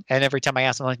Pokemon. And every time I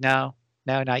ask them, like, no,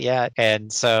 not yet.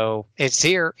 And so it's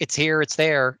here, it's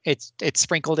there, it's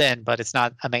sprinkled in, but it's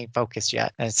not a main focus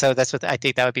yet. And so that's what I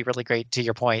think that would be really great, to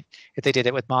your point, if they did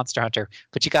it with Monster Hunter.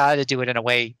 But you got to do it in a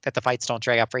way that the fights don't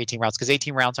drag out for 18 rounds, because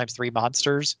 18 rounds times 3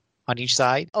 monsters on each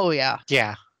side. Oh yeah.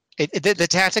 The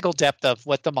tactical depth of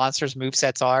what the monsters'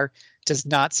 movesets are does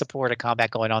not support a combat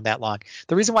going on that long.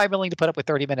 The reason why I'm willing to put up with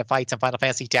 30-minute fights in Final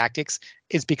Fantasy Tactics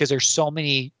is because there's so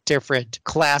many different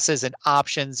classes and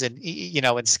options and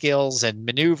and skills and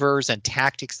maneuvers and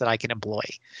tactics that I can employ.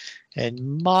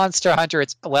 And Monster Hunter,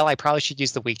 I probably should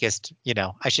use the weakest.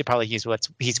 I should probably use what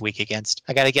he's weak against.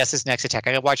 I got to guess his next attack.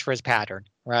 I got to watch for his pattern,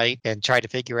 right? And try to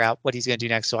figure out what he's going to do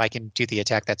next so I can do the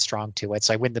attack that's strong to it.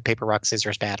 So I win the paper, rock,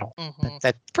 scissors battle.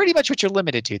 That's pretty much what you're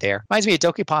limited to there. Reminds me of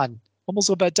Dokapon. Almost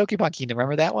about Dokapon Kingdom.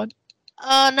 Remember that one?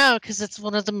 No, because it's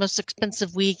one of the most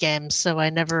expensive Wii games, so I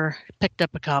never picked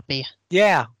up a copy.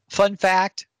 Yeah. Fun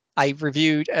fact, I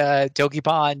reviewed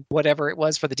Dokapon, whatever it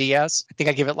was, for the DS. I think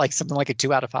I give it something like a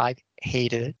 2 out of 5.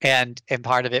 Hated it. And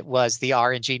part of it was the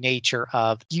RNG nature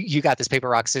of you got this paper,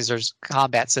 rock, scissors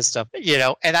combat system,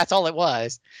 and that's all it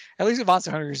was. At least with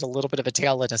Monster Hunter, there's a little bit of a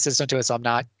tail and a system to it, so I'm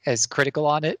not as critical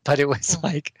on it. But it was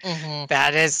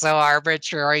that is so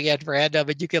arbitrary and random,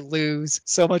 and you can lose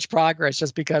so much progress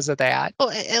just because of that.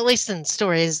 Well, at least in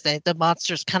stories, the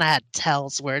monsters kind of had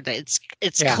tells where it's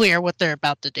clear what they're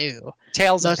about to do.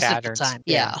 Tails and patterns. Time.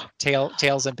 Yeah.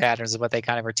 Tails and patterns is what they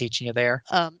kind of are teaching you there.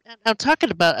 And I'm talking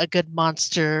about a good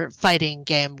monster fighting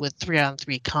game with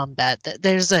 3-on-3 combat.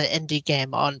 There's an indie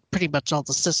game on pretty much all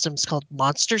the systems called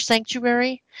Monster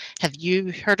Sanctuary. Have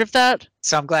you heard of that?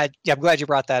 So I'm glad you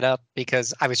brought that up,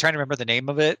 because I was trying to remember the name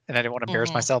of it, and I didn't want to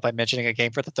embarrass myself by mentioning a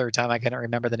game for the third time I couldn't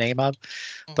remember the name of.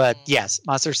 But yes,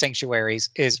 Monster Sanctuaries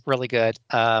is really good.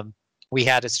 We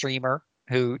had a streamer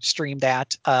who streamed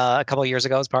that a couple of years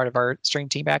ago as part of our stream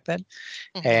team back then,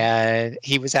 and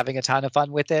he was having a ton of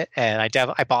fun with it. And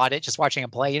I bought it just watching him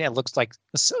play it. It looks like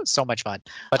so much fun.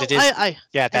 But it is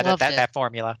that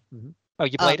formula. Oh,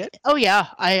 you played it? Oh yeah,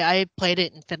 I played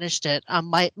it and finished it.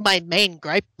 My main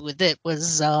gripe with it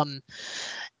was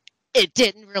it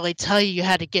didn't really tell you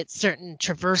how to get certain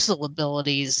traversal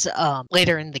abilities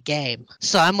later in the game.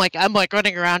 So I'm like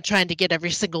running around trying to get every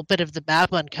single bit of the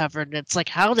map uncovered, and it's like,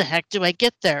 how the heck do I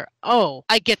get there? Oh,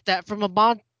 I get that from a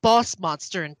boss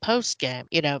monster in post game,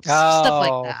 stuff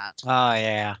like that. Oh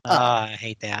yeah. I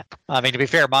hate that. I mean, to be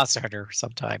fair, Monster Hunter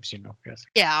sometimes,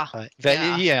 Yeah. But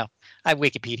I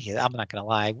Wikipedia. I'm not gonna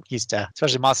lie. I used to,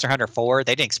 especially Monster Hunter 4.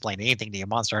 They didn't explain anything to you.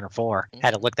 Monster Hunter 4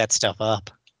 had to look that stuff up.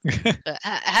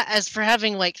 As for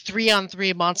having like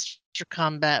 3-on-3 monster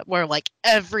combat, where like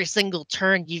every single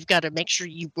turn you've got to make sure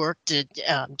you work to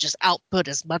just output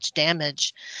as much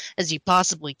damage as you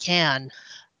possibly can.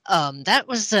 That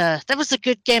was a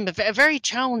good game, a very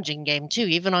challenging game too,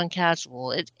 even on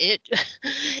casual.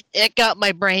 It got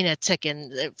my brain a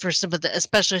ticking for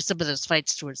especially some of those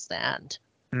fights towards the end.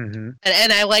 And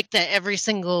I like that every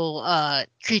single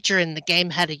creature in the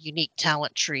game had a unique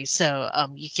talent tree, so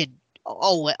you could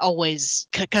always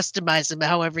customize them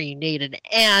however you needed,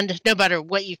 and no matter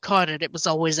what you caught it was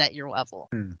always at your level.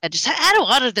 I just had a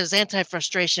lot of those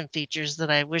anti-frustration features that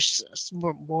I wish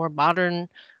more modern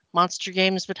monster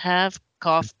games would have.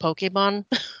 Cough Pokemon.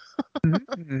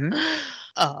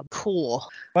 Cool.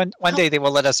 One day they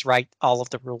will let us write all of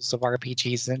the rules of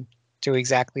RPGs and do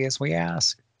exactly as we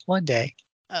ask. One day.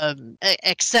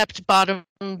 Accept bottom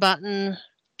button,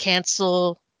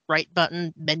 cancel right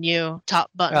button, menu, top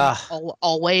button,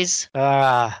 always.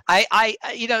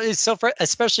 It's so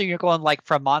especially you're going like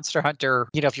from Monster Hunter,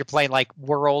 if you're playing like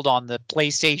World on the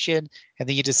PlayStation and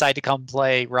then you decide to come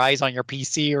play Rise on your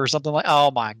PC or something like,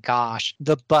 oh my gosh,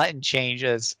 the button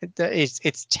changes.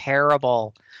 It's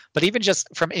terrible. But even just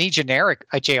from any generic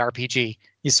JRPG,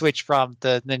 you switch from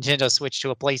the Nintendo Switch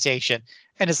to a PlayStation,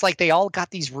 and it's like they all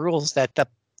got these rules that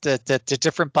the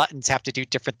different buttons have to do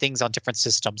different things on different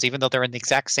systems, even though they're in the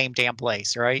exact same damn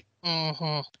place, right?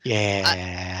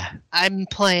 Yeah. I'm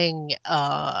playing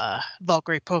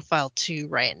Valkyrie Profile 2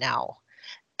 right now,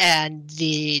 and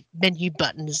the menu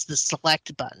button is the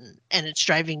select button, and it's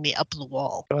driving me up the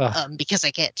wall because I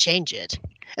can't change it.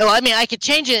 Well, I mean, I could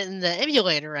change it in the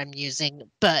emulator I'm using,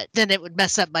 but then it would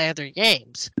mess up my other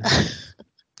games.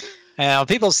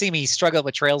 People see me struggle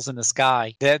with Trails in the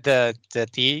Sky. The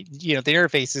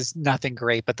interface is nothing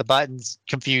great, but the buttons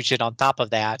confusion on top of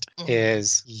that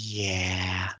is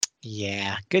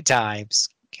good times.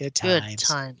 Good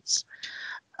times.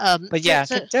 But yeah,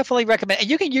 definitely recommend. And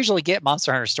you can usually get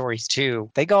Monster Hunter Stories too.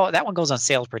 That one goes on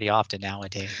sale pretty often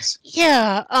nowadays.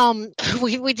 Yeah.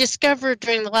 We discovered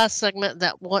during the last segment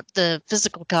that the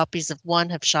physical copies of one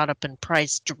have shot up in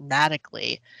price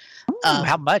dramatically.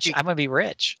 How much? I'm gonna be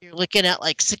rich. You're looking at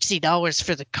like $60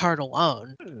 for the card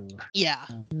alone. Ooh. Yeah.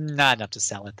 Not enough to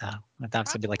sell it though. I thought it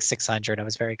was gonna be like $600. I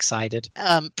was very excited.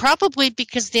 Probably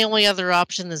because the only other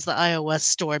option is the iOS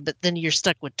store, but then you're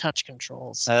stuck with touch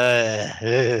controls. So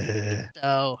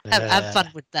have fun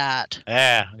with that.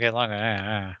 Yeah, get along.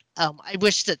 I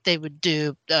wish that they would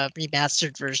do a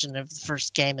remastered version of the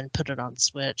first game and put it on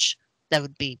Switch. That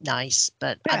would be nice,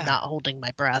 but I'm not holding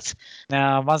my breath.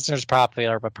 No, Monster's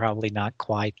popular, but probably not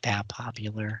quite that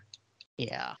popular.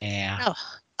 Yeah. Yeah.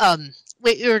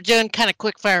 We were doing kind of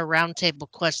quick fire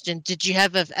roundtable question. Did you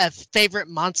have a favorite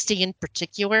Monstie in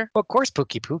particular? Well, of course,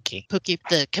 Pookie. Pookie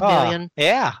the chameleon.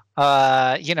 Yeah.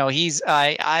 He's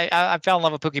I fell in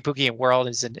love with Pookie in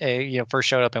World. First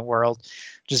showed up in World.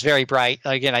 Just very bright.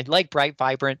 Again, I like bright,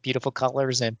 vibrant, beautiful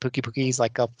colors, and Pookie's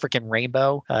like a freaking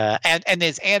rainbow. And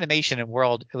his animation in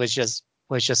World was just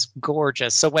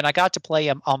gorgeous. So when I got to play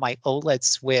him on my OLED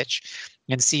Switch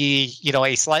and see,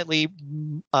 a slightly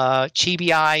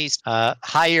chibi-eyed,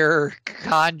 higher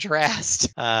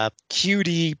contrast,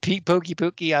 cutie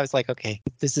Pookie, I was like, okay,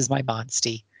 this is my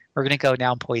Monstie. We're gonna go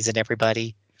now and poison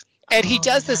everybody. And he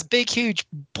does this big, huge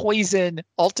poison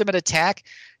ultimate attack.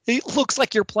 It looks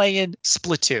like you're playing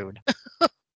Splatoon,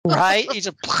 right? He's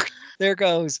just, there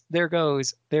goes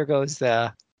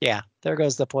the Yeah, there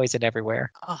goes the poison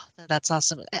everywhere. Oh, that's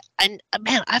awesome. And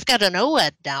man, I've got an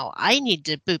OLED now. I need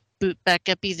to boot back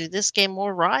up either this game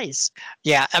or Rise.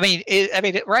 Yeah,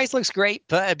 Rise looks great,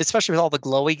 but especially with all the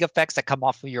glowing effects that come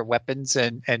off of your weapons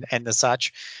and the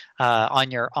such on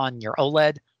your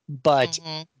OLED. But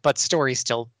story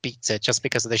still beats it just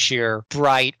because of the sheer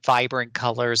bright, vibrant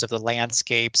colors of the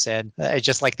landscapes, and it's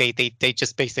just like they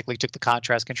just basically took the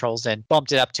contrast controls and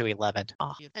bumped it up to 11.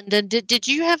 Oh. And then did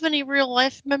you have any real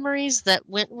life memories that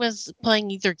went with playing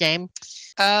either game?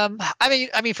 I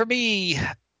mean, for me,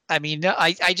 I'm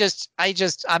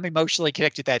emotionally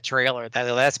connected to that trailer.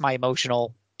 That's my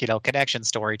emotional, connection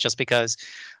story, just because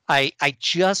I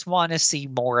just want to see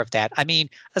more of that. I mean,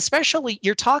 especially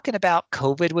you're talking about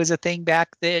COVID was a thing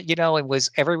back then, and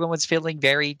everyone was feeling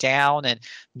very down and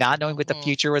not knowing what the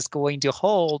future was going to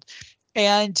hold.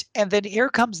 And then here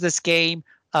comes this game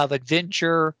of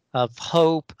adventure, of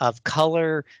hope, of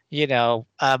color,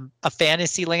 a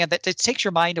fantasy land that takes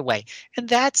your mind away. And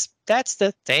that's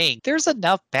the thing. There's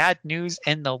enough bad news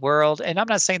in the world. And I'm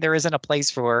not saying there isn't a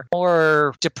place for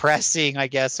more depressing, I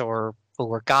guess, or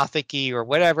gothic-y or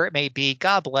whatever it may be.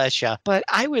 God bless you. But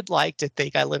I would like to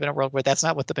think I live in a world where that's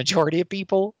not what the majority of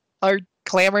people are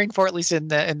clamoring for, at least in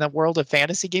the world of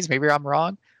fantasy games. Maybe I'm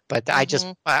wrong, but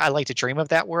I like to dream of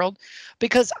that world,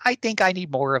 because I think I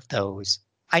need more of those.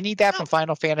 I need that from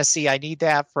Final Fantasy. I need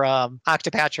that from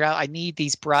Octopatra. I need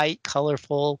these bright,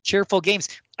 colorful, cheerful games.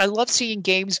 I love seeing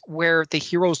games where the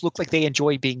heroes look like they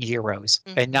enjoy being heroes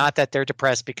and not that they're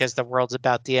depressed because the world's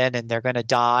about to end and they're going to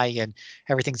die and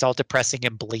everything's all depressing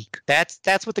and bleak. That's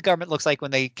what the government looks like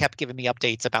when they kept giving me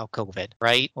updates about COVID,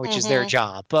 right? Which is their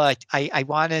job. But I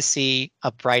want to see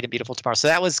a bright and beautiful tomorrow. So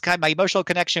that was kind of my emotional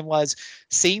connection, was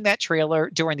seeing that trailer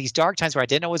during these dark times where I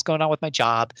didn't know what was going on with my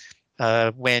job.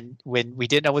 When we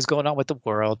didn't know what was going on with the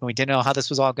world, when we didn't know how this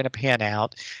was all going to pan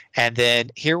out. And then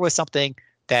here was something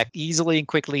that easily and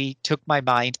quickly took my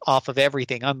mind off of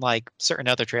everything, unlike certain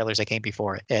other trailers that came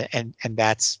before it. And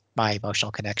that's my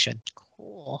emotional connection.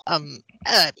 Cool.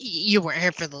 You weren't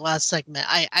here for the last segment.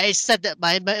 I said that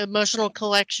my emotional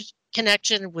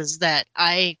connection was that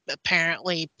I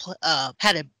apparently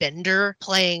had a bender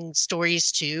playing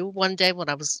Stories 2 one day when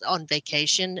I was on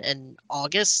vacation in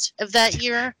August of that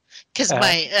year, because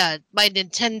my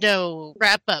Nintendo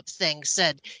wrap-up thing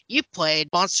said you played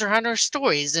Monster Hunter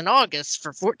Stories in August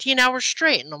for 14 hours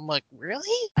straight, and I'm like,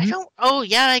 really? Oh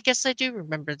yeah, I guess I do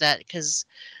remember that, because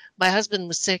my husband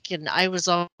was sick and I was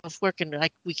off work and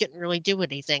we couldn't really do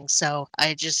anything. So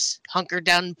I just hunkered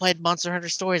down and played Monster Hunter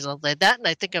Stories all day. That, and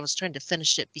I think I was trying to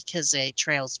finish it because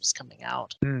Trails was coming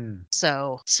out.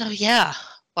 So yeah.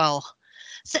 Well,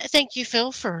 thank you,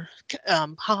 Phil, for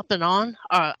hopping on.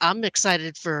 I'm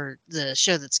excited for the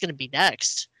show that's going to be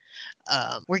next.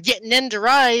 We're getting into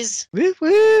Rise. Woot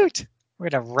woot! We're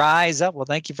going to rise up. Well,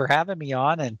 thank you for having me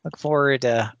on, and look forward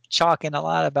to talking a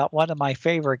lot about one of my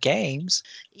favorite games,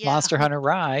 Monster Hunter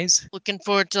Rise. Looking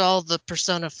forward to all the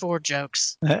Persona 4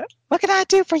 jokes. What can I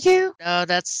do for you? No,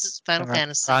 that's Final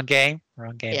Fantasy. Wrong game?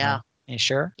 Yeah. Huh? You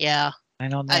sure? Yeah. I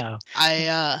don't know.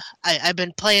 I've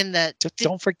been playing that.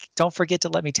 Don't forget to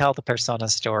let me tell the Persona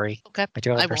story. Okay. I do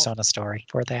have a Persona story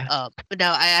for that. But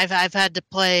no, I've had to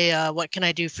play What Can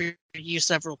I Do for You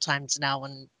several times now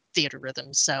in Theater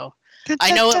Rhythm, so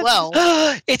I know it well.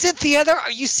 It's in theater?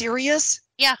 Are you serious?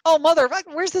 Yeah. Oh, mother,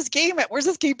 where's this game at? Where's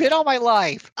this game been all my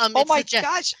life? Oh my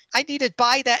gosh, I need to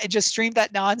buy that and just stream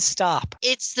that nonstop.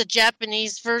 It's the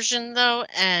Japanese version though,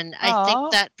 and I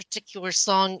think that particular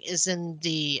song is in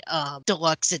the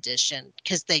deluxe edition,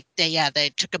 because they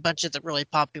took a bunch of the really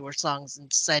popular songs and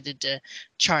decided to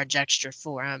charge extra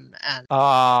for them. And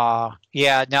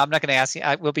yeah. Now I'm not going to ask you.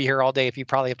 I will be here all day if you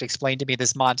probably have to explain to me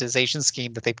this monetization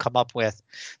scheme that they've come up with.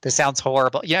 This sounds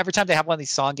horrible. Yeah, every time they have one of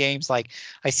these song games, like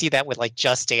I see that with like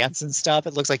Just Dance and stuff,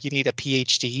 it looks like you need a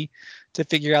PhD to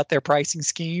figure out their pricing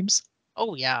schemes.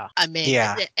 Oh yeah, I mean,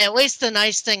 at least the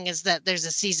nice thing is that there's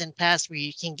a season pass where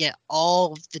you can get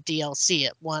all of the DLC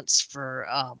at once for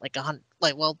like $100.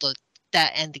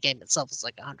 That and the game itself is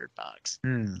like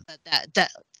 $100. But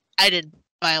that I didn't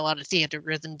buy a lot of Theater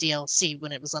Rhythm DLC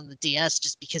when it was on the DS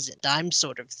just because it dimed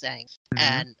sort of thing,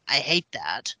 and I hate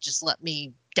that. Just let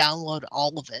me download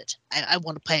all of it. I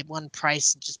want to pay one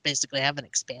price and just basically have an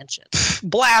expansion.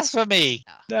 Blasphemy!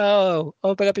 Yeah. No,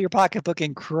 open up your pocketbook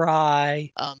and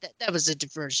cry. That was a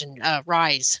diversion.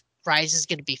 Rise is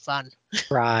going to be fun.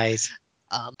 Rise.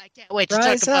 I can't wait to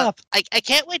talk about. I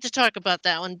can't wait to talk about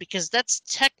that one, because that's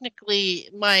technically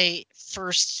my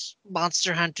first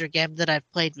Monster Hunter game that I've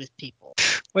played with people.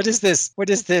 What is this? What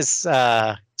is this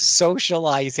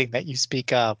socializing that you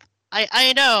speak of?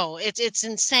 I know it's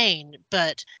insane,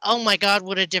 but oh my god,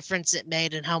 what a difference it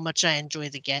made, and how much I enjoy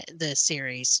the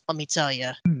series. Let me tell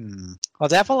you. Well,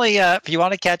 definitely, if you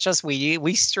want to catch us,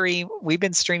 we stream. We've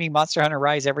been streaming Monster Hunter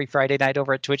Rise every Friday night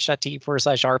over at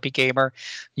twitch.tv/rpgamer,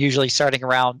 usually starting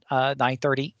around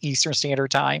 9:30 Eastern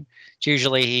Standard Time. It's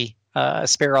usually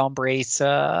Sparrow Embrace,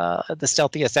 the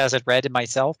Stealthy Assassin Red, and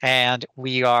myself, and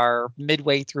we are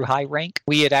midway through high rank.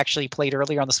 We had actually played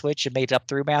earlier on the Switch and made it up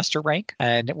through master rank,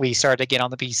 and we started again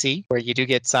on the PC, where you do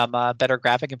get some better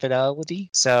graphic and fidelity.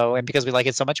 So, and because we like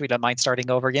it so much, we don't mind starting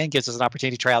over again. Gives us an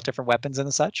opportunity to try out different weapons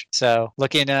and such. So,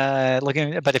 looking.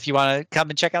 But if you want to come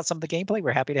and check out some of the gameplay,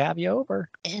 we're happy to have you over.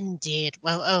 Indeed.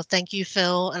 Well, thank you,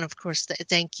 Phil, and of course,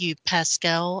 thank you,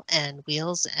 Pascal and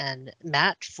Wheels and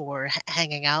Matt, for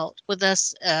hanging out with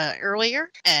us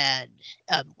earlier. And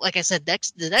like I said,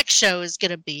 the next show is going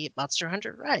to be Monster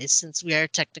Hunter Rise, since we are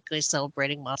technically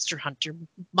celebrating Monster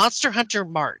Hunter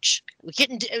March.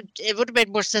 It would have made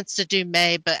more sense to do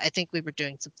May, but I think we were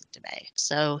doing something to May.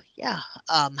 So yeah,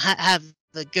 have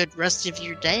a good rest of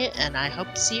your day, and I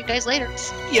hope to see you guys later.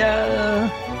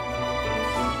 Yeah.